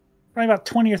 probably about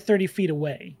 20 or 30 feet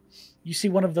away, you see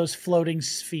one of those floating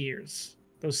spheres,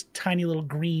 those tiny little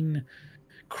green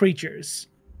creatures.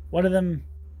 One of them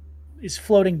is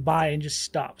floating by and just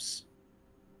stops.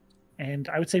 And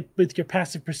I would say with your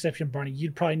passive perception, Barney,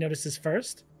 you'd probably notice this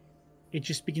first. It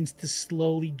just begins to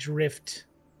slowly drift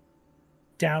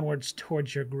downwards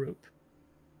towards your group.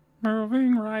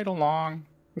 Moving right along.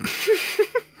 Is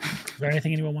there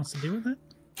anything anyone wants to do with it?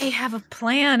 They have a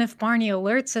plan if Barney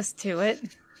alerts us to it.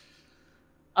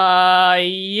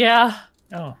 Yeah.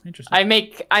 Oh, interesting.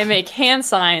 I make hand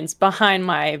signs behind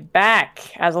my back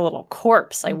as a little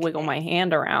corpse. I wiggle my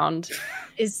hand around.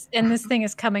 And this thing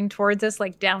is coming towards us,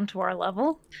 like down to our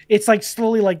level. It's like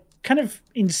slowly, like kind of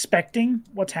inspecting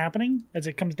what's happening as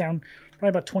it comes down, probably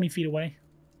about 20 feet away.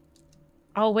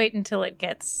 I'll wait until it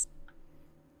gets.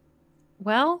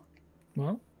 Well,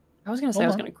 I was gonna say Hold I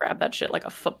was on. gonna grab that shit like a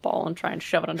football and try and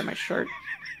shove it under my shirt.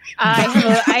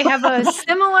 I have a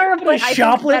similar but I think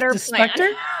Shoplift better the plan.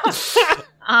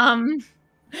 Spectre?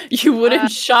 You wouldn't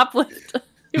shoplift.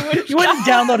 You wouldn't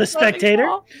download a Spectator?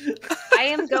 I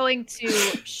am going to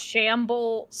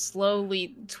shamble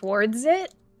slowly towards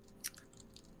it.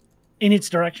 In its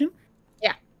direction?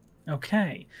 Yeah.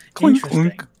 Okay. Clink,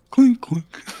 Interesting. clink, clink, clink.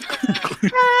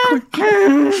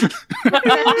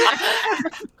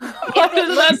 Why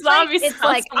does that zombie It's sound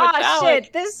like, so oh metallic?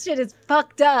 shit, this shit is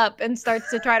fucked up, and starts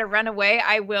to try to run away.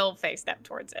 I will face step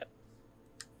towards it.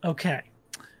 Okay.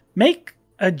 Make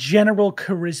a general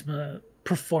charisma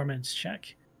performance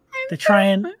check to try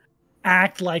and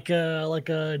act like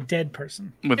a dead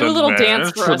person. With Do a little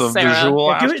dance for us, the Sarah. visual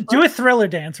Yeah, aspect. do a thriller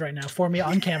dance right now for me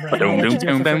on camera. Boom, I'll let boom, you do it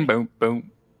boom, for boom, free. boom,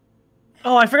 boom.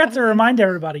 Oh, I forgot to remind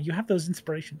everybody. You have those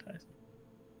inspiration dice.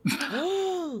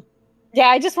 Yeah,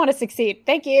 I just want to succeed.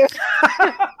 Thanks for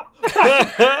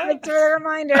the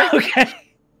reminder. Okay.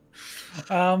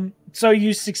 So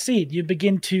you succeed. You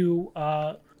begin to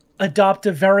adopt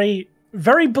a very,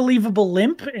 very believable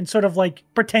limp and sort of like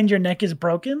pretend your neck is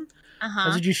broken Uh-huh.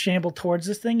 as you shamble towards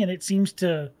this thing, and it seems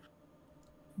to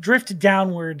drift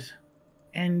downward,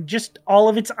 and just all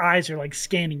of its eyes are like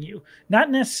scanning you, not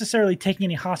necessarily taking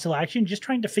any hostile action, just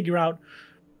trying to figure out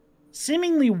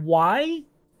seemingly why,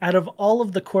 out of all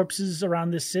of the corpses around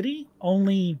this city,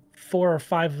 only 4 or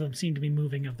 5 of them seem to be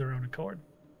moving of their own accord.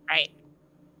 Right.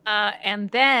 And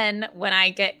then when I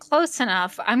get close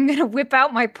enough, I'm gonna whip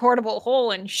out my portable hole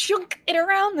and shunk it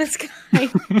around this guy.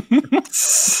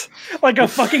 Like a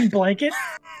fucking blanket.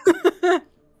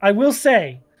 I will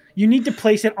say, you need to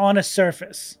place it on a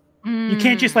surface. You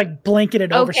can't just like blanket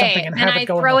it over something and then have I it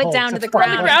go throw in the it hole, down 'cause to the that's fun.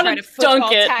 ground, ground and and try to dunk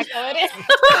football it.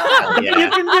 tackle it. You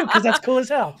can do, because that's cool as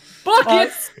hell.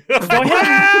 Buckets. Go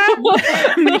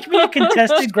ahead and make me a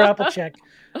contested grapple check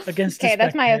against the Okay,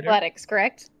 that's my spectator. athletics,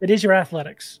 correct? It is your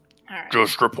athletics. All right.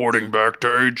 Just reporting back to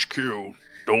HQ.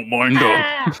 Don't mind us.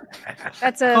 Ah.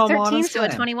 That's a Come on 13, and so a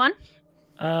say. 21.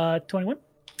 21.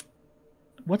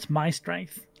 What's my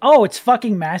strength? Oh, it's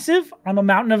fucking massive. I'm a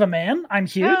mountain of a man. I'm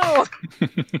huge. No,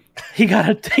 He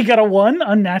got a 1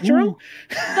 unnatural.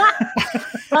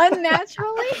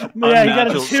 unnaturally. Yeah, he got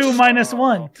a Unnatural. 2 minus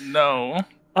 1. No.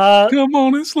 Uh, Come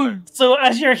on and slay. so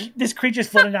as this creature's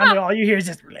floating down, all you hear is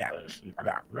just just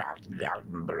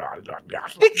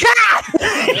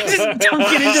dunk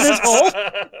it into this hole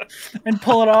and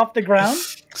pull it off the ground.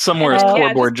 Somewhere his Yeah,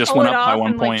 scoreboard just pull went it up by off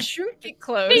 1 and, like, point. shoot it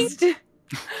closed.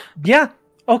 Yeah.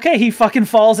 Okay, he fucking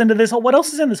falls into this hole. What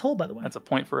else is in this hole, by the way? That's a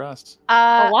point for us.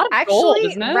 A lot of gold, Actually,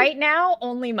 isn't it? right now,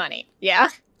 only money. Yeah.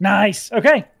 Nice.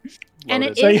 Okay. And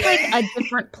it Loaded. is like a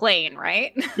different plane,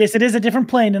 right? Yes, it is a different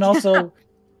plane, and also,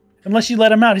 unless you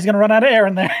let him out, he's going to run out of air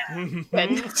in there. I mean,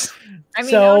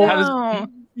 So- oh How does- no.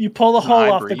 You pull the Can hole I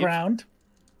off the breathe? ground.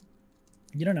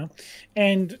 You don't know.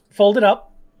 And fold it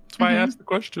up. That's why I asked the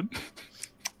question.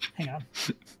 Hang on.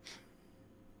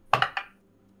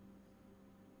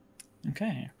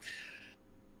 Okay.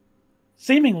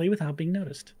 seemingly without being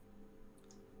noticed.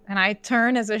 And I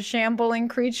turn as a shambling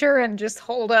creature and just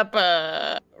hold up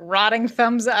a rotting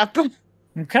thumbs up.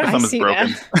 Okay. The I thumb is see broken.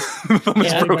 The thumb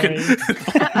is Yeah, broken.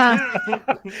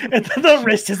 And the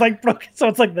wrist is like broken, so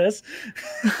it's like this.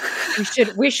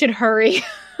 We should hurry.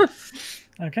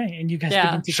 Okay, and you guys Yeah.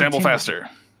 begin to Shamble continue. faster.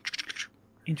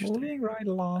 Interesting. Moving right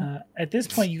along. At this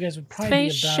point, you guys would probably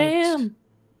Space be about Sham.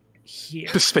 here.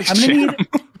 Space I'm gonna Jam.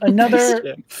 need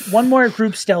another one more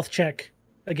group stealth check,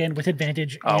 again with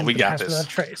advantage. Oh, and we the got pass this. without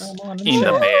trace. In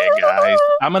the bag, guys.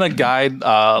 I'm gonna guide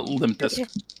Limpus.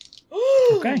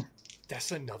 Okay.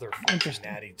 That's another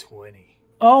Interesting. natty 20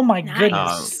 Oh my Nice.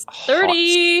 goodness!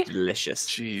 30. Delicious.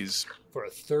 Jeez. for a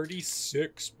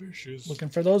 36 bitches. Looking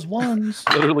for those ones.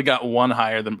 Literally got one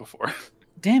higher than before.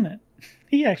 Damn it!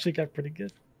 He actually got pretty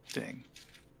good. Dang.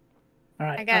 All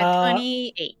right. I got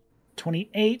 28.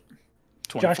 28.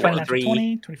 24. Josh got a natural 23.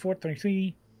 20. 24,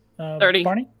 33. 30.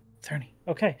 Barney? 30.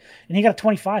 Okay. And he got a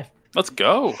 25. Let's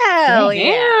go. Hell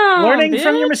yeah. Learning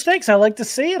from your bitch. mistakes. I like to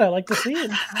see it. I like to see it.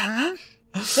 Huh?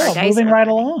 So, Our dice moving are right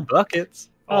learning. along. Buckets.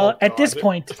 Oh, At this God.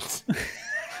 point,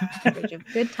 Age of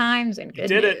good times and You good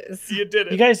did it. news. You did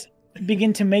you it. guys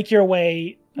begin to make your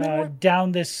way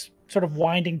down this sort of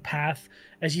winding path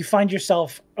as you find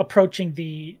yourself approaching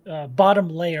the bottom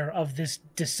layer of this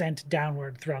descent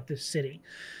downward throughout this city.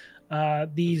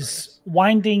 These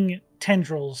winding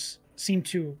tendrils seem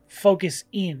to focus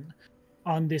in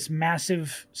on this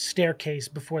massive staircase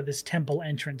before this temple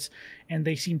entrance, and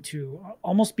they seem to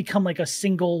almost become like a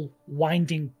single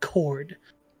winding cord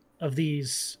of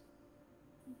these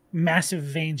massive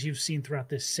veins you've seen throughout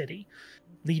this city,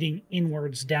 leading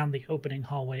inwards down the opening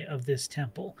hallway of this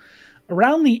temple.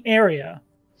 Around the area,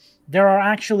 there are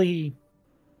actually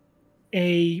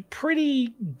a pretty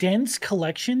dense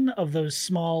collection of those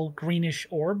small greenish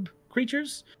orb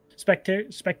creatures,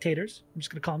 spectators. I'm just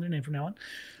going to call them their name from now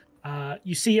on.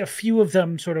 You see a few of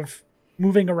them sort of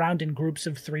moving around in groups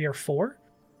of 3 or 4,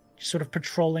 just sort of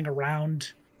patrolling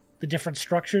around the different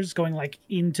structures, going like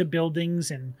into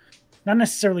buildings and not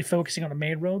necessarily focusing on the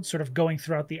main road, sort of going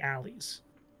throughout the alleys.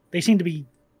 They seem to be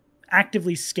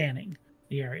actively scanning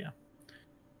the area.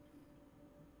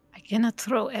 I cannot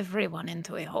throw everyone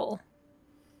into a hole.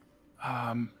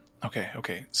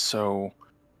 Okay. So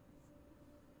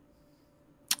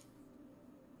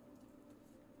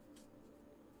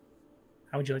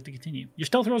How would you like to continue? Your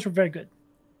stealth rolls were very good,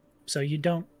 so you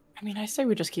don't. I mean, I say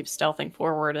we just keep stealthing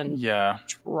forward and yeah.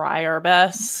 try our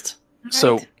best.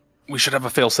 So we should have a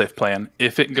failsafe plan.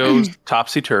 If it goes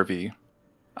topsy-turvy,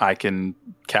 I can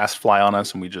cast fly on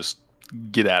us and we just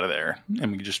get out of there.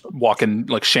 And we can just walk in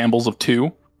like shambles of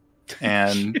 2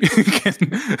 and can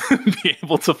be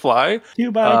able to fly.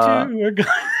 2 by 2. We're going.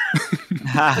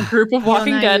 A group of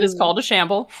Walking no. Dead is called a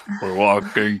shamble. We're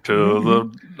walking to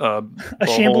the A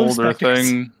shamble of beholder specters.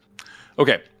 thing.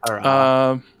 Okay.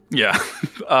 Yeah.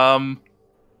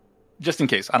 Just in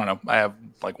case. I don't know. I have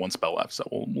like 1 spell left, so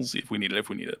we'll see if we need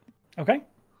it. Okay.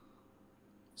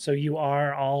 So you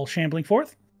are all shambling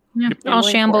forth. Yeah, Yep. I'll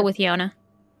Shambling shamble forward. with Yona.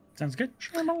 Sounds good.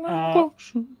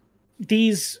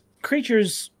 These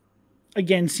creatures,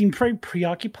 again, seem pretty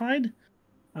preoccupied,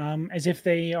 as if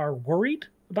they are worried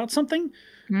about something.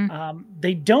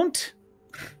 They don't.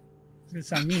 It's gonna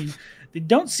sound mean. They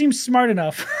don't seem smart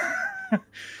enough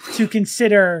to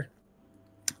consider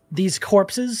these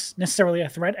corpses necessarily a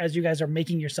threat. As you guys are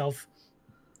making yourself,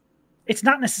 it's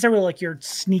not necessarily like you're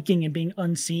sneaking and being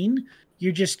unseen.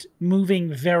 You're just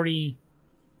moving very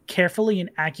carefully and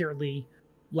accurately,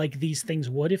 like these things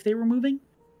would if they were moving.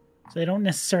 So they don't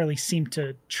necessarily seem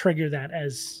to trigger that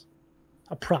as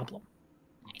a problem.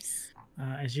 Nice.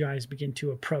 As you guys begin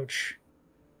to approach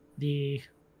the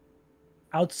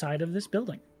outside of this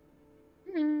building.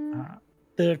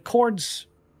 The cords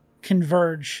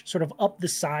converge sort of up the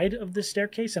side of the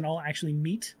staircase and all actually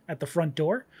meet at the front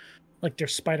door, like they're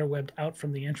spiderwebbed out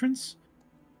from the entrance.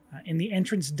 And the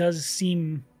entrance does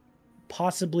seem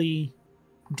possibly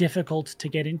difficult to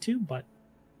get into, but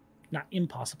not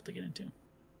impossible to get into.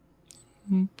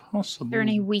 Impossible. Are there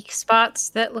any weak spots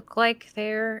that look like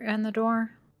they're on the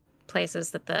door?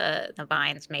 Places that the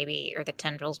vines maybe, or the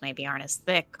tendrils maybe aren't as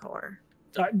thick, or...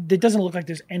 It doesn't look like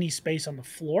there's any space on the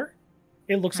floor.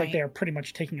 It looks like Right. they are pretty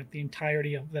much taking up the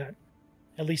entirety of that,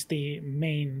 at least the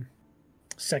main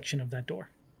section of that door.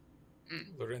 Are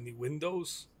there any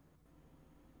windows?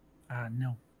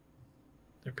 No.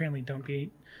 There apparently don't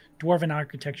be dwarven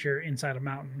architecture inside a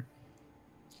mountain.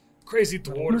 Crazy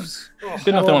dwarves. Oh,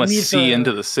 Didn't know if they Well, want to need see for-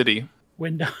 into the city.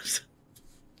 Windows.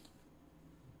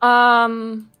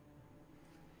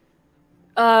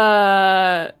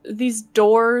 These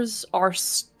doors are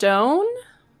stone.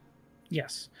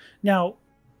 Yes. Now,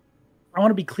 I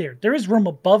want to be clear. There is room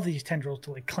above these tendrils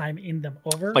to like climb in them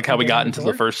over. Like how and we get got in into the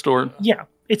door. first door, Yeah,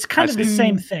 it's kind I of the see.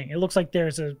 same thing. It looks like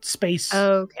there's a space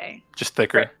Okay. just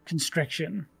thicker.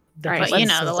 constriction. Right, But let's- you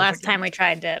know, the last time we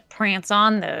tried to prance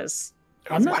on those.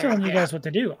 I'm not telling you guys what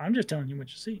to do. I'm just telling you what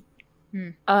you see.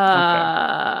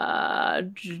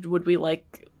 Would we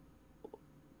like?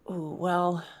 Oh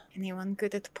well. Anyone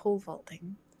good at pole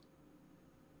vaulting?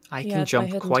 I Yeah, can it's my jump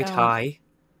hidden quite talent. high.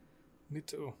 Me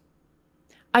too.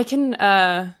 I can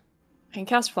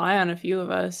cast fly on a few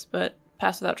of us, but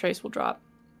pass without trace will drop.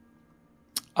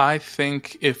 I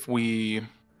think if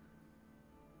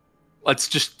let's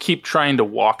just keep trying to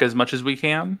walk as much as we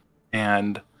can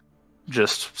and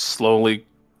just slowly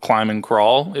climb and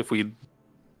crawl. If we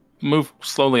move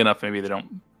slowly enough, maybe they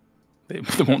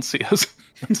won't see us.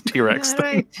 It's a T-Rex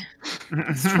thing.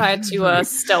 Let's try to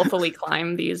stealthily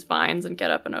climb these vines and get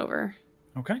up and over.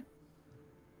 Okay.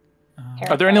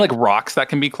 Are there any like rocks that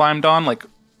can be climbed on, like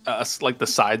the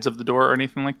sides of the door or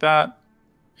anything like that?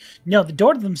 No, the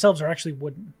doors themselves are actually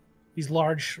wooden. These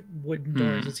large wooden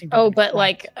doors. That seem to Oh, be but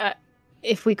cracked. like,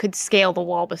 if we could scale the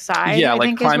wall beside. Yeah, I like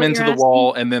think is climb what into you're the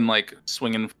wall and then like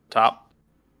swing in top,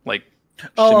 like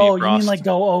shimmy Oh, you across. mean like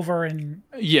go over and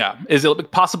Yeah, is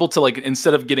it possible to like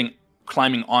instead of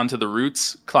climbing onto the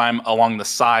roots, climb along the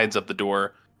sides of the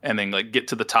door and then like get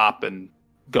to the top and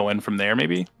go in from there?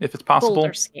 Maybe if it's possible.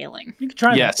 boulder scaling. you can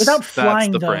try Yes, that. Without that's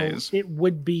flying the though, phrase. it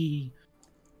would be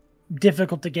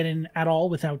difficult to get in at all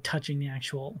without touching the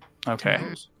actual Okay.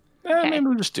 tendrils. Maybe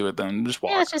we'll just do it then. Just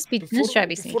walk. Yeah, let's let's try to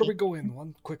be Before we sneaky. go in,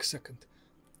 one quick second.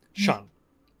 Sean,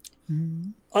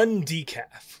 Mhm.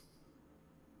 undecaf.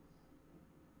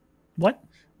 What?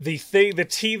 The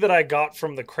tea that I got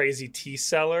from the crazy tea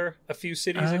seller a few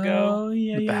cities ago. Oh,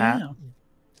 yeah, With the yeah, hat?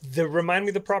 yeah. Remind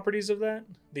me the properties of that?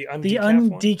 The undecaf The one?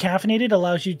 undecaffeinated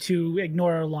allows you to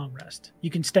ignore a long rest. You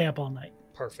can stay up all night.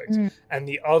 Perfect. Mm. And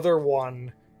the other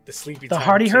one, the sleepy The time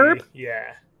hardy tea. herb?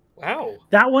 Yeah. Wow.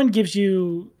 That one gives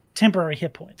you temporary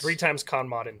hit points. 3 times con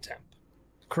mod in temp.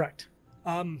 Correct.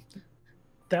 Um,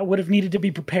 That would have needed to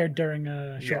be prepared during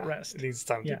a short yeah, rest. It needs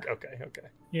time Yeah. to. Okay.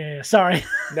 Yeah, sorry.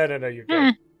 No, you're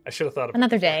good. I should have thought of it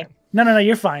Another day. beforehand. No,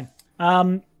 you're fine.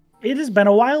 It has been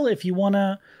a while. If you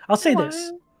wanna, I'll say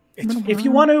this: It's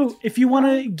if you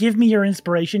wanna give me your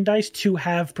inspiration dice to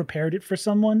have prepared it for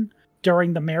someone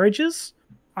during the marriages,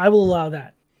 I will allow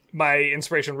that. my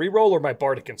inspiration reroll or my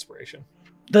bardic inspiration.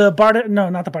 The bardic, no,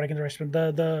 not the bardic inspiration.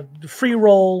 The free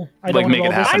roll. I Like, don't wanna make it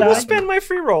roll this happen. I will die. spend my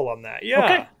free roll on that. Yeah.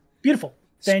 Okay, beautiful.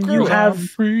 Then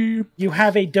Screw you it.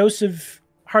 have a dose of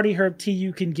hardy herb tea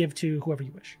you can give to whoever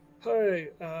you wish. Hey,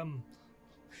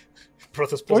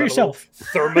 Prothos Or pulls out a yourself. little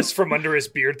thermos from under his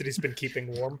beard that he's been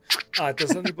keeping warm.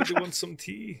 Does anybody want some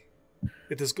tea?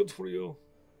 It is good for you.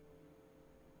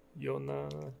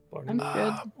 Yona, Barney.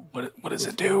 I'm good. What does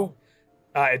it do?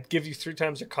 It gives you 3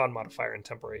 times your con modifier and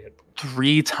temporary hit points.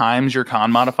 3 times your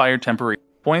con modifier temporary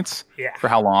points? Yeah. For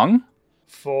how long?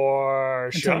 For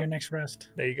Until sure. your next rest,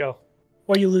 There you go.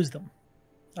 or you lose them.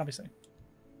 Obviously,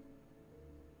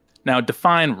 Now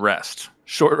define rest.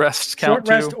 Short rests count short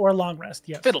rest too? or long rest.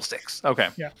 Yes. Fiddlesticks. Okay.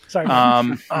 Yeah. Sorry.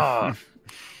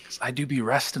 'Cause I do be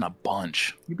resting a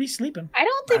bunch. You'd be sleeping. I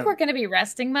don't think we're going to be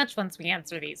resting much once we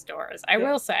answer these doors. I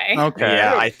will say. Okay.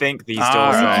 Yeah, I think these Ah.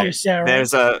 doors Thank are. you,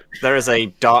 Sarah. There is a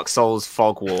Dark Souls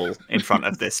fog wall in front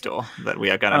of this door that we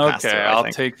are going to pass Okay, through. I'll I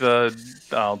think. take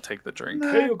the drink.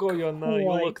 Here you go, Yona. You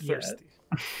quite look yet. thirsty.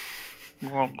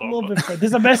 A little bit.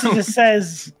 There's a message that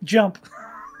says jump.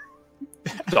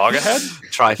 Dog ahead?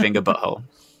 Try finger butthole.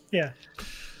 Yeah.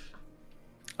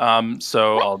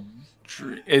 So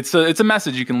it's a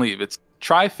message you can leave. It's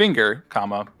try finger,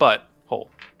 comma, butt hole.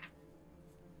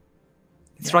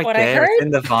 It's right What I there. It's heard?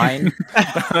 in the vine.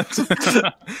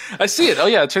 I see it. Oh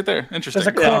yeah, it's right there. There's Interesting.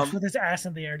 a corpse with his ass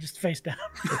in the air, just face down,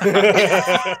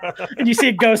 and you see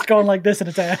a ghost going like this in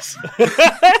its ass.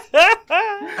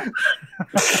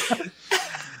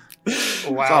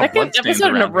 Wow. Blood Second stains episode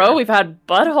in a around row, here. we've had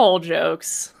butthole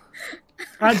jokes.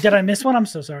 Did I miss one? I'm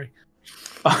so sorry.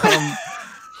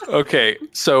 Okay,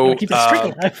 so Gotta keep the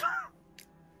streak alive.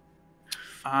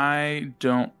 I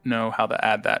don't know how to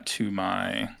add that to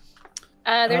my.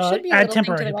 There should be a add little thing to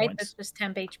temporary the hit right points. that's just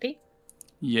temp HP.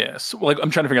 Yes, like I'm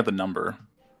trying to figure out the number.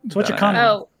 So what's your that con? I-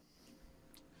 Oh,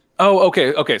 Oh,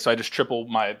 okay. So I just triple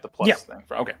the plus Yeah. thing.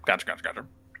 Okay, gotcha.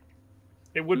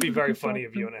 It would be very funny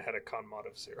if Yona had a con mod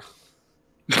of 0.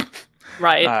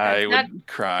 Right. I That- would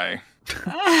cry.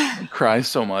 Cry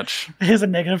so much. Here's a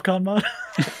negative con mod.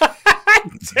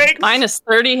 Take Minus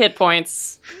 30 hit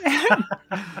points.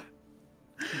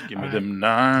 Give me them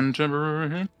 9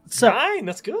 temporary. So 9.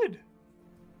 That's good.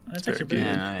 that's Very actually good. pretty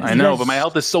good. Yeah, I know, but my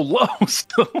health is so low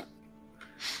still.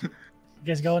 You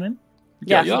guys going in?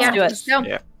 Yeah, Yeah. let's do it. let's go.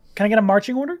 Yeah. Can I get a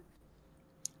marching order?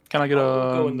 Can I get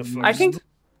I'll a? go in the first. I can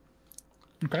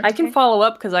Okay. I can follow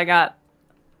up because I got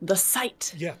the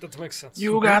sight. Yeah, that makes sense.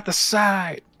 You got the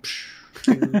sight.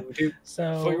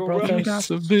 So, Fire Brothos, away. You got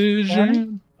the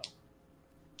vision.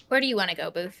 Where do you want to go,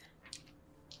 Booth?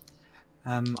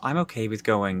 I'm okay with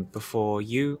going before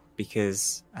you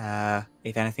because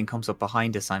if anything comes up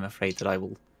behind us, I'm afraid that I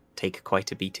will take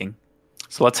quite a beating.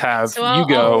 So let's have So you I'll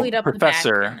go, lead up the back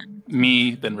Professor, and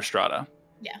me, then Restrada.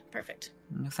 Yeah, perfect.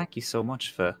 Thank you so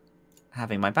much for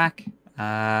having my back.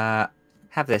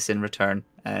 Have this in return.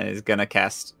 Is gonna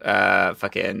cast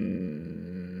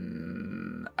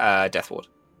fucking Death Ward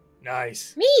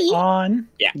Nice. Me? on.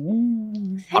 Yeah.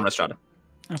 Ooh. on Restrada.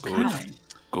 Okay.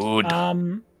 Good.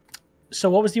 So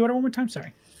what was the order one more time?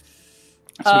 Sorry.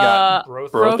 So we got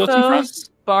Brothos. Brothos in front? Brothos,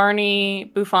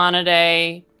 Barney,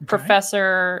 Buffonidae,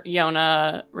 Professor,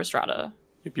 Yona, Restrada.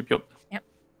 Yep.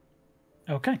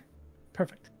 Okay.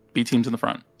 Perfect. B team's in the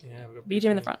front. Yeah, we got B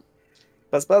team in the front.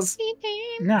 Buzz.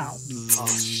 Now, Oh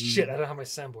shit! I don't have my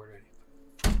soundboard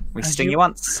ready. We As sting you- you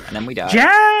once, and then we die.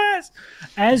 Jazz!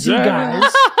 As you Jazz!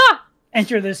 guys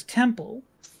enter this temple,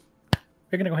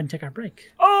 we're going to go ahead and take our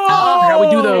break. Oh, how we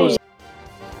do those?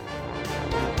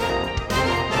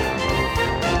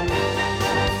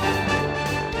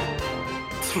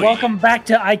 Welcome back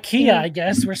to IKEA, I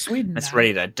guess. We're Sweden. That's now.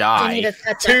 ready to I need die. a touch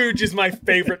up. Tooge is my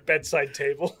favorite bedside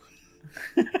table.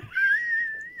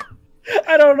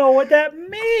 I don't know what that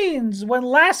means. When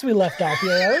last we left off,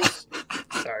 heroes,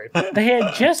 Sorry. they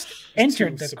had just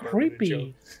entered the suburban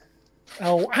creepy.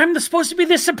 Oh, I'm supposed to be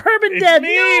the suburban It's dad.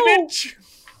 me, No! bitch.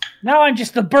 Now I'm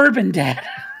just the bourbon dad.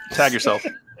 Tag yourself.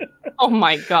 Oh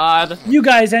my god. You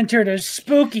guys entered a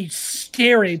spooky,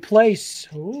 scary place.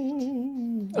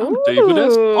 Ooh. I'm David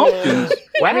S. Pumpkins.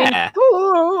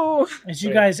 Where? As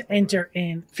you guys enter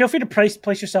in, feel free to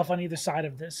place yourself on either side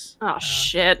of this. Oh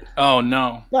shit. Oh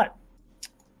no. But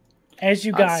as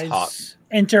you That's guys hot.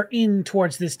 enter in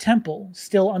towards this temple,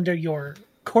 still under your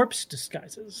corpse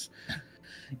disguises,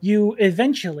 you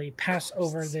eventually pass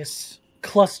over this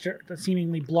cluster that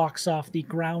seemingly blocks off the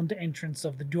ground entrance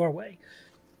of the doorway.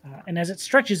 And as it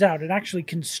stretches out, it actually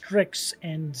constricts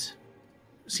and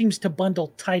seems to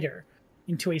bundle tighter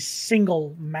into a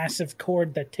single massive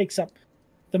cord that takes up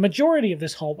the majority of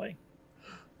this hallway.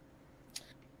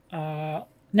 Now,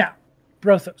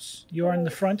 Brothos, you're in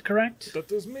the front, correct?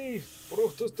 That is me,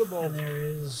 Brothos the And Ball. there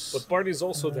is... But Barney's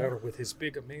also there with his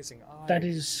big, amazing eyes. That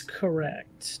is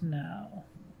correct. Now,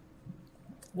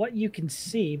 what you can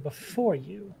see before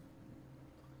you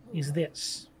is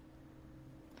this.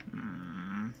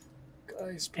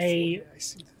 Guys, before a- me, I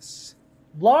see this.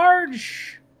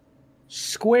 Large,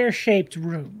 square-shaped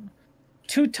room.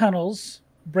 2 tunnels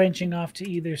branching off to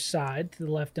either side, to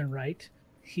the left and right,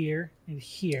 here and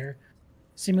here,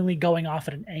 seemingly going off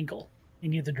at an angle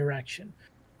in either direction.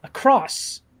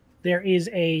 Across, there is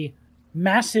a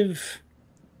massive,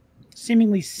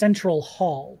 seemingly central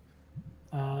hall.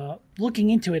 Looking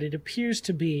into it, it appears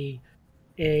to be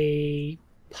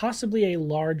possibly a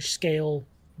large-scale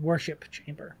worship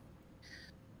chamber.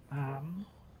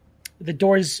 The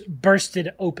doors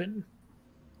bursted open,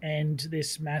 and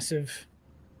this massive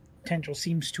tendril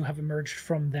seems to have emerged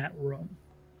from that room.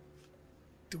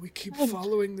 Do we keep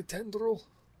following the tendril?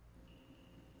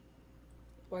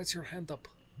 Why is your hand up?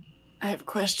 I have a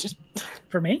question.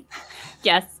 For me,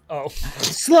 Yes. Oh,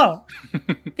 slow.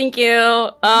 Thank you.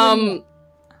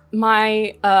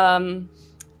 My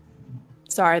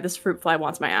sorry, this fruit fly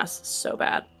wants my ass so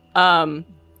bad.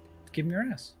 Give me your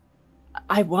ass.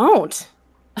 I won't.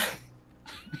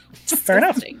 Fair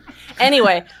enough.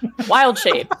 Anyway, wild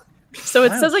shape. So it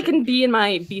Wild says I shape. can be in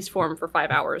my beast form for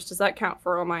 5 hours. Does that count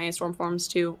for all my storm forms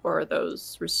too, or are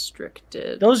those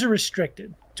restricted? Those are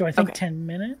restricted. So I think Okay. 10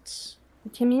 minutes.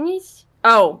 10 minutes?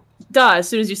 Oh, duh. As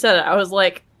soon as you said it, I was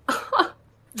like,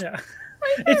 Yeah. right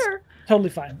It's there. totally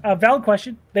fine. Valid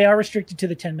question. They are restricted to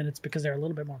the 10 minutes because they're a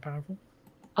little bit more powerful.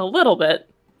 A little bit.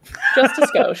 Just a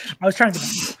skosh. I was trying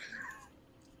to.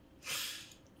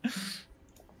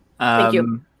 Thank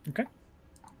you. Okay.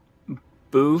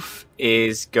 Boof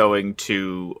is going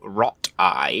to Rot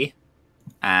Eye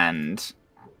and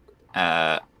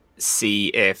see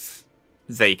if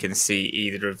they can see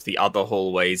either of the other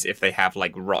hallways if they have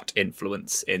like rot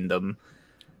influence in them.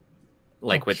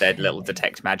 Like with their little Okay.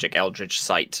 detect magic eldritch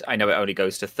sight. I know it only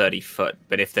goes to 30 foot,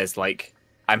 but if there's like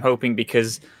I'm hoping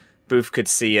because Boof could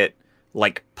see it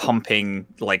like pumping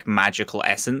like magical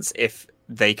essence, if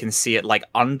they can see it like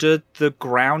under the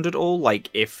ground at all, like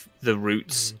if the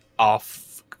roots are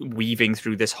weaving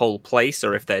through this whole place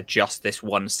or if they're just this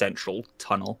one central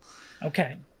tunnel.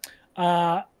 Okay.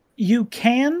 You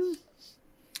can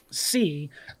see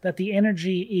that the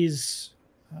energy is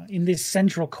in this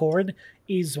central cord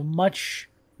is much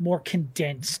more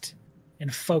condensed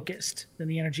and focused than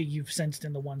the energy you've sensed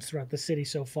in the ones throughout the city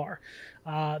so far.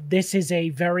 This is a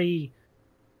very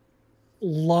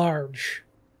large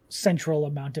central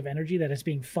amount of energy that is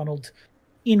being funneled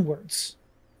inwards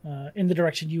in the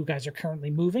direction you guys are currently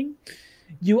moving.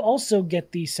 You also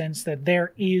get the sense that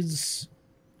there is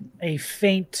a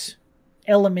faint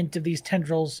element of these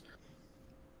tendrils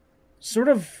sort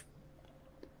of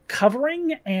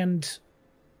covering and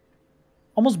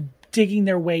almost digging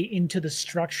their way into the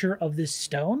structure of this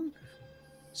stone.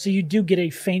 So you do get a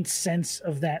faint sense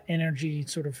of that energy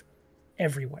sort of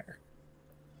everywhere.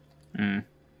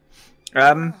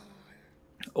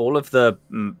 All of the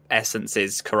essence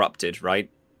is corrupted, right?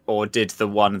 Or did the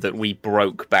one that we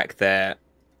broke back there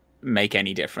make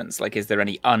any difference? Like, is there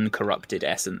any uncorrupted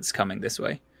essence coming this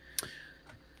way?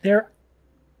 There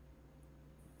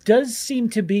does seem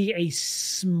to be a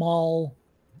small,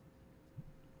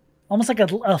 almost like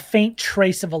a faint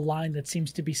trace of a line that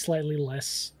seems to be slightly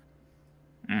less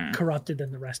corrupted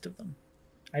than the rest of them.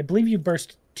 I believe you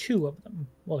burst 2 of them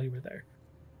while you were there.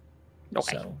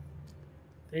 Okay. So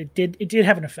it did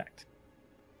have an effect.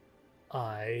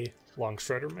 I long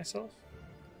strider myself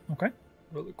Okay.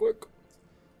 really quick.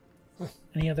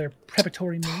 Any other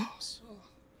preparatory moves?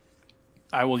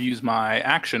 I will use my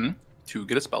action to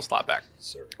get a spell slot back.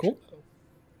 Sorry. Cool.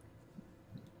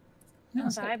 No,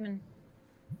 vibing.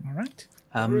 All right.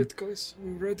 Alright, guys,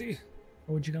 we ready?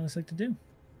 What would you guys like to do?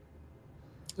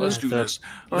 Let's do this.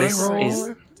 This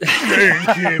is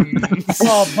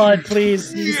Oh, Bud,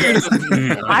 please. I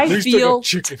Least I feel got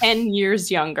chicken. 10 years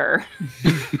younger.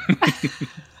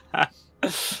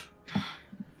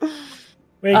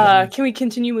 Wait, you Can we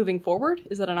continue moving forward?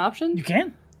 Is that an option?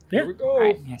 can. Here Yeah. we go.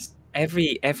 Alright. yes.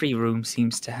 Every room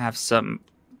seems to have some.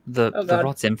 The Oh, God.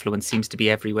 rot's influence seems to be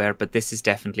everywhere, but this is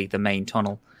definitely the main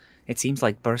tunnel. It seems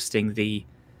like bursting the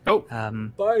Oh,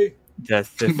 Bye. the bye,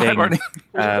 thing Barney.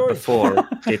 Where's it going? before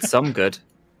did some good.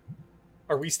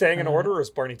 Are we staying in order or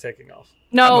is Barney taking off?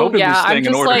 I'm No, hoping we're yeah, I'm staying in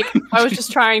just order. like, I was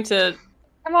just trying to.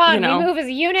 Come on, You know. we move as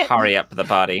a unit. Hurry up the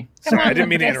party. Come Sorry, on, I didn't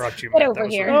mean to Lucas. interrupt you. Get Matt. over That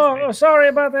was here. really Oh, me. sorry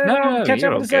about that. No, I'll catch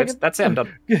you're up in all a good. second. That's it. I'm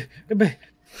done.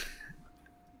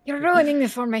 You're ruining the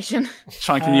formation.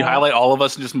 Sean, can you highlight all of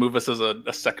us and just move us as a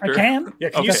I sector? can. Yeah,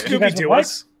 can you Okay. You guys Scooby would Doo like?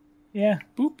 us? Yeah.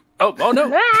 Boop. Oh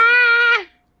no. Ah!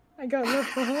 I got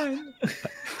left behind.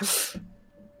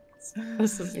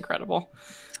 This is incredible.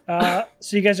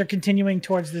 So you guys are continuing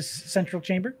towards this central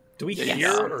chamber. Do we Yes.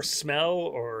 hear or smell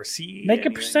or see? Make a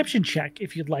anything? perception check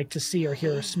if you'd like to see or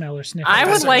hear or smell or sniff. I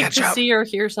would doesn't like catch to up. see or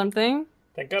hear something.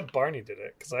 Thank God Barney did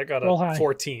it, because I got Roll a high.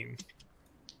 14.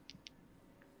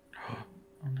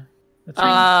 Oh, no.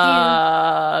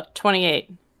 That's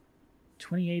 28.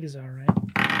 28 is all right.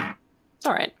 It's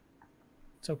all right.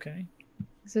 It's okay.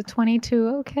 Is it 22?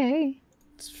 Okay.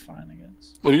 It's fine, I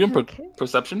guess. What are you doing? Okay.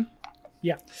 Perception?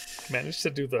 Managed to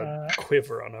do the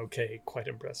quiver on OK quite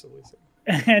impressively. So.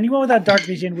 Anyone without dark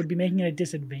vision would be making it a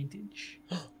disadvantage.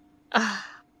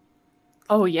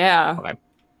 Oh, yeah.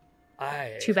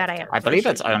 Too bad I have I believe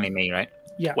it's only me, right?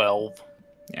 12.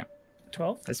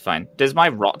 12. That's fine. Does my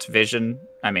rot vision?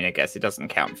 I mean, I guess it doesn't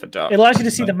count for dark. It allows you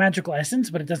to see the magical essence,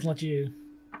 but it doesn't let you,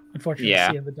 unfortunately,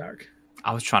 Yeah. see in the dark.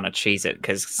 I was trying to cheese it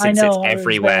because I since know, it's I was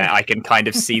everywhere, there. I can kind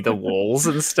of see the walls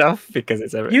and stuff because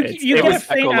it's You, it's, you it get a was-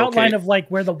 faint outline echolocate. of like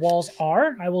where the walls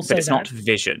are. I will say but it's that. not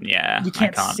vision. Yeah, You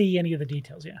can't I can't. see any of the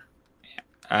details. Yeah,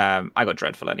 I got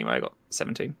dreadful anyway. I got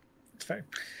 17. it's fair.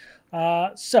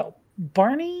 So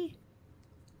Barney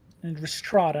and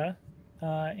Restrada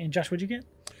and Josh, what'd you get?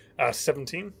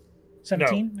 17?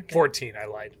 17? No, 14. I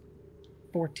lied.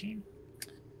 14.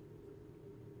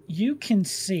 You can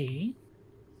see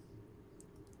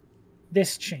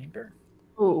this chamber.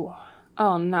 Ooh.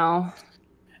 Oh, no.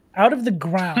 Out of the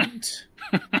ground,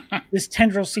 this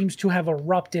tendril seems to have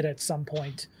erupted at some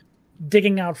point,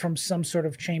 digging out from some sort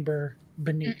of chamber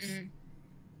beneath.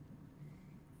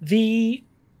 The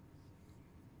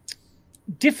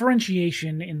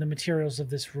differentiation in the materials of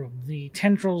this room, the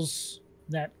tendrils,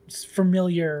 that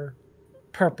familiar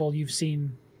purple you've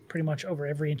seen pretty much over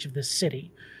every inch of this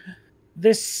city,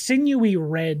 this sinewy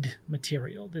red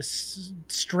material, this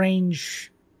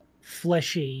strange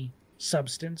fleshy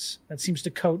substance that seems to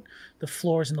coat the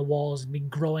floors and the walls and be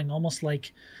growing almost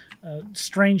like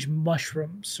strange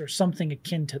mushrooms or something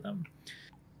akin to them,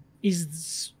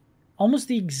 is almost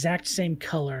the exact same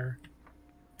color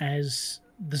as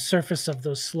the surface of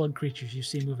those slug creatures you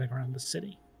see moving around the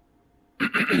city.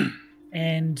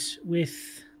 And with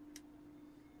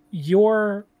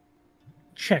your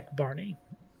check, Barney,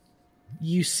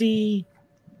 you see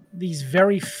these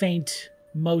very faint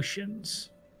motions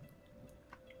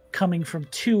coming from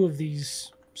two of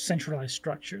these centralized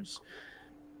structures.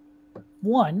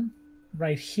 One,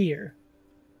 right here,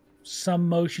 some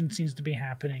motion seems to be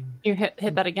happening. You hit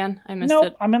that again? I missed Nope,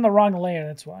 it. I'm in the wrong layer,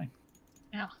 that's why.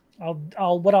 Yeah.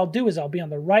 What I'll do is I'll be on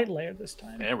the right layer this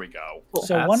time. There we go.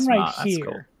 So That's one right not- that's here,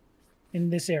 cool. in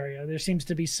this area, there seems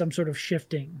to be some sort of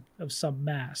shifting of some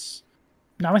mass.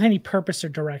 Not with any purpose or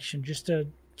direction, just a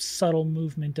subtle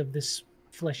movement of this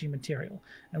fleshy material.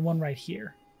 And one right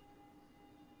here.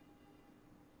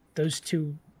 Those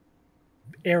two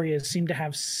areas seem to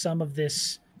have some of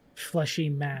this fleshy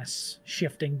mass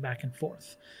shifting back and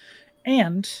forth.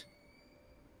 And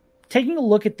taking a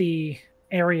look at the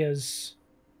areas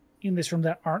in this room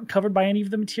that aren't covered by any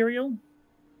of the material,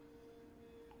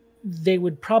 they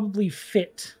would probably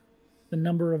fit the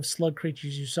number of slug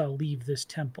creatures you saw leave this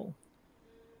temple.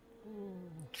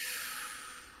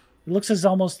 It looks as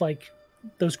almost like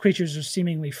those creatures are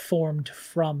seemingly formed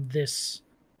from this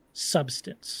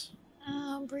substance.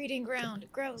 Oh, breeding ground.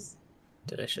 Gross.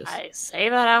 Delicious. I say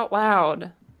that out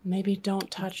loud. Maybe don't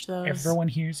touch those. Everyone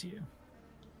hears you.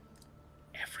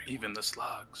 Everyone. Even the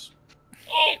slugs.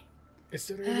 Is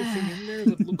there anything in there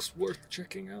that looks worth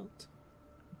checking out?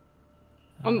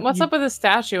 What's You- up with the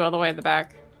statue all the way at the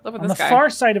back? What's up with on this the guy? far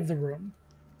side of the room,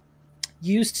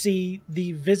 you see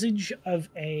the visage of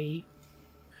a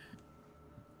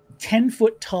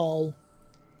 10-foot tall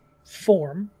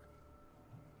form.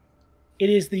 It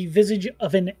is the visage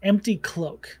of an empty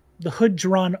cloak, the hood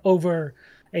drawn over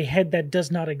a head that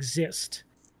does not exist.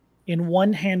 In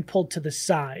one hand pulled to the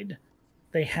side,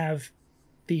 they have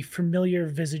the familiar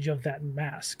visage of that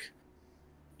mask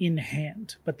in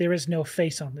hand, but there is no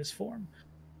face on this form.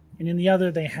 And in the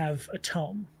other, they have a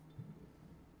tome.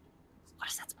 What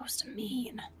is that supposed to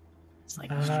mean? It's like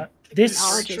This,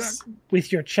 knowledge is-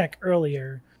 with your check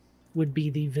earlier, would be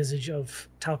the visage of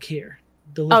Talkir.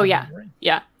 The Oh, living yeah. memory.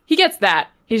 Yeah, he gets that.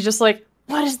 He's just like,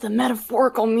 what is the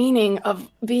metaphorical meaning of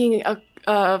being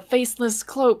a faceless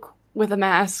cloak with a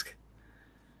mask?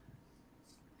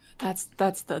 That's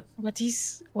the What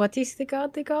is the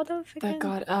god of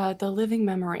again? the living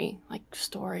memory, like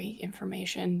story,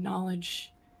 information,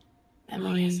 knowledge, Oh,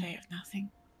 memory. yes, I have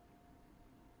nothing.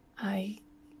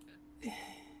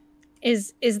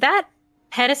 Is that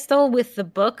pedestal with the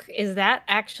book? Is that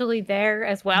actually there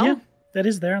as well? Yeah, that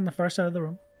is there on the far side of the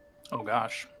room. Oh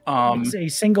gosh. It's a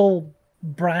single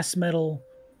brass metal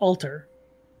altar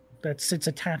that sits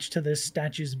attached to this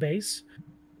statue's base.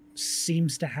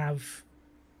 Seems to have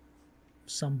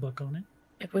some book on it.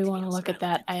 If we want to look at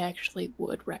that, I actually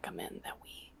would recommend that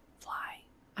we fly.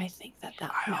 I think that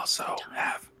I now's the also time.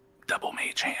 have double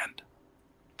mage hand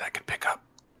that could pick up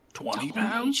 20 Double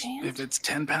mage pounds hand? if it's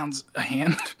 10 pounds a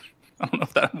hand. I don't know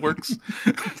if that works.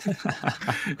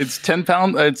 It's 10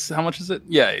 pounds. It's how much is it?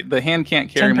 Yeah, the hand can't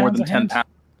carry 10 more pounds than a 10 hand? pounds.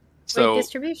 So So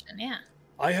distribution, yeah.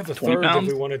 I have a 20 third if pounds?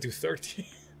 we want to do 30.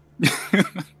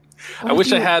 I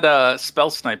wish I had a spell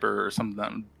sniper or something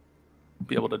that would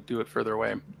be able to do it further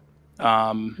away.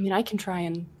 I mean, I can try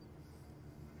and.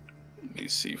 Let me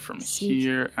see from Sneak.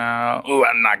 here out. Oh,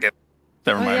 I'm not getting.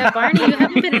 Never Oh mind. yeah, Barney, you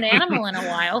haven't been an animal in a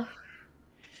while.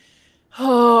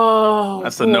 Oh,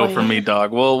 That's a no boy. for me,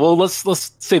 dog. Well,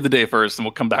 let's save the day first, and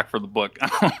we'll come back for the book. I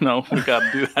don't know. We gotta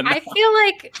do that. I now. feel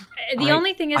like the I-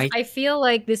 only thing is, I- I feel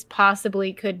like this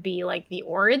possibly could be like the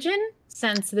origin,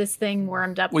 since this thing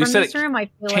wormed up Well, you from said this it room. I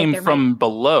feel Came like there from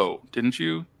below, didn't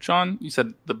you, Sean? You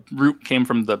said the root came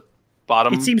from the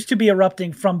bottom. It seems to be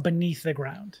erupting from beneath the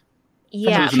ground.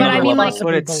 yeah, there's but another I mean, level. like,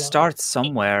 Possibly But it below. starts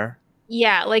somewhere.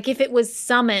 yeah, like if it was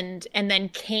summoned and then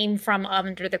came from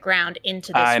under the ground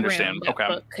into this I room, understand. that Okay.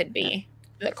 book could be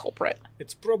the culprit.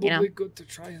 It's probably You know? good to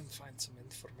try and find some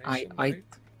information. I- right?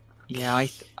 Yeah,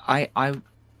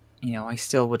 I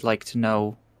still would like to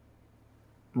know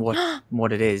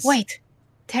what it is. Wait,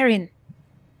 Taryn,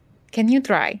 can you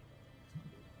try?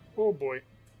 Oh boy.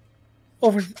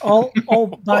 Over all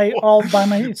by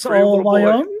my it's Brave all little my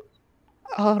boy. own.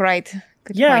 All right.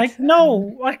 Good Yeah, point.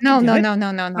 no, I can No, do no, it. no,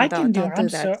 no, no, no. I can do don't it. do I'm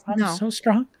that. I'm no. so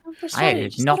strong. I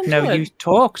did not know you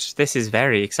talked. This is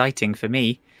very exciting for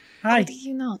me. How Hi. did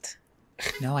you not?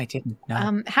 No, I didn't.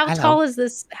 No. How Hello. tall is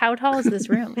this? How tall is this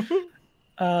room?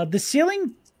 The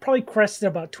ceiling probably crested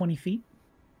about 20 feet.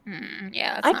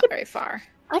 Yeah, that's I not could- very far.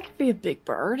 I could be a big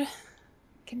bird.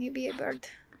 Can you be a bird?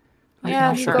 I yeah,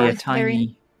 can you also go be a with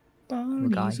tiny.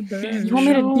 Barney's a bird. You want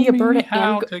me to be a bird and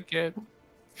how go- to get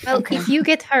Well, Okay. if you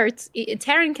get hurt,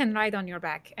 Taryn can ride on your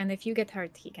back, and if you get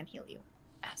hurt, he can heal you.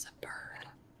 as a bird?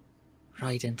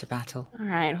 Ride into battle. All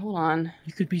right, hold on.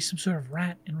 You could be some sort of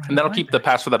rat and ride. and that'll a keep the bike.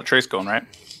 pass without a trace going, right?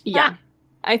 Yeah.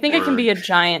 I think I can be a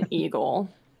giant eagle.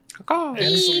 Excellent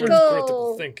Eagle.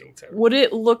 critical thinking, Terry. Would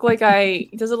it look like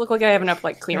does it look like I have enough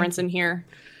like clearance in here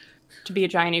to be a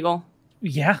giant eagle?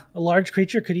 Yeah, a large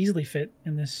creature could easily fit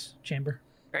in this chamber.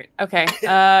 Great. Okay.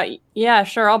 Yeah,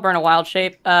 sure. I'll burn a wild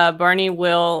shape. Barney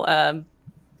will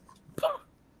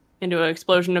into an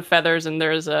explosion of feathers, and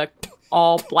there's a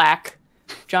all black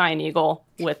giant eagle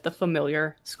with the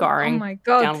familiar Oh scarring my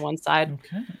god. down one side.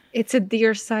 Okay. It's a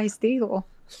deer-sized eagle.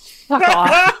 Fuck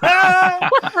off. Got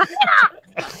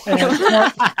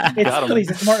 'em.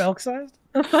 It's more elk-sized.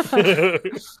 Barney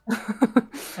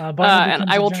And becomes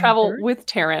I a will giant travel bird. with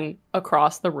Taryn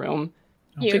across the room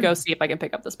to go see if I can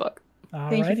pick up this book.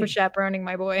 Thank you for Alrighty. chaperoning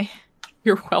my boy.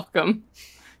 You're welcome.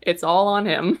 It's all on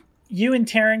him. You and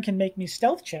Taryn can make me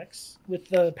stealth checks with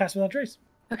the pass without trace.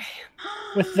 Okay.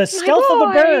 With the stealth of a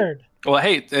boy. bird. Well,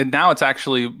 hey, and now it's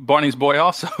actually Barney's boy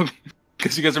also,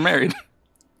 because you guys are married.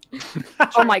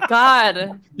 Oh my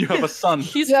god. You have a son.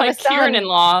 He's You have my a son.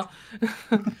 Kieran-in-law.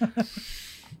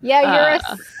 Yeah, you're Uh.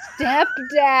 a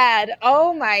stepdad.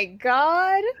 Oh my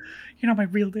god. You're not my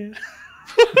real dad.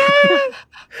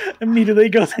 Immediately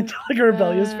goes into like a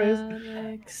rebellious phase.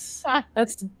 Dex.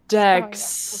 That's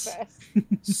Dex.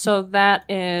 So that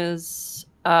is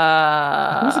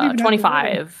Wasn't even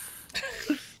 25.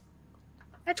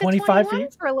 That's 25 a for you?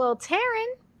 21 for a little Terran.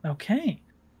 Okay.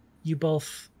 You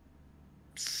both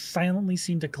silently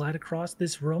seem to glide across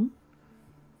this room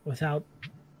without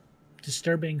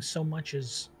disturbing so much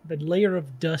as the layer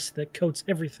of dust that coats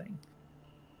everything.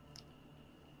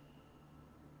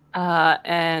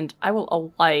 And I will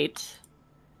alight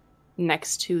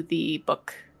next to the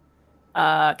book.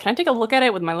 Can I take a look at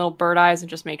it with my little bird eyes and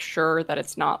just make sure that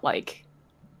it's not like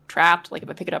trapped? Like if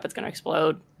I pick it up, it's going to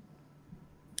explode.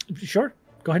 Sure.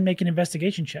 Go ahead and make an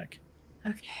investigation check.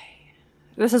 Okay.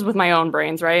 This is with my own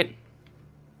brains, right?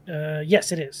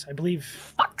 Yes, it is. I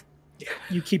believe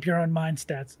you keep your own mind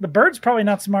stats. The bird's probably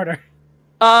not smarter.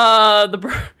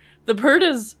 The bird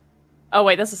is. Oh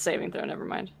wait, that's a saving throw. Never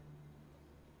mind.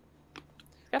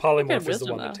 Got Polymorph good is the wisdom,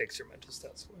 one that though. takes your mental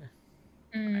stats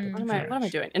away. What am I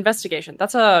doing? Investigation.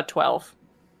 That's a 12.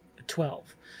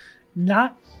 12.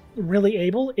 Not really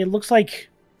able. It looks like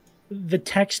the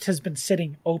text has been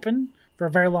sitting open for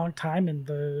a very long time and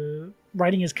the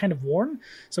writing is kind of worn,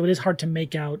 so it is hard to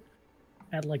make out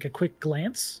at like a quick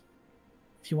glance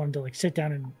if you wanted to like sit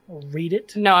down and read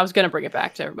it. No, I was gonna bring it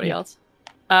back to everybody Yeah. else.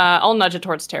 I'll nudge it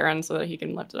towards Terran so that he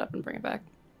can lift it up and bring it back.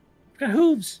 It's got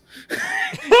hooves.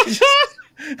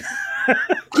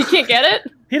 He can't get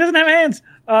it? He doesn't have hands.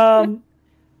 Doesn't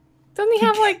he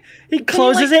have like He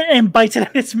closes it and bites it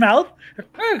in its mouth.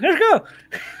 Let's go.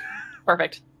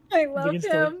 perfect? I love Begins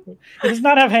to- him. He does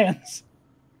not have hands.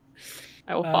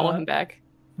 I will follow Uh, him back.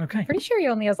 Okay. Pretty sure he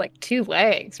only has like 2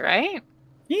 legs, right?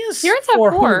 He has Yours have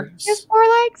 4. hooves. He has 4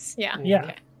 legs? Yeah.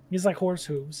 Yeah. He's like horse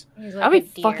hooves. He's That'd like be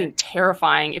a deer. fucking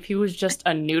terrifying if he was just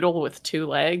a noodle with 2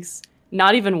 legs.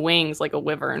 Not even wings like a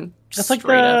wyvern. Just Just like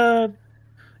straight up. the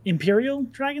Imperial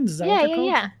dragons. Is that Yeah, what they're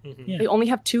yeah, called? yeah. Mhm. Yeah. They only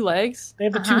have 2 legs? They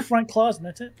have the Uh-huh. 2 front claws and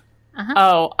that's it.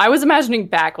 Oh, I was imagining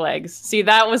back legs. See,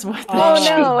 that was what the Oh, issue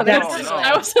no, was. that's-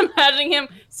 I was imagining him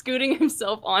scooting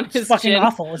himself on It's his fucking chin.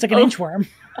 awful. It's like an Oh. inchworm.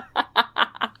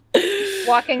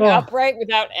 Walking Oh. upright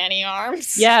without any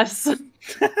arms. Yes.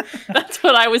 That's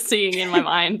what I was seeing in my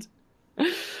mind.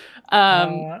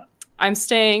 I'm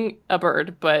staying a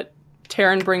bird, but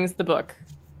Taryn brings the book.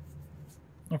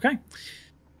 Okay.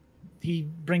 He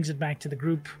brings it back to the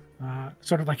group,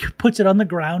 sort of like puts it on the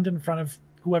ground in front of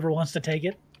whoever wants to take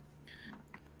it.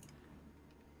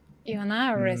 You're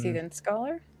not a resident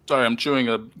scholar? Sorry, I'm chewing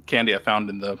a candy I found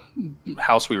in the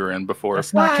house we were in before.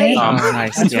 That's not Why? candy.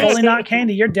 Nice. That's yes. totally not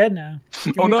candy. You're dead now.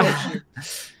 Oh no!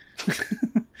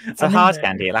 It's a hard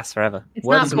candy. It lasts forever. It's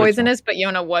Wood not is original. poisonous, but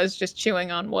Yona was just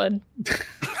chewing on wood.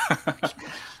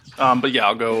 But yeah,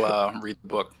 I'll go read the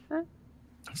book.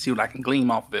 See what I can glean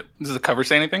off of it. Does the cover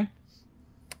say anything?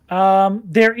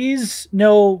 There is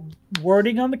no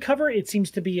wording on the cover. It seems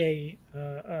to be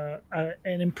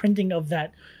an imprinting of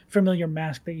that familiar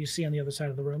mask that you see on the other side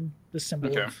of the room, the symbol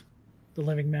Okay. of the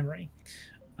living memory.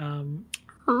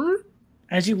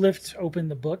 As you lift open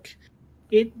the book,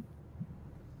 it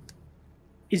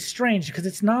is strange because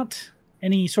it's not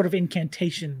any sort of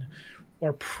incantation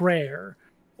or prayer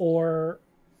or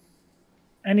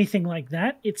anything like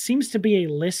that. It seems to be a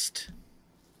list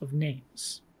of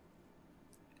names.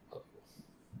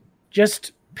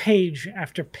 Just page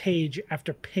after page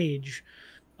after page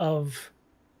of,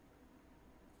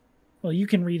 well, you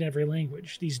can read every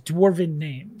language, these dwarven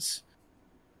names.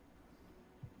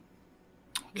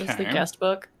 This is the Okay. guest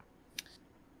book.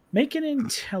 Make an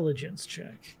intelligence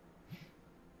check.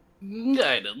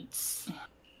 Guidance.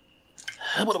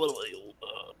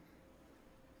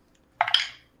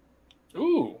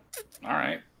 Ooh. All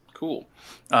right. Cool.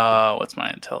 What's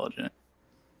my intelligence?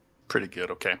 Pretty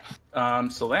good. Okay.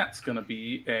 So that's gonna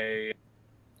be a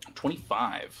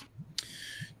 25.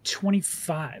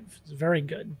 25. Very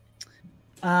good.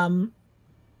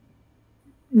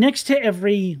 Next to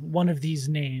every one of these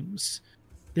names,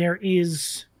 there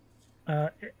is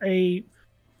a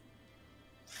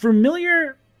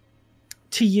familiar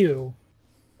to you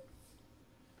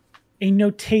a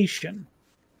notation,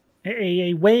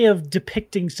 a way of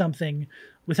depicting something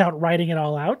without writing it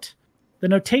all out. The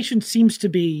notation seems to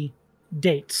be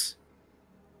dates.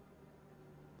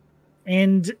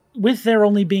 And with there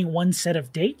only being one set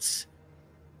of dates,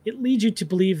 it leads you to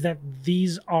believe that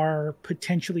these are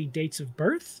potentially dates of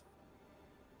birth.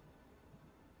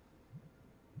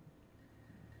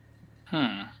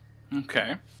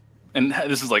 Okay. And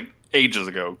this is like ages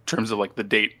ago, in terms of like the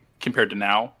date compared to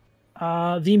now.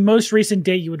 The most recent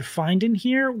date you would find in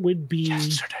here would be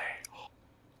Yesterday.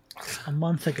 a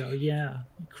month ago. Yeah.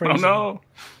 Crazy. Oh no.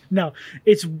 No,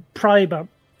 it's probably about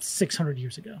 600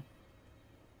 years ago.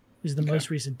 Is the most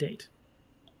recent date.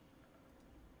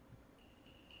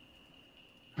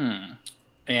 And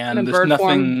in there's bird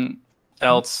nothing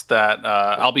else that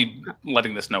I'll be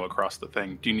letting this know across the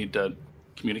thing. Do you need to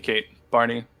communicate,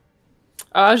 Barney?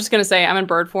 I was just gonna say I'm in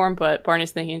bird form, but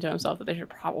Barney's thinking to himself that they should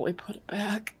probably put it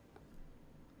back.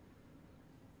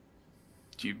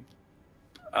 Do you?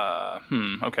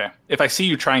 Okay. If I see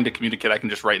you trying to communicate, I can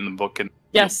just write in the book and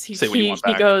Yes, say what you want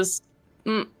he back. goes.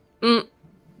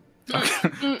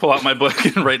 Okay. Pull out my book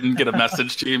and write and get a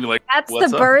message to you and be like, That's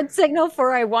 "What's the up?" bird signal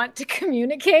for I want to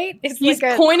communicate. It's He's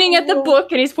like a pointing at the cool-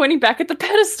 book and he's pointing back at the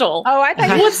pedestal. Oh, I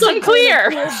thought you What's were unclear?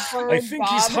 I think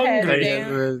he's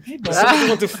hungry. Does somebody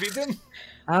want to feed him?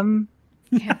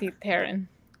 Can't be Perrin.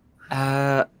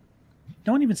 No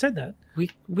one even said that.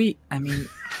 I mean,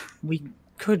 we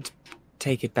could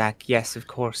take it back, yes, of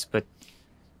course, but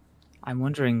I'm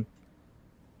wondering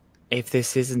if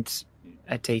this isn't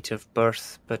a date of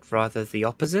birth, but rather the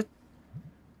opposite.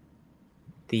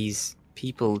 These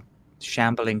people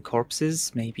shambling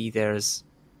corpses, maybe there's...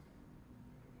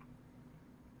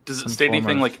 Does it some state form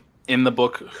anything of- like in the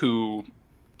book who,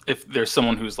 if there's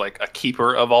someone who's like a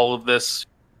keeper of all of this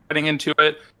writing into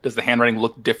it, does the handwriting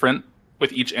look different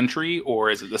with each entry, or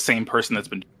is it the same person that's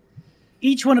been?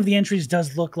 Each one of the entries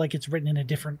does look like it's written in a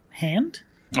different hand,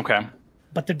 Okay.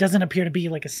 but there doesn't appear to be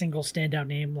like a single standout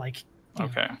name like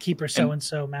Okay. Keeper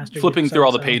so-and-so, Master. Flipping through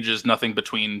all the so-and-so. pages, nothing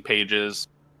between pages.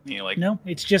 You know, like No,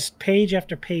 it's just page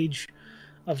after page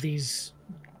of these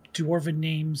dwarven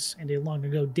names and a long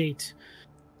ago date.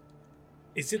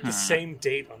 Is it the same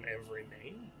date on every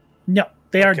name? No,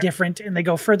 they are Okay. different, and they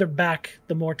go further back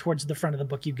the more towards the front of the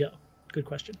book you go. Good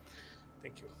question.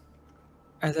 Thank you.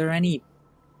 Are there any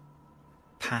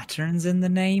patterns in the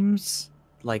names?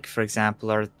 Like, for example,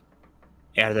 are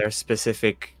there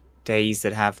specific days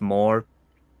that have more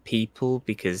people?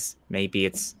 Because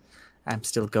maybe I'm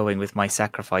still going with my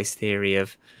sacrifice theory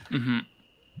of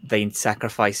they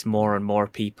sacrifice more and more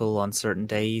people on certain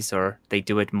days, or they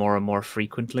do it more and more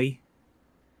frequently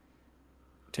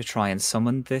to try and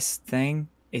summon this thing.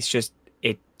 It's just,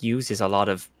 it uses a lot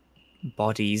of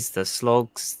bodies, the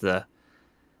slugs, the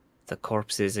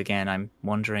corpses. Again, I'm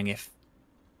wondering if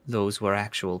those were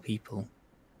actual people.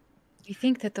 We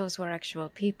think that those were actual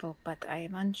people, but I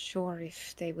am unsure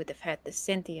if they would have had the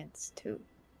sentience too.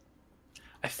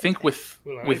 I think with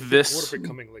Well, with think this, we're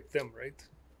becoming like them, right?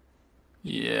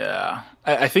 yeah,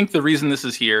 I think the reason this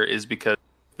is here is because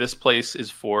this place is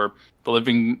for the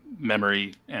living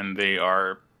memory, and they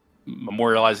are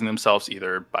memorializing themselves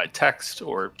either by text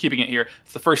or keeping it here.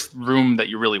 It's the first room that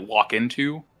you really walk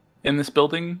into in this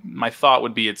building. My thought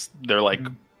would be they're like,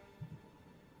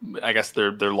 I guess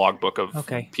their logbook of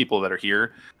Okay. people that are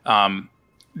here. If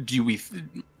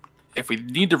we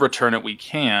need to return it, we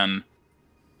can,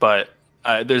 but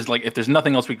if there's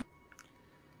nothing else we can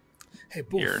Hey,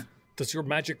 Boof, here. does your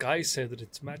magic eye say that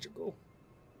it's magical?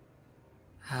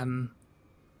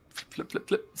 Flip,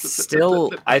 Still,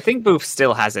 flip. I think Boof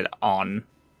still has it on.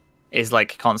 Is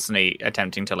like constantly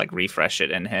attempting to like refresh it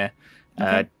in here.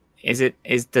 Does it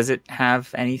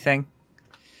have anything?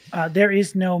 There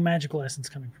is no magical essence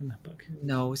coming from that book.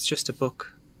 No, it's just a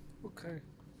book. Okay.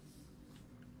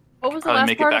 What was the Probably last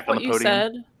make it part back of on what the you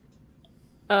podium.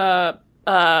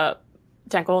 said?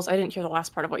 Denkles, I didn't hear the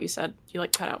last part of what you said. You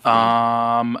like cut out for me.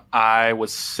 I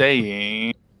was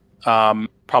saying,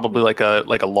 probably like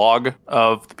a log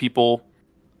of the people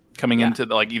coming into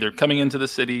either coming into the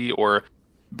city or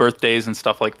birthdays and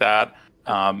stuff like that,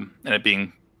 and it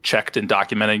being checked and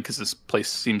documented because this place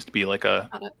seems to be like a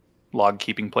Got it. log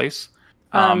keeping place.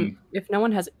 If no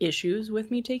one has issues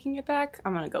with me taking it back,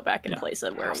 I'm gonna go back and Yeah. place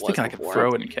it where I it was was thinking I could before.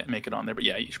 throw it and can't make it on there, but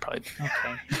yeah, you should probably.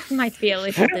 Okay. Might be a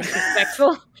little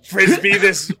disrespectful. Frisbee,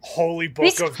 this holy book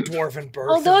This- of dwarven birth.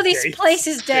 Although and this dates. place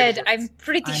is dead, Favorite. I'm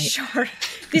pretty sure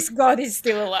this god is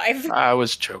still alive. I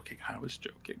was joking.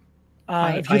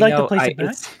 If you'd like to place it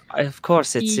back, Of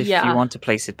course, it's if Yeah. you want to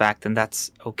place it back, then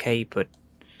that's okay. But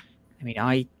I mean,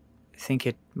 I think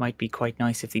it might be quite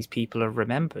nice if these people are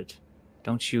remembered.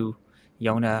 Don't you,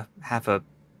 Yona, have a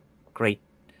great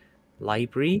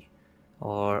library,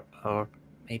 or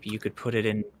maybe you could put it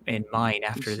in mine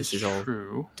after this is all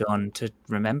true. done to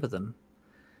remember them.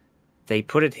 They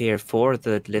put it here for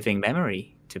the living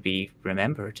memory to be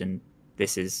remembered, and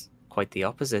this is quite the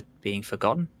opposite, being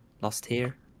forgotten, lost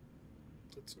here.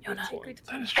 That's a good Yona. point.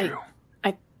 That is I- true.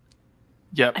 I-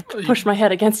 Yeah. I pushed my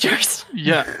head against yours.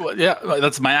 Yeah. Well, yeah.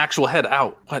 That's my actual head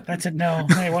out. What? that's it. No,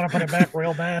 I want to put it back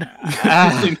real bad.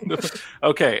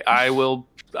 Okay.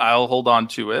 I'll hold on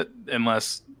to it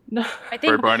unless No. I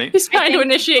think Bird Barney. He's trying to think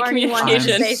initiate Barney wanted to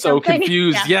communication. say So something.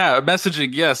 confused. Yeah. Messaging.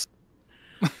 Yes.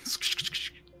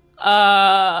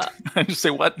 Uh. I just say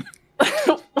what?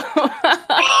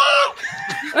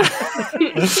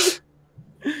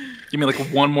 Give me like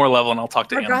one more level and I'll talk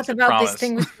to him. Forgot about this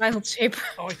thing with wild shape.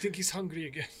 Oh, I think he's hungry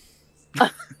again. Do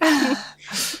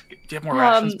you have more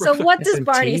rations? So bro? what does Some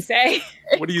Barney tea? say?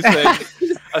 What do you say?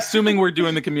 Assuming we're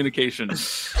doing the communication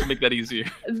to make that easier.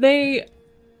 they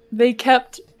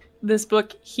kept this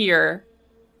book here.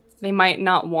 They might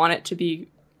not want it to be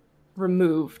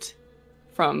removed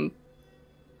from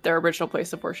their original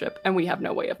place of worship, and we have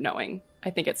no way of knowing.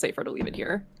 I think it's safer to leave it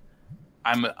here.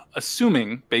 I'm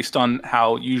assuming, based on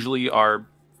how usually our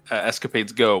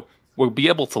escapades go, we'll be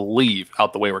able to leave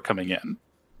out the way we're coming in.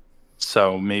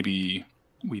 So maybe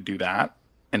we do that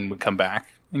and we come back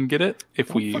and get it if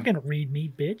Don't we. fucking read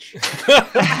me, bitch.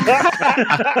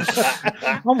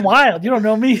 I'm wild. You don't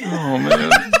know me. Oh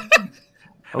man!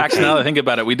 Actually, now that I think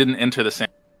about it, we didn't enter the same.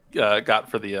 Got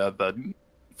for the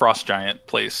frost giant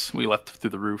place. We left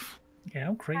through the roof. Yeah,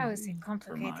 I'm crazy. That was a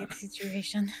complicated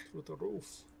situation. With the roof.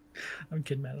 I'm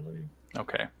kidding, man. I love you.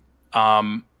 Okay.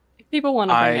 If people want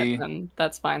to bring I- it, then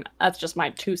that's fine. That's just my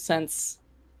 2 cents.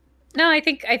 No, I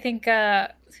think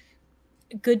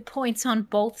good points on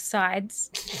both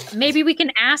sides. Maybe we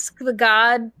can ask the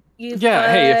god. If,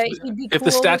 Hey, he'd be if the cool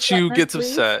with statue letting us gets leave.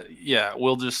 upset, yeah,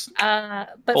 we'll just. But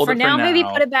hold for it for now, maybe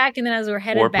now. put it back, and then as we're Or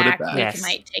headed put it back, back. we Yes.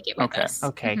 might take it with Okay. us.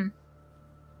 Okay. Mhm.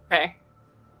 Okay.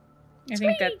 I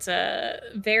think that's a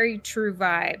very true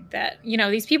vibe. That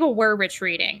these people were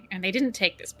retreating, and they didn't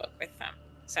take this book with them.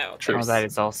 So True. Oh, there's- that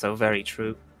is also very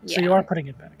true. So you are putting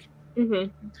it back. Mm-hmm. All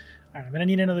right, I'm gonna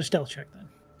need another stealth check then.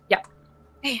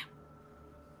 Here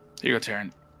you go,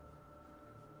 Taryn.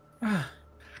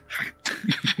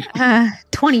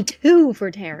 22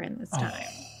 for Taryn this time.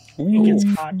 It gets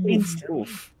hot instantly.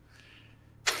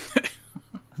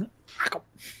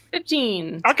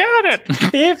 15. I got it.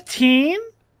 15.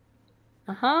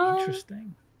 Uh-huh.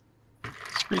 Interesting.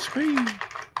 Spree.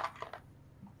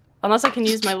 Unless I can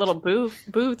use my little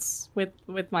boots with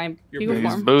my These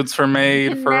uniform. boots are You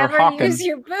made can for never hawking. use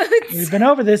your boots. We've been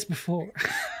over this before.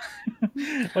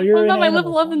 Well, you're What in about my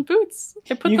animal level 11 form. boots?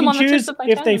 I put You them can on the tips choose of my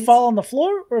if they talons. fall on the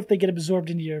floor or if they get absorbed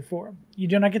into your form. You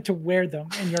do not get to wear them,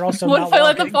 and you're also What not if I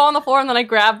let them walking. fall on the floor and then I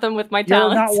grab them with my You're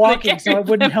talons? not and walking, so carry it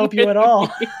wouldn't them help you with at all.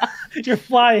 me? You're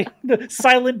flying. The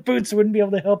silent boots wouldn't be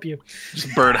able to help you.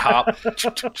 Just bird hop.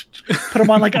 Put them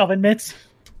on like oven mitts.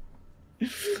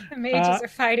 The mages are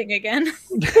fighting again.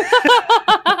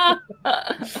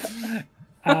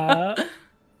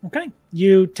 Okay.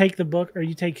 You take the book, or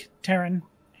you take Taryn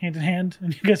hand in hand,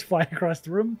 and you guys fly across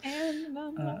the room.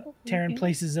 Taryn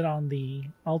places it on the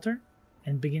altar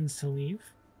and begins to leave.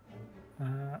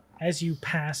 As you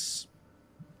pass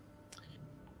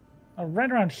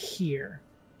right around here,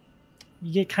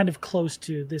 you get kind of close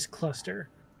to this cluster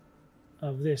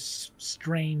of this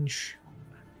strange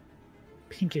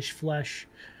pinkish flesh.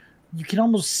 You can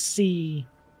almost see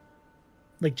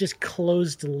like just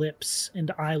closed lips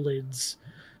and eyelids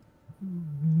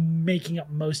making up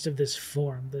most of this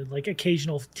form. The like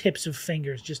occasional tips of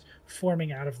fingers just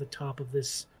forming out of the top of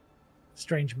this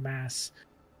strange mass.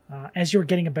 As you're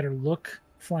getting a better look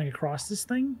flying across this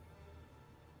thing,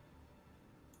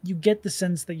 you get the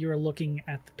sense that you're looking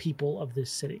at the people of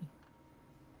this city.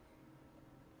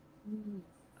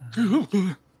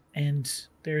 And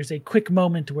there's a quick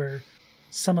moment where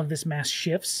some of this mass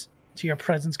shifts to your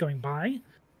presence going by,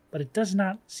 but it does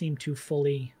not seem to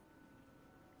fully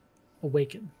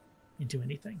awaken into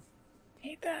anything.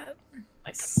 Hate that.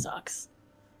 Life sucks.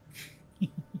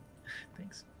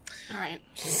 All right.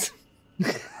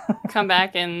 Come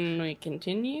back and we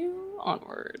continue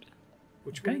onward.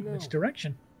 Which Okay, way now? which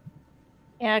direction?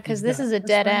 Yeah, because You've this got is a this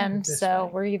dead way or end, this so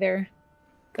way? we're either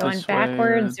going This way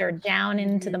backwards or down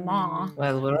into the maw.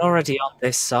 Well, we're already on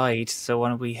this side, so why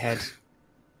don't we head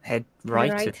right,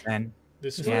 right. it then?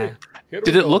 This Yeah. way. Here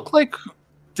Did we it go. look like?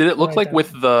 Did it look Right like down.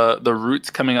 with the roots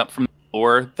coming up from the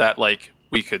floor that like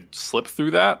we could slip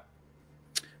through that?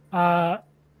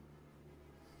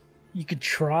 You could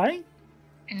try.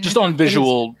 Just on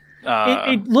visual.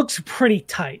 It looks pretty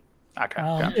tight. Okay.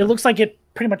 Gotcha. It looks like it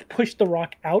pretty much pushed the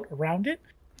rock out around it.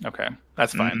 Okay.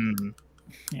 That's fine.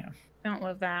 Mm. Don't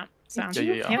love that. Sounds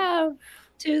Yeah. Have-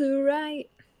 to the right.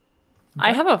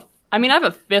 I have a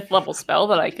 5th level spell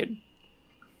that I could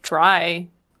try.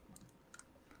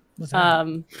 What's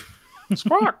that?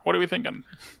 Squawk. What are we thinking?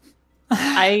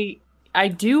 I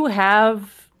do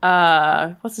have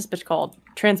what's this bitch called?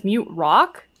 Transmute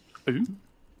rock. Ooh.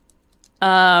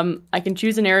 I can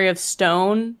choose an area of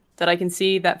stone that I can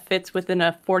see that fits within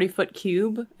a 40-foot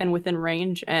cube and within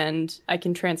range, and I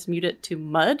can transmute it to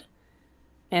mud.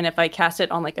 And if I cast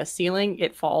it on like a ceiling,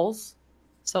 it falls.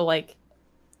 So like,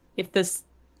 if this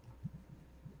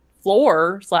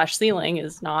floor/ceiling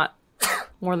is not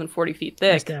more than 40 feet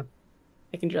Nice thick, stab.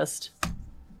 I can just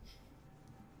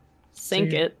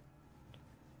sink you- it.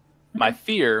 My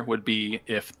fear would be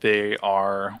if there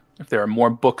are more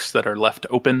books that are left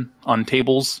open on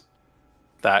tables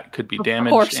that could be damaged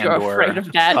Of course, and you're or afraid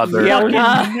of that. other-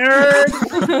 Yona.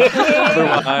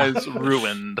 otherwise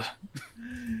ruined.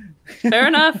 Fair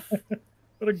enough.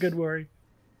 What a good worry.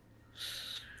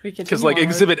 Because like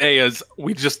Exhibit A is,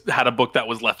 we just had a book that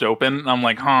was left open, and I'm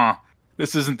like,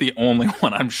 this isn't the only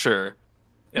one. I'm sure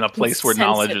in a place where sense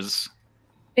knowledge it. is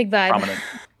Big vibe. prominent.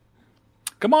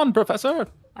 Come on, Professor.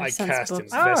 I sense cast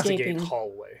books investigate escaping.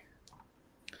 hallway.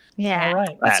 Yeah. All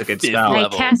right. That's At a good fifth spell. I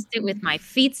level. cast it with my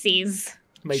feetsies.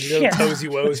 My Shit. little toesy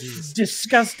woesies.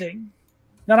 Disgusting.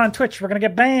 Not on Twitch. We're gonna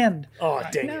get banned. Oh,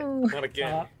 dang No. it. Not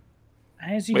again.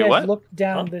 As you Wait, guys what? look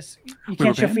down Huh? this, you were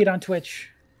can't show banned? feet on Twitch.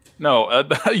 No,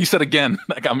 you said again.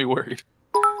 That got me worried.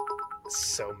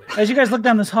 So many. As you guys look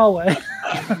down this hallway,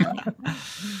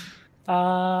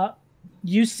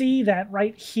 you see that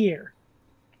right here,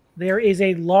 there is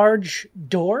a large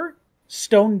door,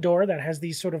 stone door that has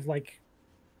these sort of like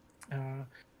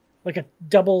a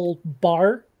double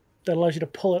bar that allows you to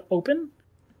pull it open.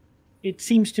 It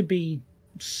seems to be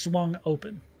swung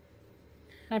open.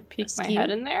 Can I peek my Askew? head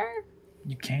in there?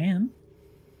 You can.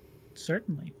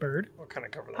 Certainly. Bird. I'll kind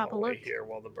of cover the Pop a hallway look. here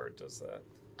while the bird does that.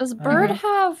 Does Bird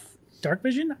have? Dark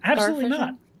vision? Absolutely vision?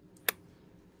 not.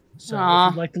 So Aw.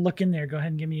 if you'd like to look in there, go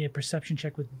ahead and give me a perception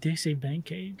check with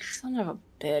disadvantage. Son of a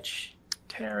bitch!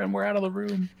 Taryn, we're out of the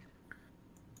room.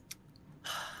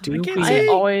 Do can't we- see. I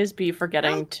always be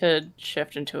forgetting to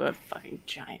shift into a fucking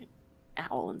giant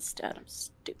owl instead. I'm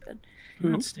stupid.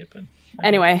 That's stupid.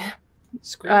 Anyway,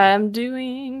 Screw I'm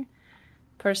doing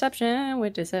perception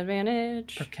with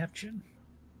disadvantage. Perception.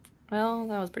 Well,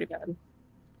 that was pretty bad.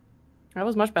 That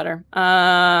was much better.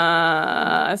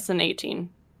 It's an 18.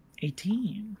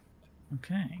 18.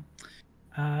 Okay.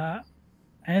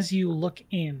 As you look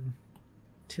in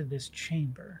to this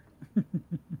chamber,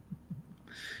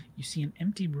 you see an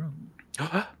empty room.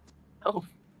 Oh.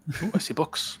 Ooh, I see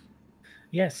books.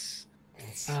 Yes.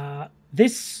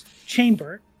 This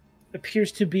chamber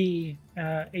appears to be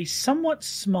a somewhat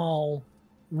small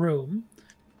room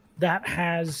that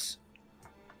has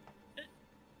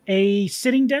a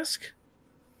sitting desk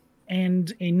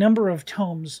and a number of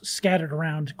tomes scattered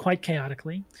around quite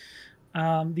chaotically.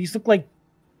 These look like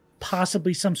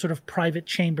possibly some sort of private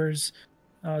chambers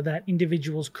that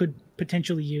individuals could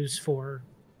potentially use for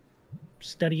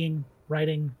studying,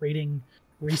 writing, reading,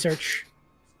 research.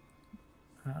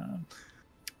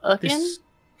 Looking? This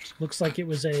looks like it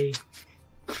was a.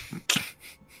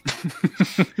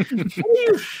 What are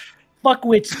you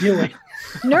fuckwits doing?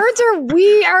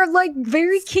 We are like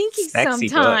very kinky Sexy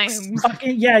sometimes.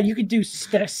 Fucking, yeah, you could do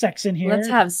sex in here. Let's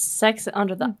have sex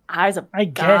under the eyes of I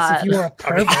guess God. if you were a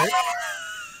pervert.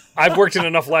 I've worked in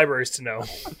enough libraries to know.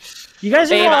 You guys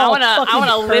are Babe, I all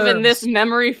wanna live in pervs. this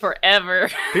memory forever.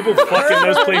 People fuck in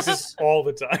those places all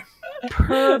the time.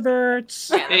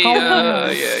 Perverts.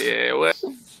 Yeah. What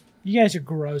You guys are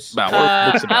gross. about?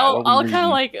 What books about? I'll What were I'll we kind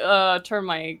of reading? like turn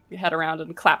my head around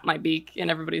and clap my beak in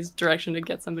everybody's direction to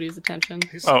get somebody's attention.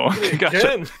 Oh, Really, gotcha.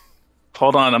 again?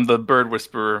 Hold on, I'm the bird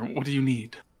whisperer. What do you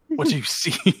need? What do you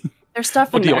see? There's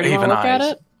stuff What in do there. you You want to look even at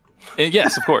eyes? it?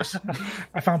 Yes, of course.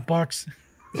 I found box.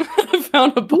 I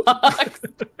found a box.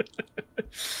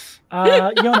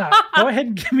 Yona, go ahead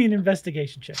and give me an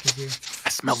investigation check. As you I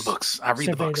smell the books. I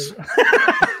read the survey books.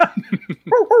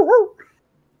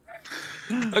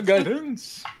 A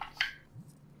guidance.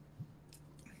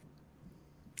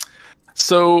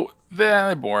 So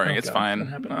they're boring. Oh, It's God, fine. what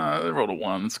happened? They rolled a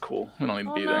 1. It's cool. We don't need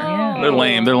to be there. Yeah. They're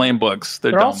lame. They're lame books.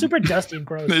 They're They're all dumb. super dusty and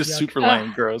gross. They're Yuck. super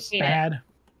lame, gross. Bad.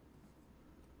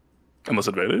 Unless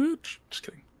advantage. Just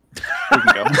kidding. We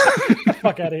can go.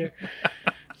 Fuck out of here.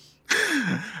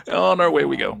 On our way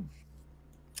we go.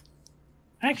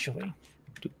 Actually,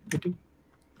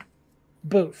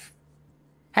 Boof,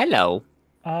 Hello.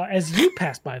 as you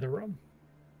pass by the room,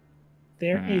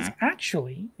 there is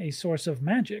actually a source of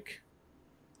magic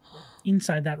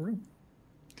inside that room.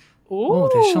 Oh,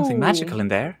 there's something magical in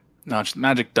there. No, it's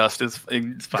magic dust. It's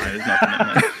fine. There's nothing in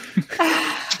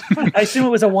there. I assume it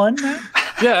was a 1, Matt?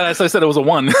 Yeah, as I said, it was a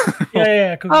 1.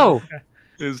 Yeah. Cool. Oh. Okay.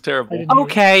 It was terrible. I didn't hear it.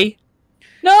 Okay.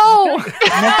 No! Further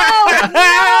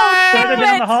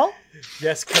down the hall,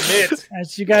 Yes, commit.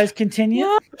 as you guys continue,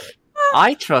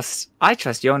 I trust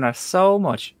Yona so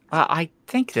much. I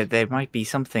think that there might be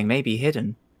something maybe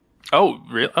hidden. Oh,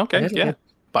 really? Okay, Little yeah. bit.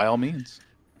 By all means.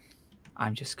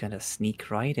 I'm just gonna sneak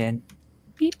right in.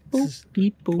 Beep This boop, is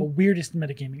beep the boop. weirdest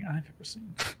metagaming I've ever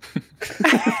seen.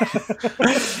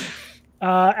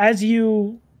 As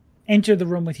you enter the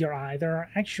room with your eye, there are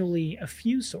actually a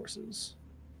few sources.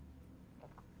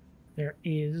 There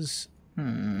is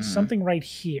something right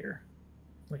here.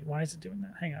 Wait, why is it doing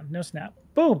that? Hang on, no snap.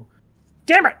 Boom!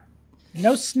 Damn it!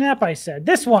 No snap, I said.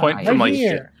 This one, Point right from like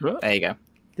here. There you go.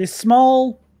 This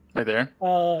small right there.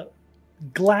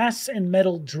 glass and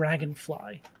metal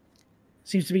dragonfly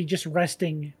seems to be just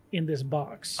resting in this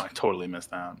box. I totally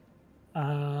missed that.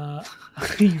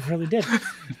 You really did.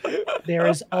 There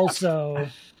is also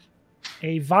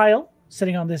a vial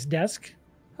sitting on this desk,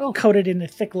 coated in a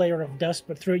thick layer of dust,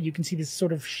 but through it you can see this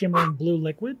sort of shimmering blue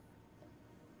liquid.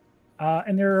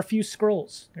 And there are a few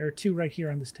scrolls. There are 2 right here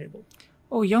on this table.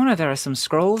 Oh, Yona, there are some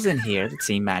scrolls in here that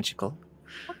seem magical.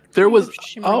 There was.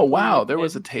 Shimmering Oh, wow. There liquid.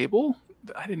 was a table?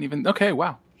 I didn't even. Okay,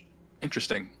 wow.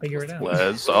 Interesting. Figure it out.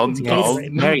 Let's. Yeah, I'll, it's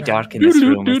very dark in this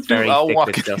room. It's very I'll thick walk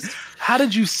with it. dust. How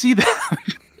did you see that?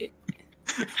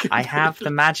 I have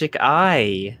the magic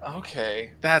eye.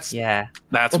 Okay, that's Yeah.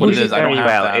 that's Well, what you it did is. I don't very have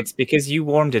well. that. It's because you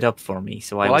warmed it up for me,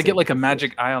 so Will was I get able like a to-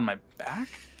 magic eye on my back?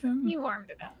 then? You warmed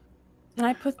it up. Can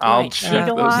I put I'll my check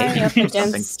eagle those eye up things.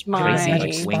 against Something my? crazy Magic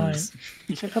like spine. wings.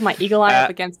 Can I put my eagle eye up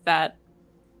Uh, against that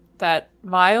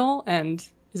vial? And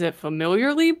is it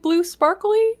familiarly blue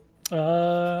sparkly?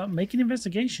 Make an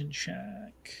investigation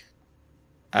check.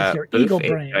 With your Boof eagle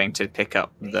is brain. going to pick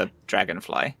up the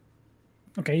dragonfly.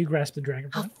 Okay, you grasp the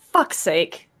dragonfly. Oh, fuck's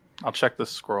sake! I'll check the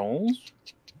scrolls.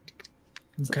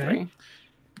 It's a Okay. 3.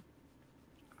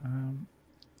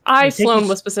 You take Sloan your-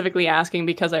 was specifically asking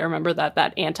because I remember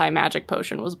that anti-magic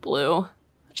potion was blue.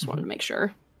 I just wanted to make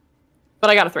sure. But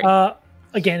I got a 3.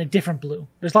 Again, a different blue.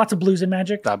 There's lots of blues in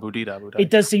magic. Dabu-dee, dabu-dee. It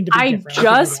does seem to be I different.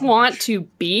 just want to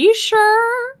be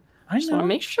sure. I Just want know. to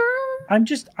make sure. I'm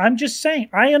just saying.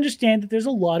 I understand that there's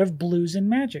a lot of blues in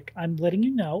magic. I'm letting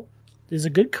you know. This is a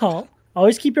good call.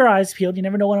 Always keep your eyes peeled. You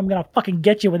never know when I'm gonna fucking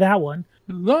get you with that one.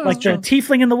 Like the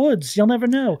tiefling in the woods. You'll never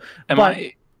know. Am but-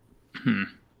 I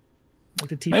Like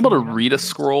the am I able to tiefling in the read a woods.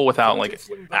 scroll without like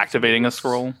activating a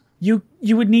scroll? You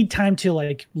would need time to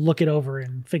like look it over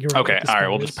and figure out. Okay, what the all right.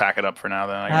 spell We'll is. just pack it up for now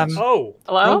then. I guess. Oh.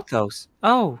 Hello, Those.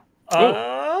 Oh,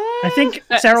 I think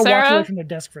Sarah, Sarah? walked away from their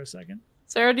desk for a second.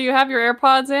 Sarah. Do you have your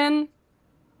AirPods in?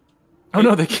 Oh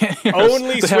no, they can't. hear us.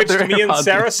 only They have switched their to me and AirPods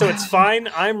Sarah, in. so it's fine.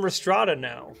 I'm Restrada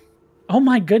now. Oh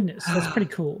my goodness, that's pretty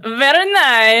cool. Very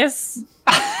nice.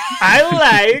 I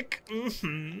like.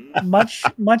 much.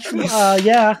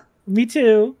 Yeah, me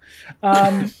too.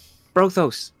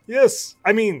 Brothos. Yes.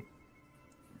 I mean.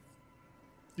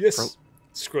 Yes. Bro-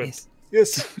 Screw it. Yes.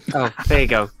 Yes. Oh, there you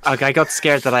go. Okay, I got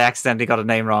scared that I accidentally got a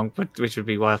name wrong, but which would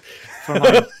be wild.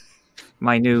 For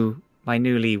my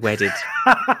newly wedded,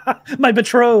 My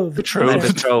betrothed. my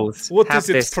betrothed, What have is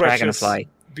it, this precious? dragonfly.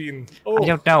 Being. I Oh.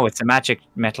 don't know. It's a magic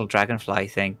metal dragonfly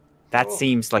thing. That Oh.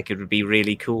 seems like it would be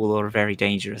really cool or very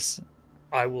dangerous.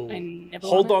 I will I never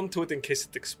hold want on to it in case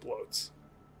it explodes.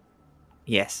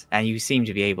 Yes, and you seem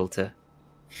to be able to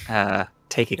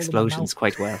take explosions mouth.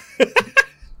 quite well.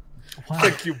 Wow.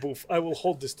 Thank you, Boof. I will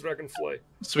hold this dragonfly.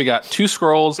 So we got 2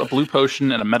 scrolls, a blue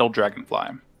potion, and a metal dragonfly.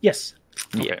 Yes,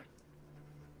 Okay.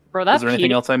 Bro, that's Is there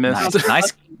anything else I missed?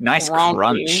 Nice Crunchy.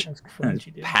 crunch. that's And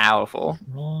crunchy, dude. powerful.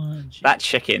 Crunchy. That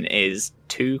chicken is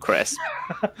too crisp.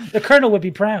 The colonel would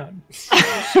be proud.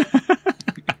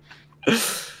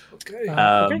 Okay.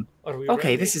 Okay. Are we Okay,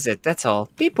 ready? this is it. That's all.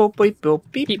 Beep boop beep boop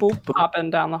beep Keep boop boop. popping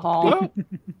down the hall.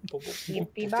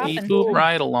 Bopping.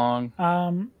 Right along.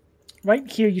 Right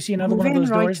here, you see another one of Moving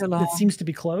those right doors along. that seems to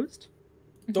be closed.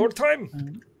 Door time.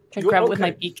 Can You- grab it with my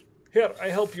okay. beak. Here, I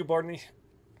help you, Barney.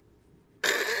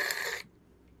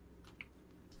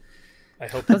 I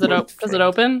help you. Does it both, does it friend.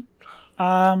 open?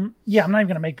 Yeah, I'm not even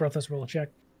gonna make Brothos roll a check.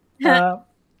 Out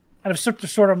of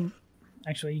sort of,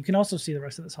 actually, you can also see the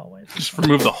rest of this hallway. Just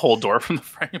remove the whole door from the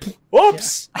frame.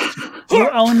 Whoops! You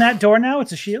own that door now.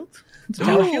 It's a shield. It's a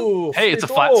tower shield. Ooh, Hey, it's a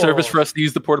free flat door. surface for us to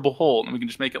use the portable hole, and we can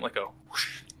just make it like a.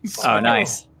 Oh,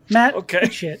 nice. Matt, Okay.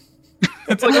 eat shit.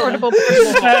 It's like a Portable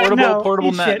portable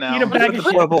eat net shit. now. Eat a bag of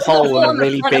shit. Horrible hole and a On the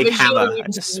really front of big the hammer shield,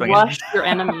 and just just swing it. rush your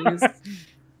enemies.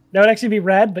 That would actually be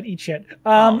rad, but eat shit.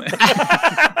 Oh,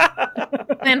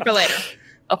 Plan for later.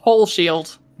 A whole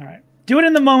shield. All right. Do it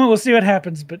in the moment. We'll see what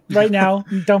happens. But right now,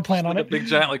 don't plan on like a it. big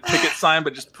giant like picket sign,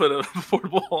 but just put a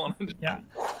portable hole in it. Yeah.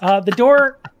 The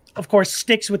door, of course,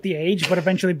 sticks with the age, but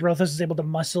eventually Brothos is able to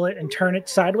muscle it and turn it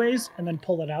sideways and then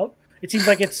pull it out. It seems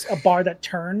like it's a bar that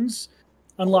turns,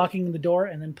 unlocking the door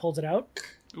and then pulls it out.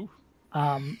 Ooh.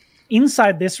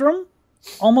 Inside this room,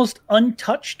 almost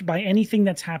untouched by anything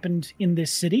that's happened in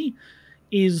this city,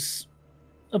 is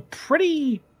a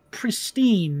pretty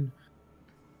pristine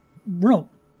room.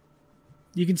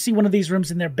 You can see one of these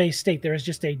rooms in their base state. There is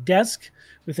just a desk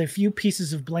with a few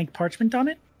pieces of blank parchment on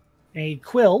it, a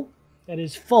quill that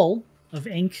is full of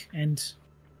ink, and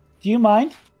do you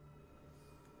mind?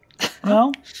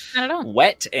 No? I don't know.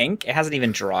 Wet ink. It hasn't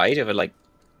even dried. It would like.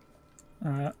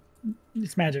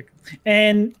 It's magic.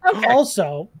 And Okay.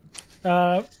 also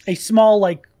a small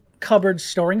like cupboard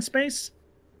storing space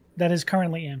that is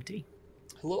currently empty.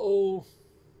 Hello.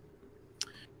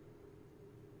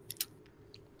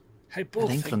 Hey, The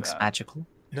both. ink think looks that- magical.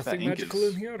 Nothing that ink magical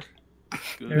is- in here.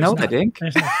 Good. There's No, not. the ink.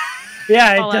 There's no-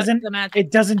 Yeah, Call it out doesn't. the magic.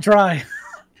 It doesn't dry.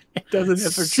 It doesn't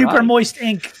Super moist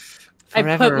ink. I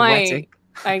put my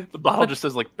I The bottle put, just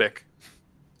says like Bic.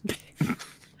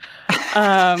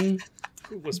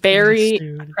 Who was very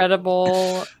Dude.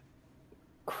 incredible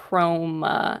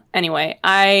chroma. Anyway,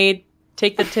 I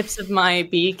take the tips of my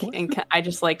beak and I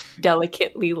just like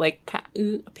delicately like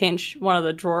pinch one of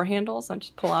the drawer handles and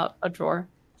just pull out a drawer.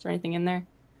 Is there anything in there?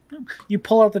 You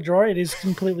pull out the drawer. It is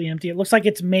completely empty. It looks like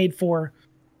it's made for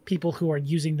people who are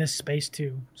using this space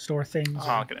to store things. Oh,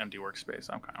 like an empty workspace.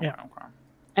 Okay. Yeah. Okay.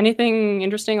 Anything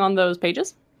interesting on those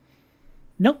pages?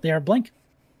 Nope, they are blank.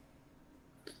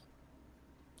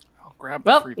 I'll grab.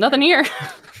 Well, the free nothing paper.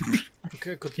 here.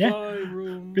 Okay, goodbye, Yeah.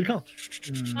 room. Good call.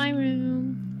 My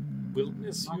room. We'll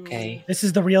miss you. Okay. This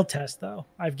is the real test, though.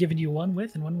 I've given you one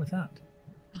with and one without.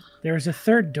 There is a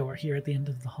third door here at the end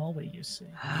of the hallway, you see.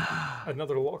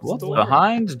 Another locked What's door.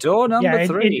 behind door number Yeah, it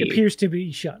 3? appears to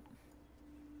be shut.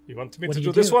 You want me What to do do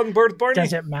you this do? one, Bird Barney?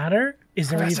 Does it matter? Is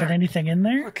there Professor. even anything in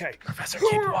there? Okay. Professor,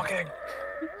 keep walking.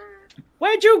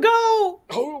 Where'd you go?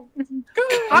 Oh,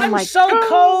 I'm my so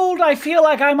cold. I feel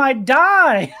like I might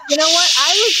die. You know what? I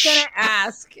was gonna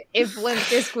ask if Limp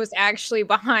Disc was actually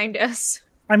behind us.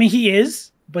 I mean, he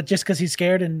is, but just because he's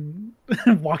scared and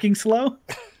walking slow.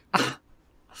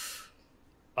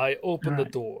 I open the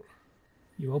Alright. door.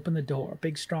 You open the door,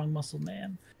 big, strong, muscled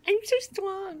man. I'm so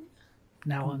strong.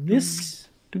 Now on this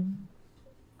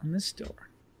door.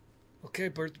 Okay,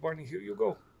 Bird Barney, here you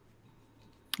go.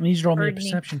 I need you to roll me a Birdney.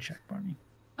 perception check, Barney.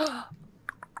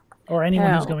 Or anyone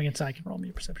who's Hell. going inside can roll me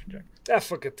a perception check. Ah,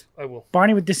 fuck it. I will.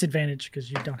 Barney with disadvantage because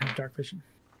you don't have dark vision.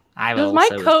 I Does will my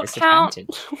also with coat count?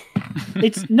 disadvantage.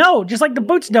 It's no, just like the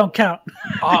boots don't count.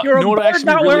 You're you know a what bird actually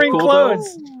not really wearing cool,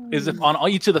 clothes. though, is if on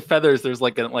each of the feathers there's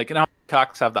like you know how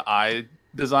cocks have the eye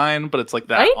design, but it's like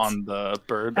that Right? on the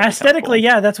bird. That's kinda Aesthetically, cool.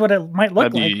 yeah, that's what it might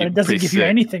look That'd be like, but it doesn't pretty give you sick.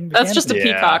 anything. That's just a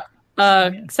mechanically. Yeah.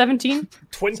 peacock. 17.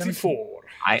 24.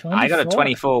 I got a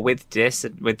 24. 24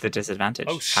 with the disadvantage.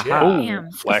 Oh, shit. Haha. Oh, Damn.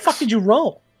 What the flex. fuck did you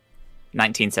roll?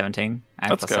 1917. and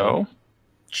Let's plus go.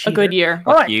 A good year.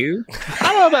 All right. You?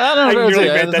 I don't know. I if it was nearly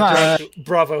a- made it's not that a drive.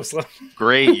 Bravo, Slim.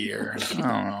 great year.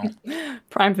 I don't know.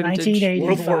 Prime vintage.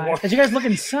 1985. War. As you guys look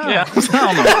inside, Yeah,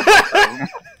 I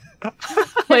don't know.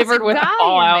 Flavored with Guy in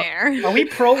Fallout. there. are we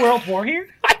pro World War here?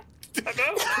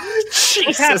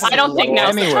 Jesus. I don't think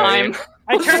now's the Anyway. time.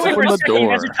 I turned away for Open a the second. You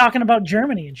guys door. are talking about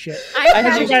Germany and shit. I As you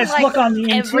imagine guys like look on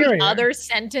the every interior, other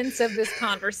sentence of this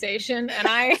conversation, and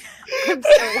I'm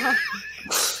so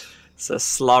lost. It's a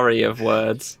slurry of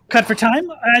words. cut for time.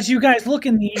 As you guys look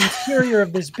in the interior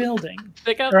of this building,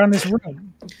 Pick up. or on this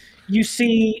room, you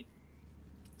see.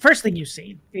 First thing you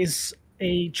see is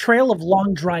a trail of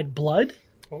long dried blood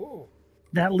Oh.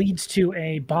 that leads to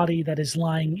a body that is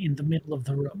lying in the middle of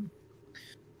the room.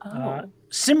 Oh.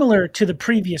 Similar to the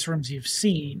previous rooms you've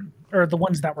seen, or the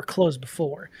ones that were closed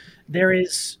before, there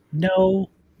is no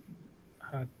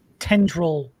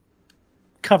tendril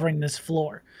covering this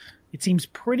floor. It seems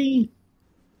pretty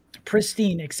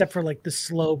pristine except for like the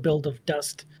slow build of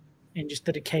dust and just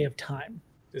the decay of time.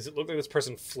 Does it look like this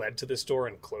person fled to this door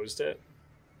and closed it?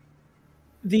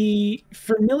 The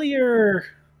familiar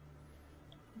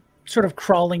sort of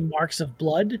crawling marks of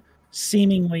blood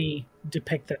seemingly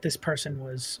depict that this person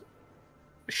was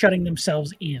shutting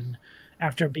themselves in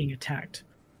after being attacked,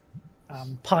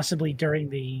 possibly during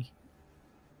the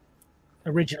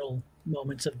original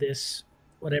moments of this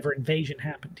whatever invasion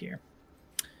happened here.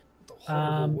 The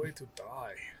horrible way to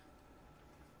die.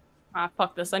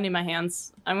 Fuck this. I need my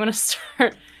hands. I'm gonna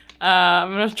start.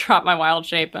 I'm gonna drop my wild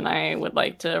shape, and I would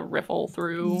like to riffle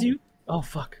through. Oh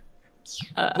fuck!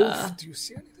 Wolf, do you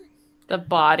see anything? The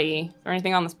body. Is there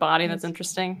anything on this body that's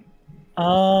interesting?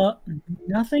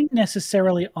 Nothing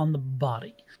necessarily on the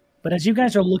body, but as you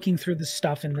guys are looking through the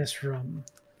stuff in this room,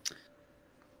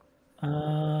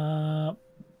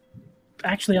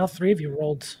 actually, all three of you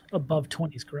rolled above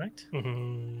 20s, correct?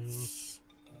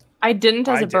 I didn't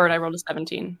as I a bird. did. I rolled a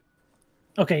 17.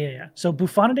 Okay, yeah. So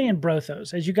Buffonidae and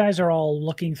Brothos, as you guys are all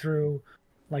looking through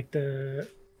like the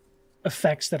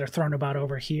effects that are thrown about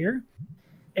over here,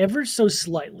 ever so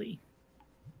slightly,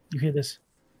 you hear this.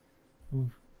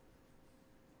 Ooh.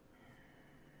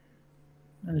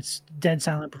 And it's dead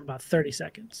silent for about 30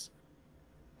 seconds.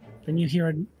 Then you hear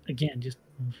it again, just.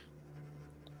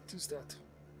 What is that?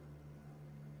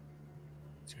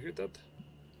 Did you hear that?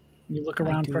 You look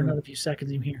around for another few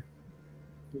seconds and you hear.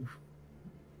 Oof.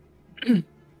 I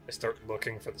start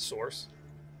looking for the source.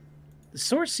 The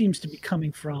source seems to be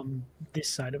coming from this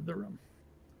side of the room.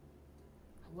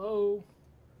 Hello?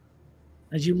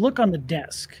 As you look on the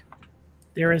desk,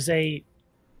 there is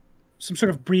some sort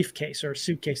of briefcase or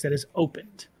suitcase that is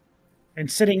opened, and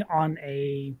sitting on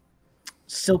a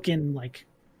silken like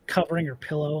covering or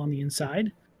pillow on the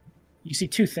inside, you see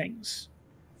two things.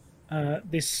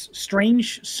 This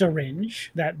strange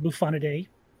syringe that Buffonidae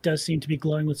does seem to be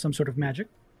glowing with some sort of magic.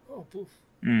 Oh, poof.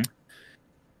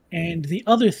 And the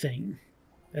other thing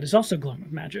that is also glowing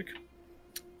with magic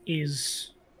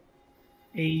is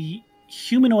a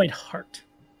humanoid heart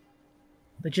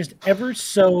that just ever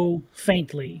so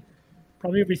faintly,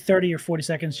 probably every 30 or 40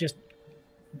 seconds, just...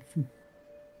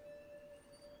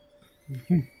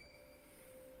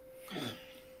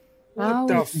 What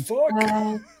the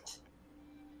fuck?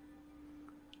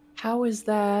 How is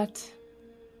that?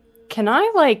 Can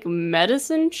I, like,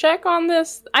 medicine check on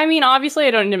this? I mean, obviously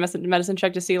I don't need a medicine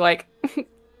check to see, like,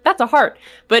 that's a heart.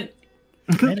 But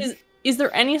is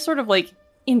there any sort of, like,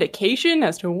 indication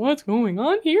as to what's going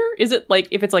on here? Is it, like,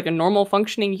 if it's, like, a normal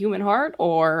functioning human heart,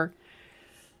 or...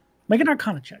 Make an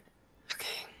Arcana check.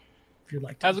 Okay. If you'd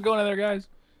like to. How's it going in there, guys?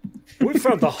 We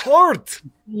found the heart!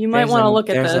 You might want to look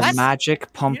at There's this. a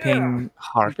magic pumping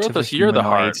heart. Both of a us, you're the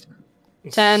humanoid. heart.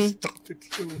 10. Stop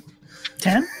it, you.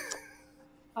 10?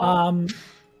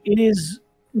 It is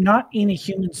not in a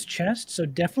human's chest, so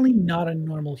definitely not a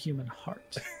normal human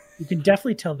heart. You can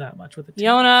definitely tell that much with a 10.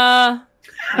 Yona,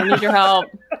 I need your help.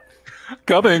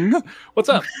 Coming. What's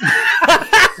up?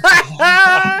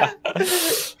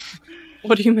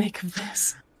 What do you make of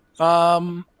this?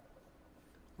 Oh,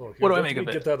 here, What do I let make me of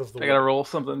it? Get that out of the I gotta way. roll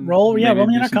something. Roll me maybe an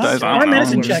do some Arcana dice. I or a don't know.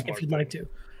 medicine know. check if you'd like to.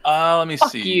 Let me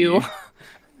Fuck see. you.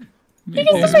 He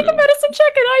He gets to make a medicine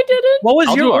check and I didn't. What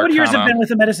I'll do what would yours have Arcana. been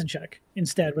with a medicine check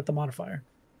instead with the modifier?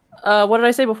 What did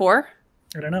I say before?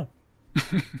 I don't know.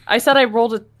 I said I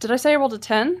rolled a... Did I say I rolled a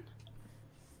 10?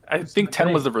 I think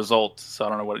 10 was the result, so I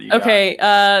don't know what you Okay,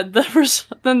 then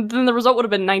the result would have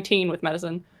been 19 with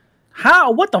medicine.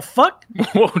 How? What the fuck? got.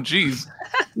 Whoa, jeez.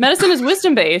 Medicine is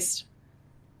wisdom based.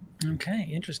 Okay,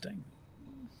 interesting.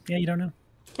 Yeah, you don't know.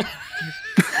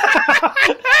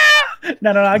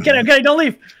 No, I'm kidding. Don't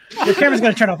leave. Your camera's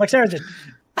going to turn off like Sarah did.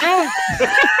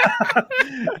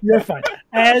 You're fine.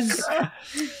 As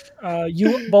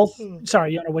you both...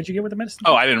 Sorry, Yona, what'd you get with the medicine?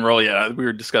 Oh, I didn't roll yet. We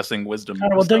were discussing wisdom. Oh,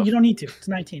 well, stuff. you don't need to. It's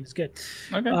 19. It's good.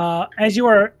 Okay. As you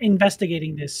are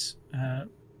investigating this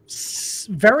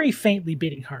very faintly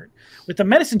beating heart, with the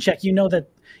medicine check, you know that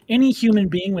any human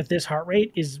being with this heart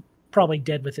rate is probably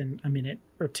dead within a minute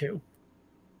or two.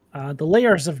 The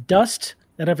layers of dust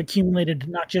that have accumulated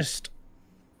not just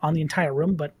on the entire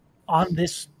room, but on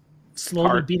this slowly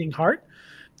Heart. beating heart,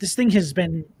 this thing has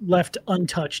been left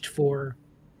untouched for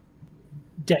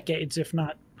decades, if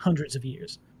not hundreds of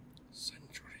years.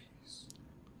 Centuries.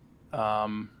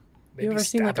 You ever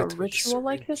seen like stab a it with ritual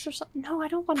like syringe. this or something? No, I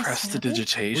don't want to. With the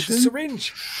Prestidigitation?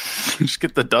 syringe. Just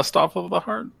get the dust off of the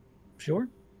heart. Sure.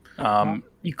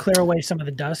 You Clear away some of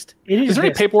the dust. It is is there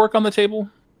any this. paperwork on the table?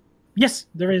 Yes,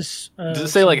 there is. Does it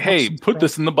say some like, "Hey, boxes put from-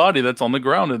 this in the body that's on the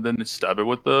ground, and then stab it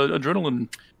with the adrenaline"?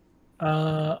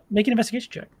 Make an investigation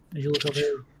check as you look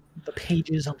over the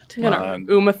pages on the I'm table. gonna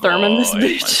Uma Thurman this I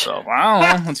hate bitch. myself. Wow,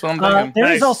 that's what I'm thinking.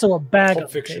 There is Nice. also a bag Pulp on the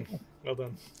Fiction. table. Well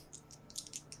done.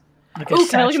 Like a Ooh,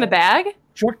 can I look in the satchel. bag?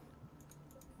 Sure.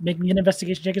 Make me an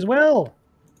investigation check as well.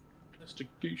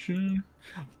 Investigation.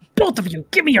 Both of you,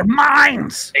 give me your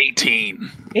minds. 18.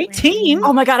 18.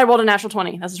 Oh my god, I rolled a natural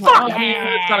 20. That's a 20. Fuck I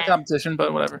It's not a competition,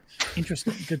 but whatever.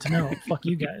 Interesting. Good to know. Fuck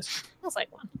you guys. was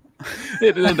like one.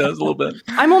 It does a little bit.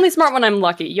 I'm only smart when I'm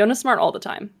lucky. Yona's smart all the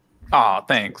time. Aw,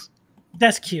 thanks.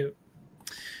 That's cute.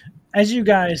 As you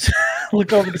guys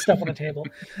look over the stuff on the table,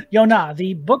 Yona,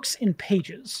 the books in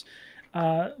pages.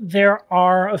 There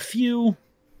are a few.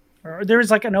 Or there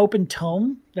is like an open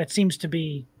tome that seems to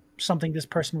be something this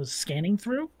person was scanning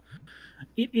through.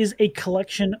 It is a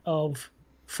collection of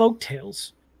folk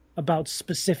tales about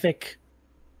specific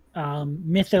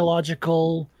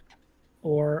mythological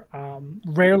or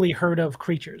rarely heard of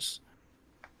creatures.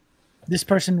 This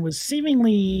person was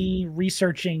seemingly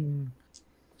researching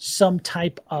some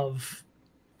type of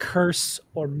curse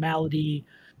or malady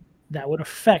that would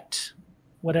affect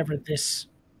whatever this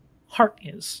heart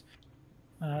is.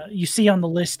 You see on the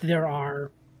list there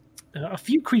are a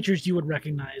few creatures you would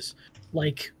recognize,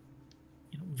 like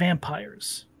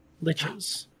vampires,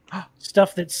 liches,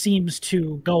 stuff that seems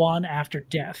to go on after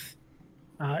death.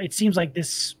 It seems like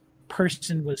this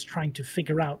person was trying to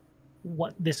figure out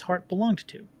what this heart belonged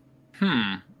to.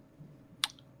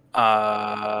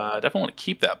 Definitely want to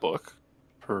keep that book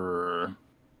for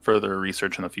further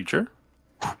research in the future.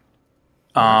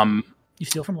 You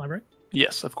steal from the library?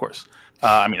 Yes, of course.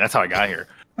 I mean, that's how I got here.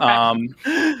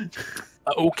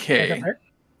 Okay.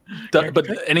 But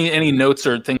any notes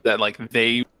or things that like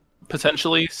they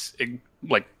potentially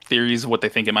like theories of what they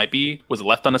think it might be was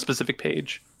left on a specific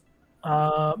page?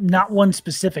 Not one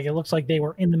specific. It looks like they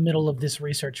were in the middle of this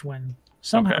research when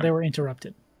somehow Okay. they were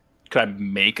interrupted. Could I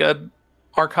make a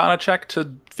Arcana check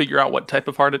to figure out what type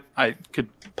of heart I could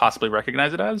possibly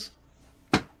recognize it as?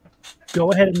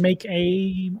 Go ahead and make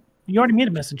a. You already made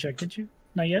a medicine check, didn't you?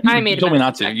 Not yet. I made You told me a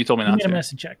not to. You told me You not made a to.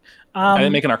 medicine check. I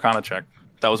didn't make an Arcana check.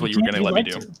 That was what you were going to let me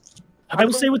do. I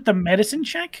would say with the medicine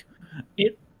check,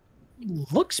 it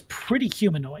looks pretty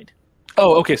humanoid.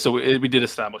 Oh, okay. So we did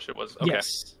establish it was okay.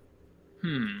 Yes. I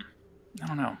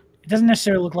don't know. It doesn't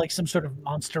necessarily look like some sort of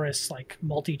monstrous, like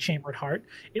multi-chambered heart.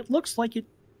 It looks like it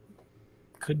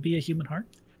could be a human heart.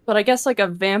 But I guess like a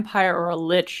vampire or a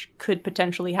lich could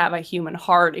potentially have a human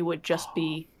heart. It would just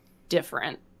be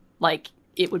different. Like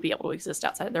it would be able to exist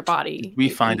outside of their body. We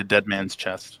find a dead man's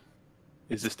chest.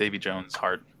 Is this Davy Jones'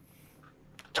 heart?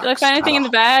 Did I find anything in the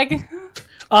bag?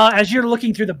 As you're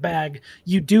looking through the bag,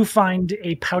 you do find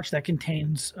a pouch that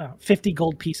contains 50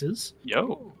 gold pieces.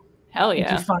 Yo. Hell You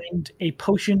yeah. do find a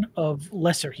potion of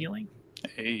lesser healing.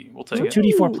 Hey, we'll So take it.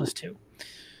 2d4 plus 2.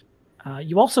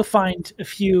 You also find a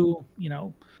few,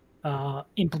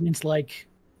 implements like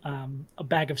a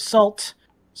bag of salt,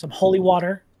 some holy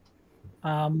water.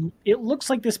 It looks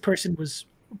like this person was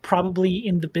probably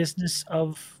in the business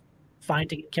of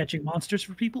finding and catching monsters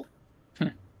for people,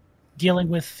 dealing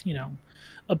with,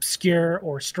 obscure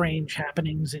or strange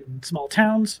happenings in small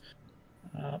towns.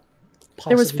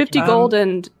 There was Possibly 50 can- gold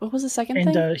and what was the second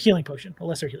and thing? a healing potion, a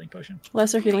lesser healing potion.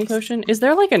 Lesser healing potion. Is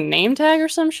there like a name tag or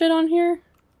some shit on here?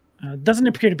 Doesn't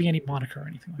appear to be any moniker or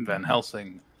anything like Van that.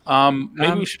 Helsing.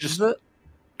 Maybe we should just Van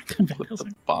flip the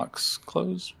Helsing. box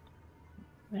closed.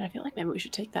 I mean, I feel like maybe we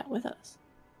should take that with us.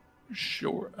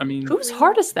 Sure. I mean, Whose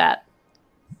heart is that?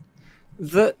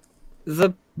 The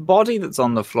body that's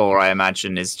on the floor, I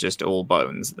imagine, is just all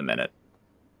bones at the minute.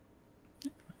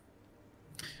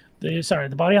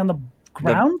 The body on the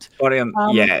ground. Body on,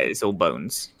 Um, yeah, it's all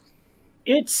bones.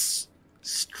 It's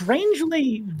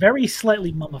strangely very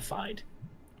slightly mummified,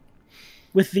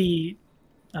 with the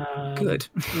Good.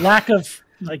 lack of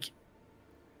Like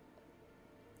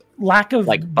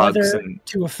bugs weather and-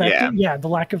 to affect yeah. it. Yeah, the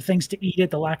lack of things to eat it,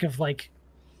 the lack of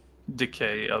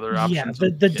decay, other options.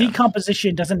 the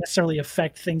decomposition doesn't necessarily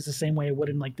affect things the same way it would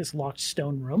in like this locked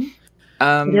stone room.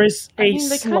 There is I a mean,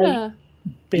 they slight kind of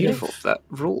bit Beautiful. of That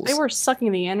rules. they were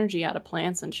sucking the energy out of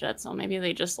plants and shit, so maybe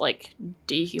they just like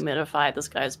dehumidified this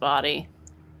guy's body.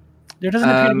 there doesn't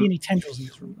appear to be Um, any tendrils in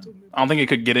this room. Though. I don't think it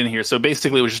could get in here. So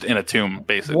basically, it was just in a tomb.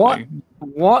 Basically,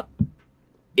 What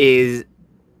is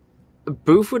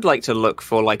Booth would like to look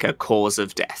for like a cause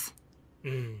of death.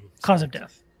 Cause of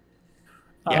death.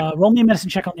 Yeah. Roll me a medicine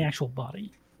check on the actual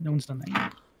body. No one's done that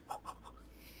yet.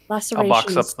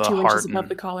 Lacerations up the 2 heart inches above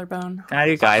and- the collarbone. Can I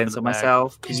do guidance the on bag.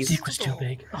 myself? His Please. dick was too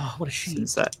big. Oh, what a shame.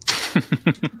 Since that.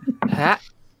 Ha.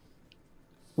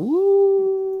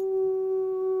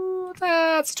 Ooh,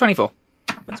 that's 24.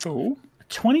 Oh,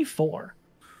 24.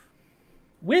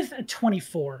 With a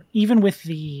 24, even with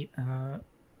the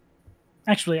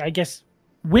actually, I guess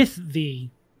with the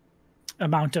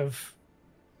amount of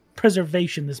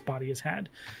preservation this body has had,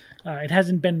 it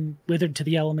hasn't been withered to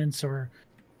the elements or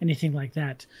anything like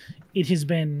that. It has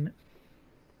been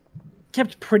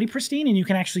kept pretty pristine, and you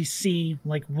can actually see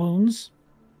like wounds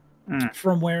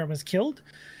from where it was killed.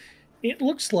 It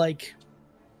looks like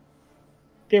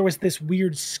there was this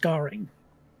weird scarring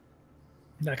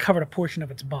that covered a portion of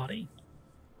its body.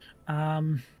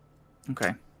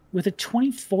 Okay. With a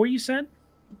 24, you said?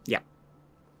 Yeah.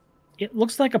 It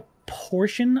looks like a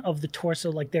portion of the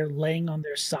torso, like they're laying on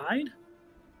their side.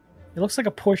 It looks like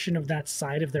a portion of that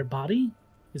side of their body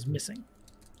is missing.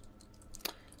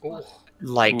 Oh,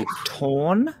 Like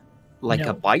torn? Like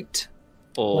No. a bite?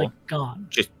 Or Like gone.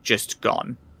 just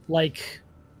gone? Like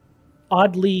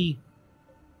oddly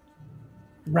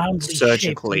roundly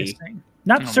Surgically. shaped missing.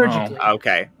 Not Oh, no. surgically.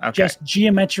 Okay. Okay. Just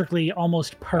geometrically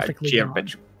almost perfectly gone.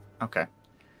 Okay.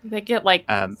 They get like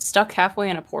stuck halfway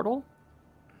in a portal.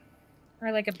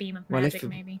 Or like a beam of Well, if magic, it-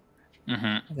 maybe.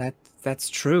 Mm-hmm. That's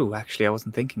true. Actually, I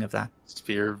wasn't thinking of that.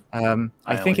 Sphere.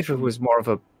 I think if it was more of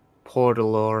a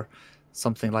portal or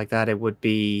something like that, it would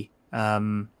be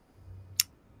that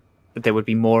there would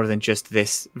be more than just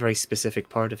this very specific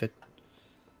part of it.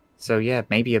 So yeah,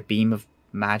 maybe a beam of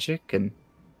magic, and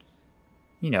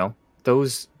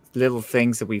those little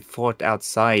things that we fought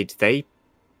outside, they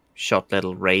shot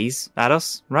little rays at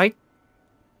us, right?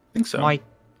 I think so. Am I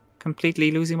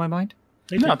completely losing my mind?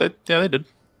 They did. No, they did.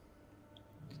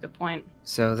 Good point.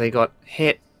 So they got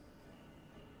hit,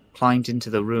 climbed into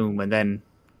the room, and then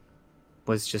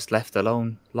was just left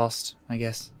alone, lost, I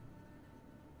guess.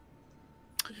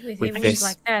 With With images this-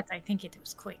 like that, I think it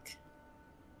was quick.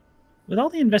 With all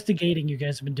the investigating you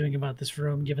guys have been doing about this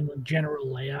room, given the general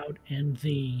layout and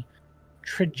the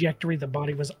trajectory the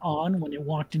body was on when it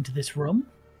walked into this room,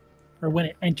 or when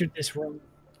it entered this room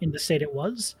in the state it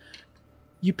was,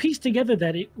 you piece together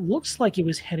that it looks like it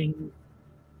was heading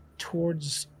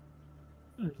towards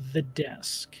the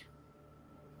desk.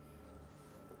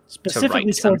 Specifically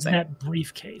towards something. that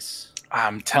briefcase.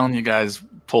 I'm telling you guys,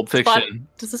 Pulp Fiction.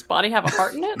 Does this body have a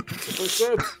heart in it? that's what I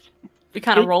said. We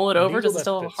kind of It- roll it over. Needle Does it that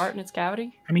still have a fits. heart in its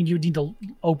cavity? I mean, you need to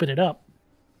open it up.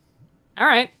 All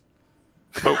right.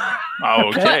 Oh,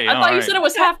 okay. I thought you said it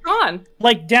was half gone.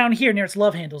 Like down here near its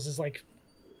love handles is like,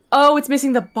 Oh, it's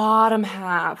missing the bottom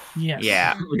half. yes.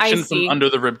 Yeah. I Reaching see. from under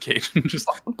the rib cage. Just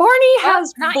Barney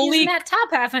has Not fully using that top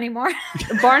half anymore.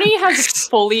 Barney has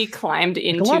fully climbed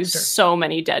into lobster. so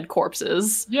many dead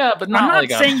corpses. yeah, but I'm not not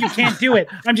like saying you can't do it.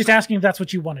 I'm just asking if that's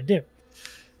what you want to do.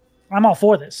 I'm all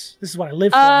for this. This is what I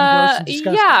live for. I'm gross and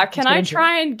disgusting. Yeah. Let's Can get I into it.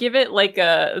 try and give it like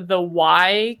the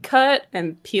Y cut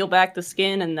and peel back the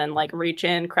skin and then like reach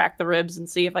in, crack the ribs, and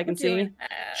see if I can see?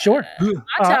 Sure.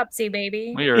 Autopsy,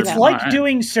 baby. Weird. It's Yeah. like Alright.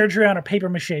 doing surgery on a paper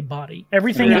mache body.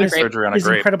 Everything Yeah, in this surgery on a is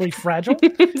grape. incredibly fragile.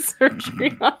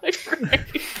 Surgery on a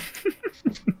grape.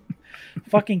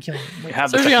 Fucking killing me. We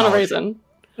have the Surgery on a technology. raisin.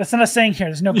 That's not a saying here.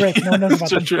 There's no grapes. No one knows about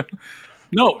them. Surgery-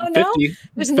 No, Oh, no? 50.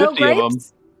 There's 50 no of them.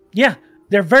 grapes? Yeah,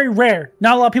 they're very rare.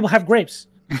 Not a lot of people have grapes.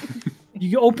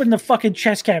 You open the fucking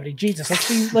chest cavity. Jesus,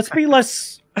 let's be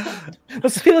less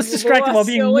distracted while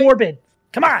being silly. morbid.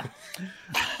 Come on.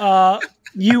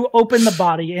 You open the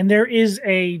body, and there is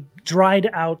a dried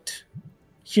out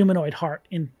humanoid heart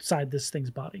inside this thing's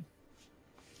body.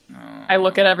 I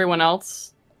look at everyone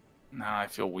else. Now I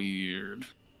feel weird.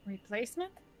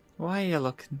 Replacement? Why are you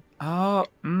looking? Oh,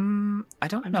 I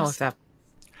don't I'm know just- if that.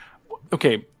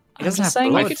 Okay, It I'm doesn't just have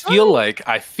saying blood. we I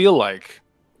could feel like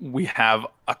we have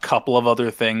a couple of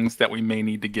other things that we may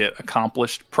need to get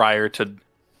accomplished prior to.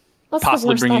 What's Possibly the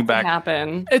worst bringing that could back-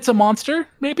 happen? It's a monster,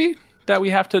 maybe that we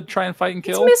have to try and fight and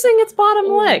It's kill. missing its bottom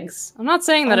Oh. legs. I'm not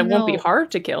saying that Oh, it won't be no.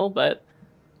 hard to kill, but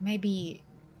Maybe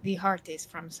the heart is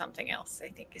from something else, I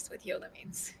think is what Yoda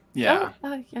means. Yeah,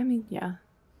 I mean, yeah.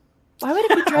 Why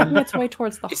would it be dragging its way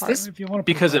towards the Is heart? this- If you want to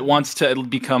because it wants to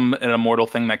become an immortal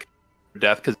thing that can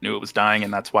death because it knew it was dying,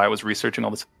 and that's why it was researching all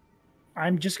this.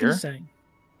 I'm just gonna Here? say,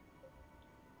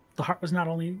 the heart was not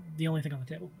the only thing on the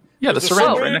table. Yeah, the There's a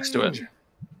syringe right next to it. syringe.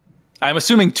 I'm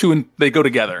assuming two and they go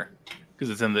together because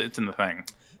it's in the thing.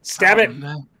 Stab it.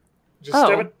 Just stab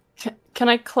Oh, it. can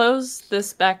I close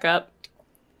this back up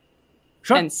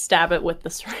Sure. and stab it with the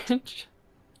syringe?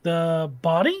 The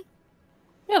body,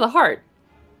 Yeah, the heart.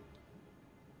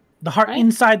 the heart Right.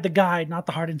 inside the guy, not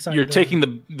the heart inside. You're the taking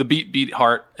the beat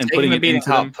heart and Taking putting the it beating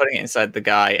into heart, them. putting it inside the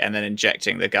guy, and then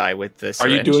injecting the guy with the Are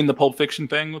syringe. you doing the Pulp Fiction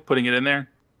thing with putting it in there?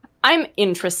 I'm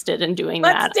interested in doing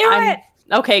Let's that. do it!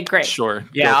 Okay, great. Sure.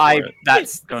 Yeah, go for it.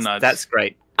 that's Go nuts. That's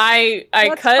great.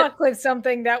 Let's cut fuck with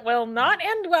something that will not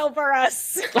end well for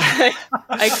us.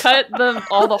 I cut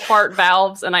all the heart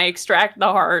valves and I extract the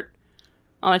heart.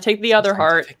 I'm gonna take the other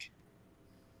heart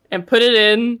and put it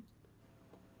in.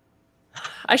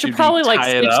 I should Should we probably like tie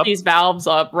it stitch up? these valves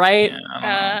up, right? Yeah, I don't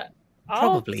know. I'll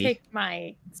Probably. take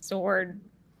my sword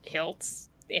hilts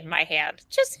in my hand,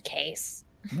 just in case.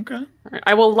 Okay.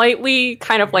 I will lightly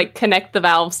kind of like connect the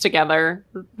valves together.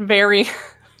 Very.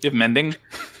 You have mending?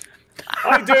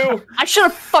 I do. I should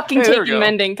have fucking Hey, there we taken go.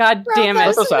 mending. God damn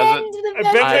it. Brothos has it.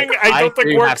 Bending, I don't think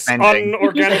do have works bending. on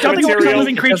organic I don't think it works on material.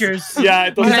 living creatures. Yeah,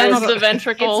 it doesn't. Mend work. the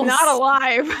ventricles. It's not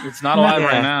alive. It's not alive Yeah.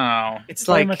 right now. It's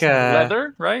very like much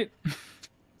Leather, right?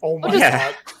 Oh my just-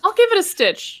 god. I'll give it a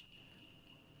stitch.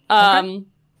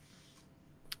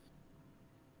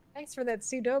 Thanks for that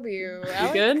CW. You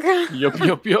Alec.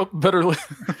 good? Yup. Better.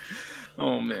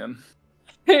 Oh man.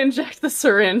 Inject the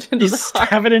syringe into You the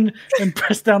stab it in and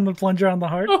press down the plunger on the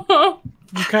heart. heart.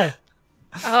 Okay.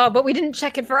 Oh, but we didn't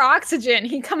check it for oxygen.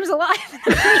 He comes alive.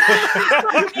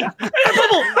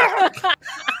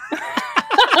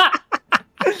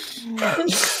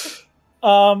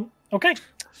 Okay.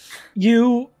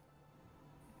 You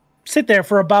sit there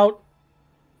for about,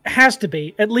 has to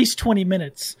be, at least 20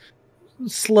 minutes,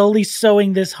 slowly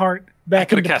sewing this heart back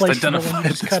Could've into cast place from the Identify one at you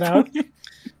just this cut out. point.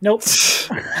 Nope.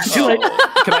 Too late.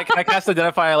 Can I cast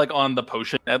Identify like on the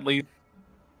potion at least?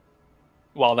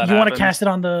 While that You want to happens? cast it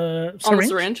on the On the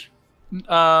syringe?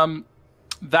 syringe.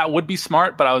 That would be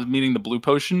smart, but I was meaning the blue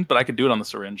potion, but I could do it on the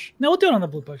syringe. No, we'll do it on the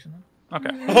blue potion. Then. Okay.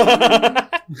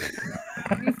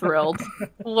 I'm thrilled.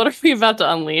 What are we about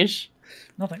to unleash?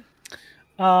 Nothing.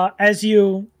 As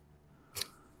you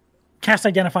cast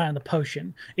Identify on the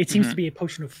potion, it seems to be a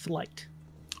potion of flight.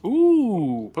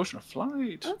 Ooh, potion of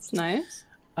flight. That's nice.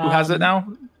 Who has it now?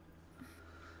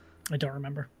 I don't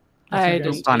remember. I your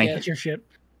don't guys'- Funny. get That's it. your shit.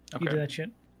 You Okay. do that shit.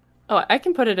 Oh, I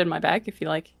can put it in my bag if you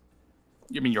like.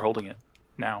 You mean you're holding it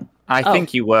now? I Oh.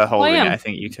 think you were holding am. it. I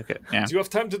think you took it. Yeah. Do you have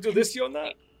time to do this,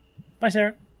 Yona? Bye,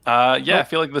 Sarah. Yeah, I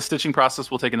feel like the stitching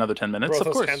process will take another 10 minutes. Of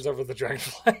Brothos course. hands over the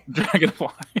dragonfly. Dragonfly.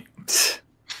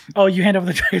 Oh, you hand over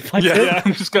the dragonfly. too? Yeah,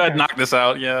 I'm just gonna knock this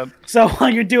out. Yeah. So while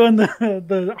you're doing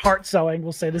the heart sewing,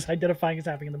 we'll say this identifying is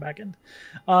happening in the back end.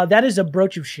 That is a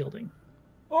brooch of shielding.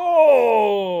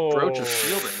 Oh! Brooch of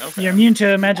shielding. Okay. You're immune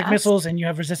to magic Yes. missiles, and you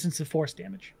have resistance to force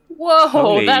damage. Whoa,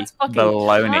 Holy that's fucking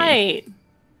baloney. tight.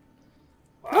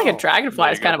 I feel like a dragonfly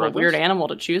There is you kind go, of a weird brothers. animal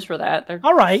to choose for that. They're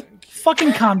All right,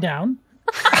 fucking calm down.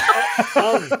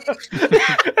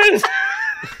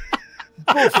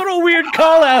 What a weird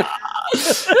call out.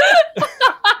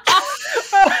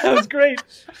 That was great.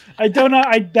 I don't know.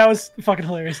 That was fucking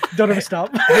hilarious. Don't ever stop.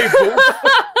 Hey,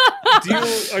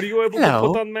 Boof. Are you able to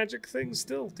Hello. put on magic things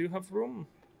still? Do you have room?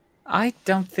 I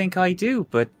don't think I do,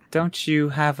 but don't you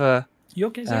have a You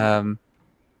okay, Sarah? Uh,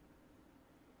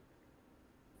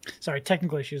 Sorry,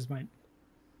 technical issues, mate.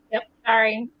 Yep,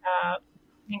 sorry. Hang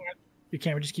on. Your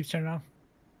camera just keeps turning off.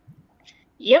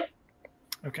 Yep.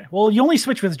 Okay. Well, you only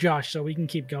switch with Josh, so we can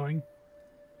keep going.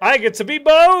 I get to be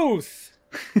both!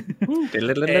 I am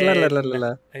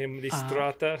the Uh,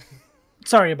 strata.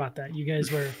 Sorry about that. You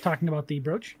guys were talking about the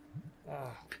brooch.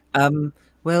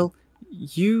 Well,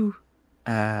 you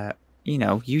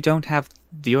you don't have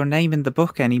your name in the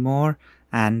book anymore,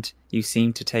 and you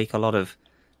seem to take a lot of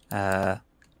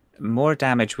more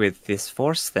damage with this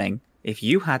force thing. If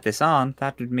you had this on,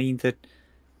 that would mean that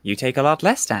you take a lot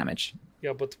less damage.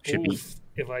 Yeah, but Should be. Boof,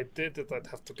 if I did it, I'd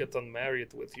have to get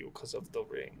unmarried with you because of the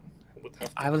ring.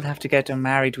 I will have to get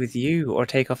married with you, or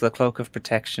take off the cloak of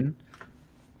protection,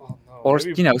 Oh, no. or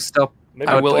maybe, stop.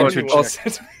 maybe I will Boof interject. wants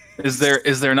it.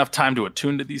 Is there enough time to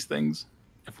attune to these things?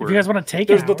 If you guys want to take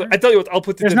There's it, not, I tell you what, I'll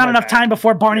put it there's in not my enough bag. time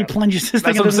before Barney Yeah. plunges this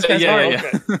thing That's into what this I'm guy's saying,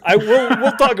 heart. yeah. Okay.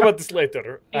 We'll talk about this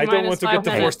later. I don't want to get 5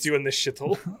 divorced minutes. you in this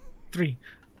shithole. 3,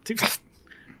 2.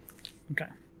 Okay.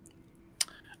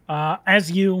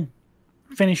 As you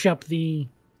finish up the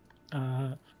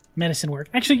medicine work,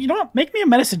 actually, you know what? Make me a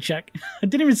medicine check. I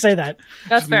didn't even say that.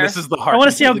 That's fair. This is the heart. I want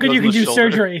to see how that good goes you in can the do shoulder.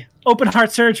 surgery. Open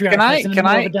heart surgery. Can on a I person in can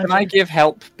the middle I of a can I dungeon. give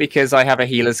help because I have a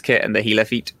healer's kit and the healer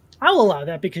feat? I will allow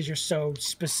that because you're so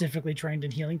specifically trained in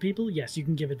healing people. Yes, you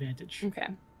can give advantage. Okay.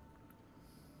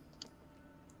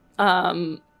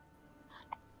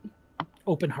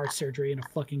 Open heart surgery in a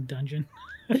fucking dungeon.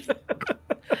 That's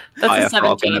I a have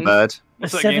frog and a 17. bird.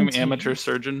 What's A that game? 17. Amateur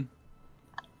surgeon.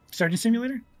 Surgeon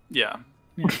simulator? Yeah.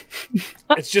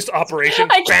 It's just Operation.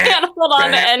 I can't hold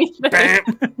on to anything. Bam,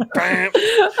 bam.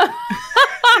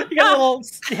 You got a little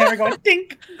hammer going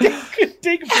dink, dink,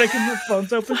 dink, breaking the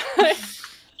phones open.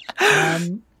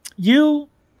 You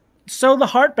sew the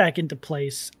heart back into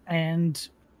place and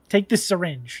take this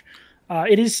syringe.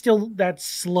 It is still that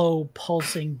slow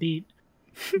pulsing beat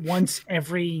once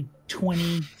every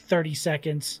 20, 30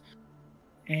 seconds.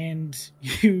 And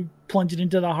you plunge it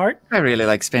into the heart. I really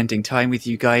like spending time with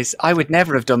you guys. I would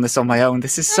never have done this on my own.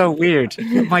 This is so weird.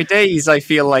 My days, I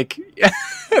feel like,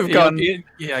 have gone.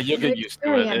 Yeah, you'll get used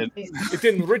to it. It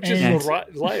enriches your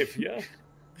life, yeah.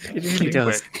 It really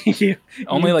does.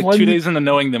 Only like 2 days into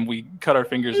knowing them, we cut our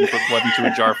fingers and put blood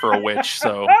into a jar for a witch.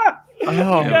 So,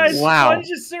 Oh, guys, wow. plunge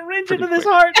a syringe into this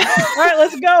heart. All right,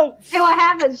 let's go. Hey, what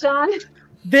happened, Sean?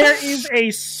 There is a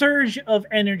surge of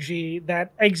energy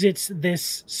that exits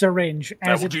this syringe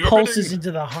as it That will do pulses everything.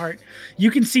 into the heart. You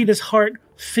can see this heart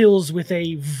fills with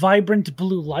a vibrant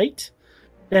blue light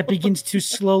that begins to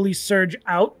slowly surge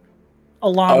out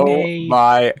along a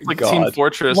my like Team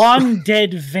Fortress. long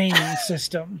dead vein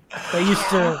system that used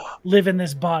to live in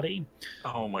this body.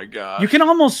 Oh my god! You can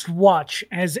almost watch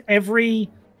as every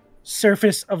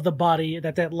surface of the body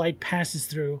that light passes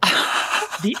through,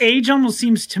 the age almost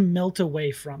seems to melt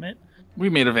away from it. We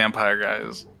made a vampire,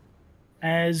 guys.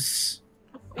 As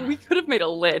We could have made a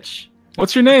lich.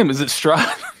 What's your name? Is it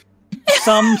Strahd?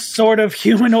 some sort of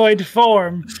humanoid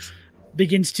form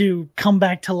begins to come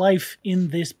back to life in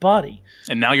this body.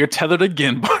 And now you're tethered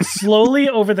again, buddy. Slowly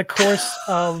over the course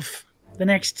of the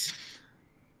next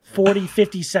 40,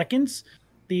 50 seconds,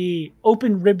 the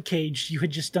open rib cage you had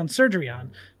just done surgery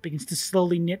on begins to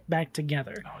slowly knit back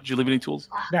together. Did you leave any tools?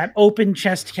 That open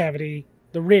chest cavity,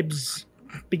 the ribs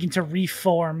begin to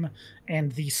reform,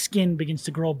 and the skin begins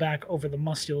to grow back over the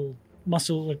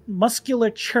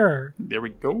musculature There we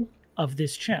go. of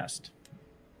this chest.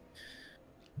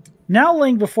 Now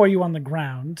laying before you on the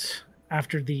ground,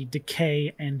 after the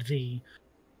decay and the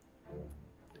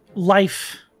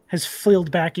life has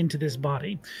filled back into this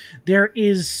body, there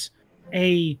is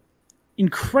a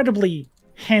incredibly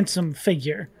handsome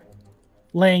figure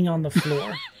laying on the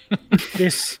floor.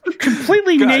 This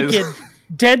completely Guys. naked,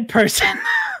 dead person.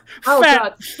 Oh,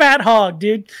 God. fat hog,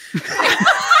 dude.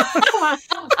 I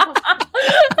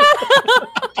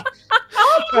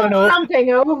don't know.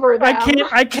 Something over them.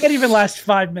 I can't even last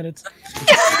 5 minutes.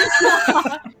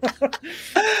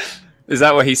 Is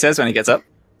that what he says when he gets up?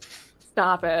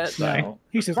 Stop it. No.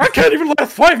 He says, I can't even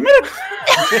last 5 minutes.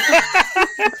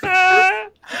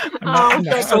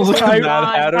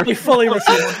 I fully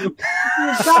receive.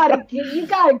 You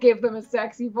gotta give them a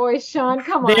sexy voice, Sean.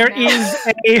 Come on.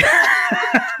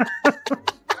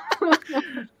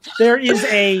 There is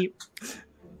a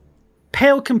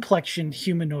pale complexioned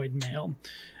humanoid male,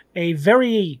 a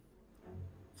very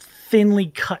thinly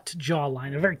cut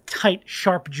jawline, a very tight,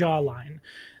 sharp jawline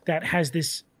that has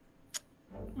this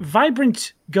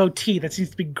vibrant goatee that seems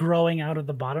to be growing out of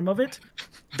the bottom of it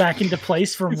back into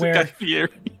place from He's a where Guy Fieri.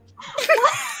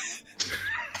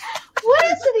 What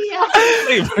is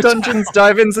the Dungeons,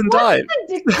 dive-ins, and dive.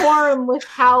 what's the decorum with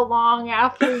how long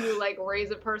after you like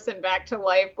raise a person back to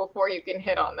life before you can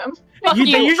hit on them? Fuck They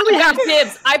you. usually I got have-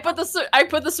 dibs. I put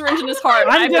the syringe in his heart.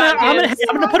 I'm got gonna dibs.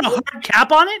 put a hard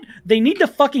cap on it. They need to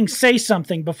fucking say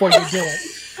something before you do it.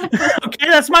 Okay,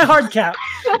 that's my hard cap.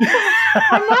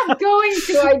 I'm not going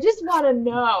to. I just want to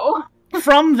know.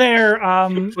 From their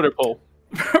Twitter poll.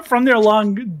 from their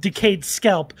long decayed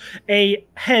scalp, a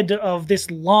head of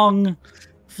this long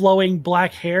flowing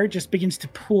black hair just begins to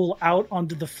pool out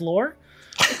onto the floor.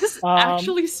 Is this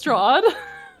actually Strahd?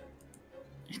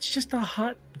 It's just a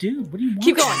hot dude. What do you want?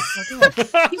 Keep going.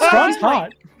 Strahd's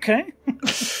hot. Okay.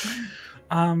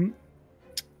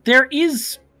 There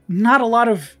is not a lot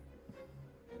of.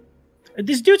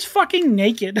 This dude's fucking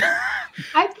naked.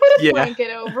 I put a Yeah.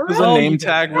 blanket over. There's him. a name you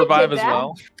tag I revive did as that.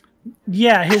 well.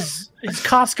 Yeah, his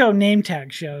Costco name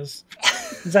tag shows.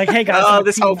 He's like, hey guys. Oh, I'm a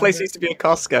this team whole place member. used to be a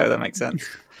Costco. That makes sense.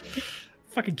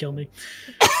 Fucking kill me.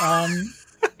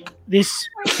 This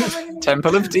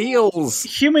Temple of Deals.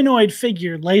 humanoid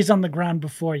figure lays on the ground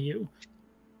before you.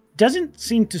 Doesn't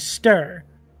seem to stir,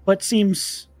 but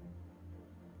seems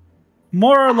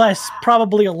more or less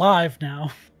probably alive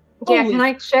now. Yeah, Holy can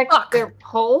I check fuck. their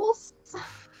pulse?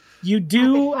 You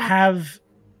do fuck? have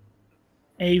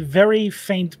a very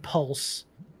faint pulse,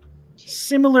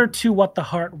 similar to what the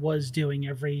heart was doing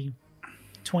every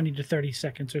 20 to 30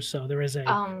 seconds or so. There is a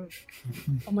Oh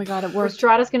my god, it worked.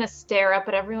 Strada's gonna stare up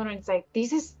at everyone and say,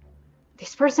 this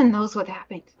person knows what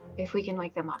happened. If we can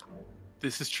wake them up.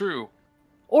 This is true.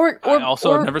 Or I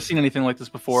also or, have never seen anything like this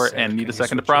before Sarah, and can need a you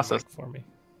second to switch your process. mic for me.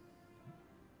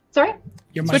 Sorry?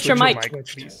 your Switch your mic.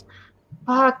 switched. please.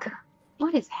 Fuck.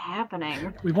 What is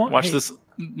happening? We won't Watch hey, this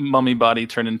mummy body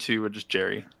turn into just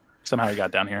Jerry. Somehow he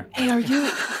got down here. Hey, are you?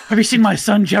 Have you seen my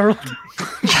son Gerald?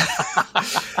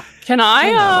 Can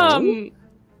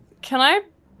I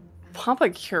pump a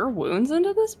cure wounds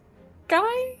into this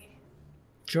guy?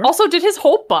 Sure. Also, did his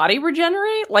whole body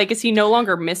regenerate? Like, is he no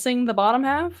longer missing the bottom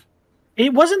half?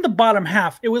 It wasn't the bottom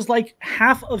half. It was like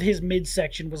half of his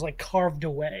midsection was like carved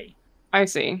away. I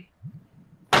see.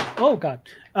 Oh god.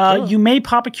 You may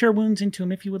pop a cure wounds into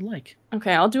him if you would like.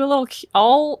 Okay, I'll do a little.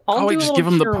 I'll do we a just little give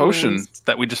him the cure potion wounds.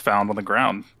 that we just found on the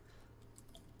ground.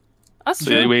 That's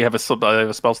So true. we have a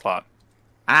spell slot.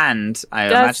 And I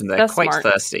That's- imagine they're that's quite smart.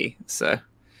 thirsty. So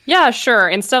Yeah, sure.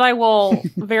 Instead, I will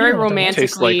very You know what that romantically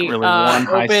tastes like really one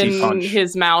high C open punch.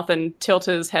 his mouth and tilt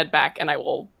his head back, and I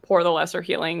will pour the lesser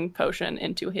healing potion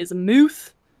into his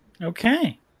mouth.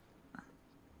 Okay.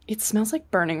 It smells like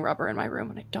burning rubber in my room,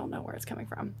 and I don't know where it's coming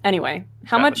from. Anyway,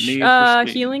 how Got a much need for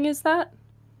speed. healing is that?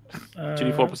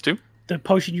 2d4 plus 2? The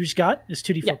potion you just got is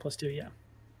 2d4 Yeah. plus 2, yeah.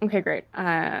 Okay, great.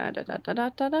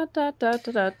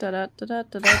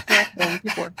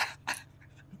 1d4.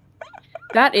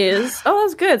 That is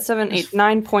that's good. 7, 8,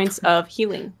 9 points of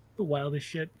healing. The wildest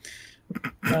shit.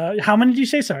 How many did you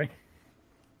say? Sorry.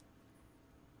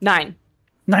 9.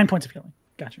 9 points of healing.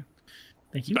 Gotcha.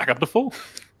 Thank you. Back up to full.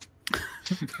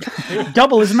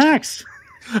 Double is max.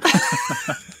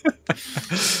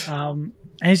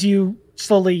 As you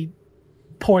slowly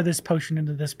pour this potion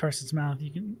into this person's mouth,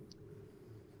 you can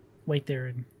wait there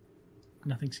and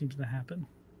nothing seems to happen.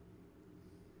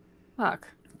 Fuck.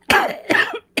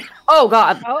 Oh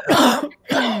god. Oh.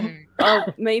 Oh,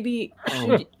 maybe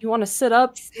you want to sit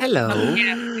up? hello.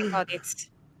 Yeah, we got it.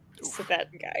 Sit that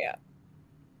guy up.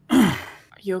 Are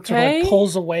you Sort of okay? like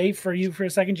pulls away for you for a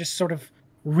second, just sort of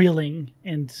reeling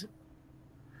and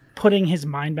putting his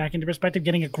mind back into perspective,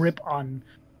 getting a grip on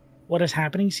what is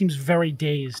happening. Seems very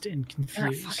dazed and Not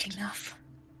confused. fucking enough.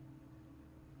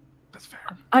 That's fair.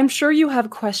 I'm sure you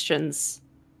have questions.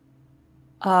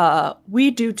 We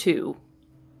do too.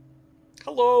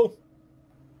 Hello.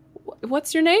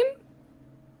 What's your name?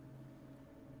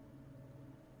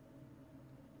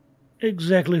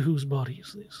 Exactly whose body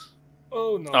is this?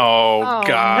 Oh no. Oh, Oh,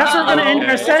 God. That's where we're going to end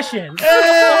Okay. our session.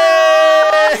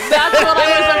 That's what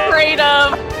I was afraid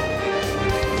of.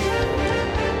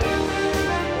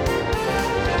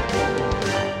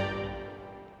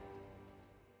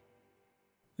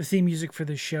 The theme music for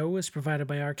this show was provided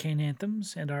by Arcane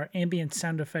Anthems, and our ambient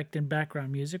sound effect and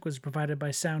background music was provided by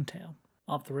Soundtail.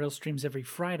 Off the Rails streams every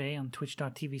Friday on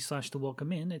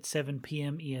twitch.tv/thewelcomein at 7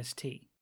 p.m. EST.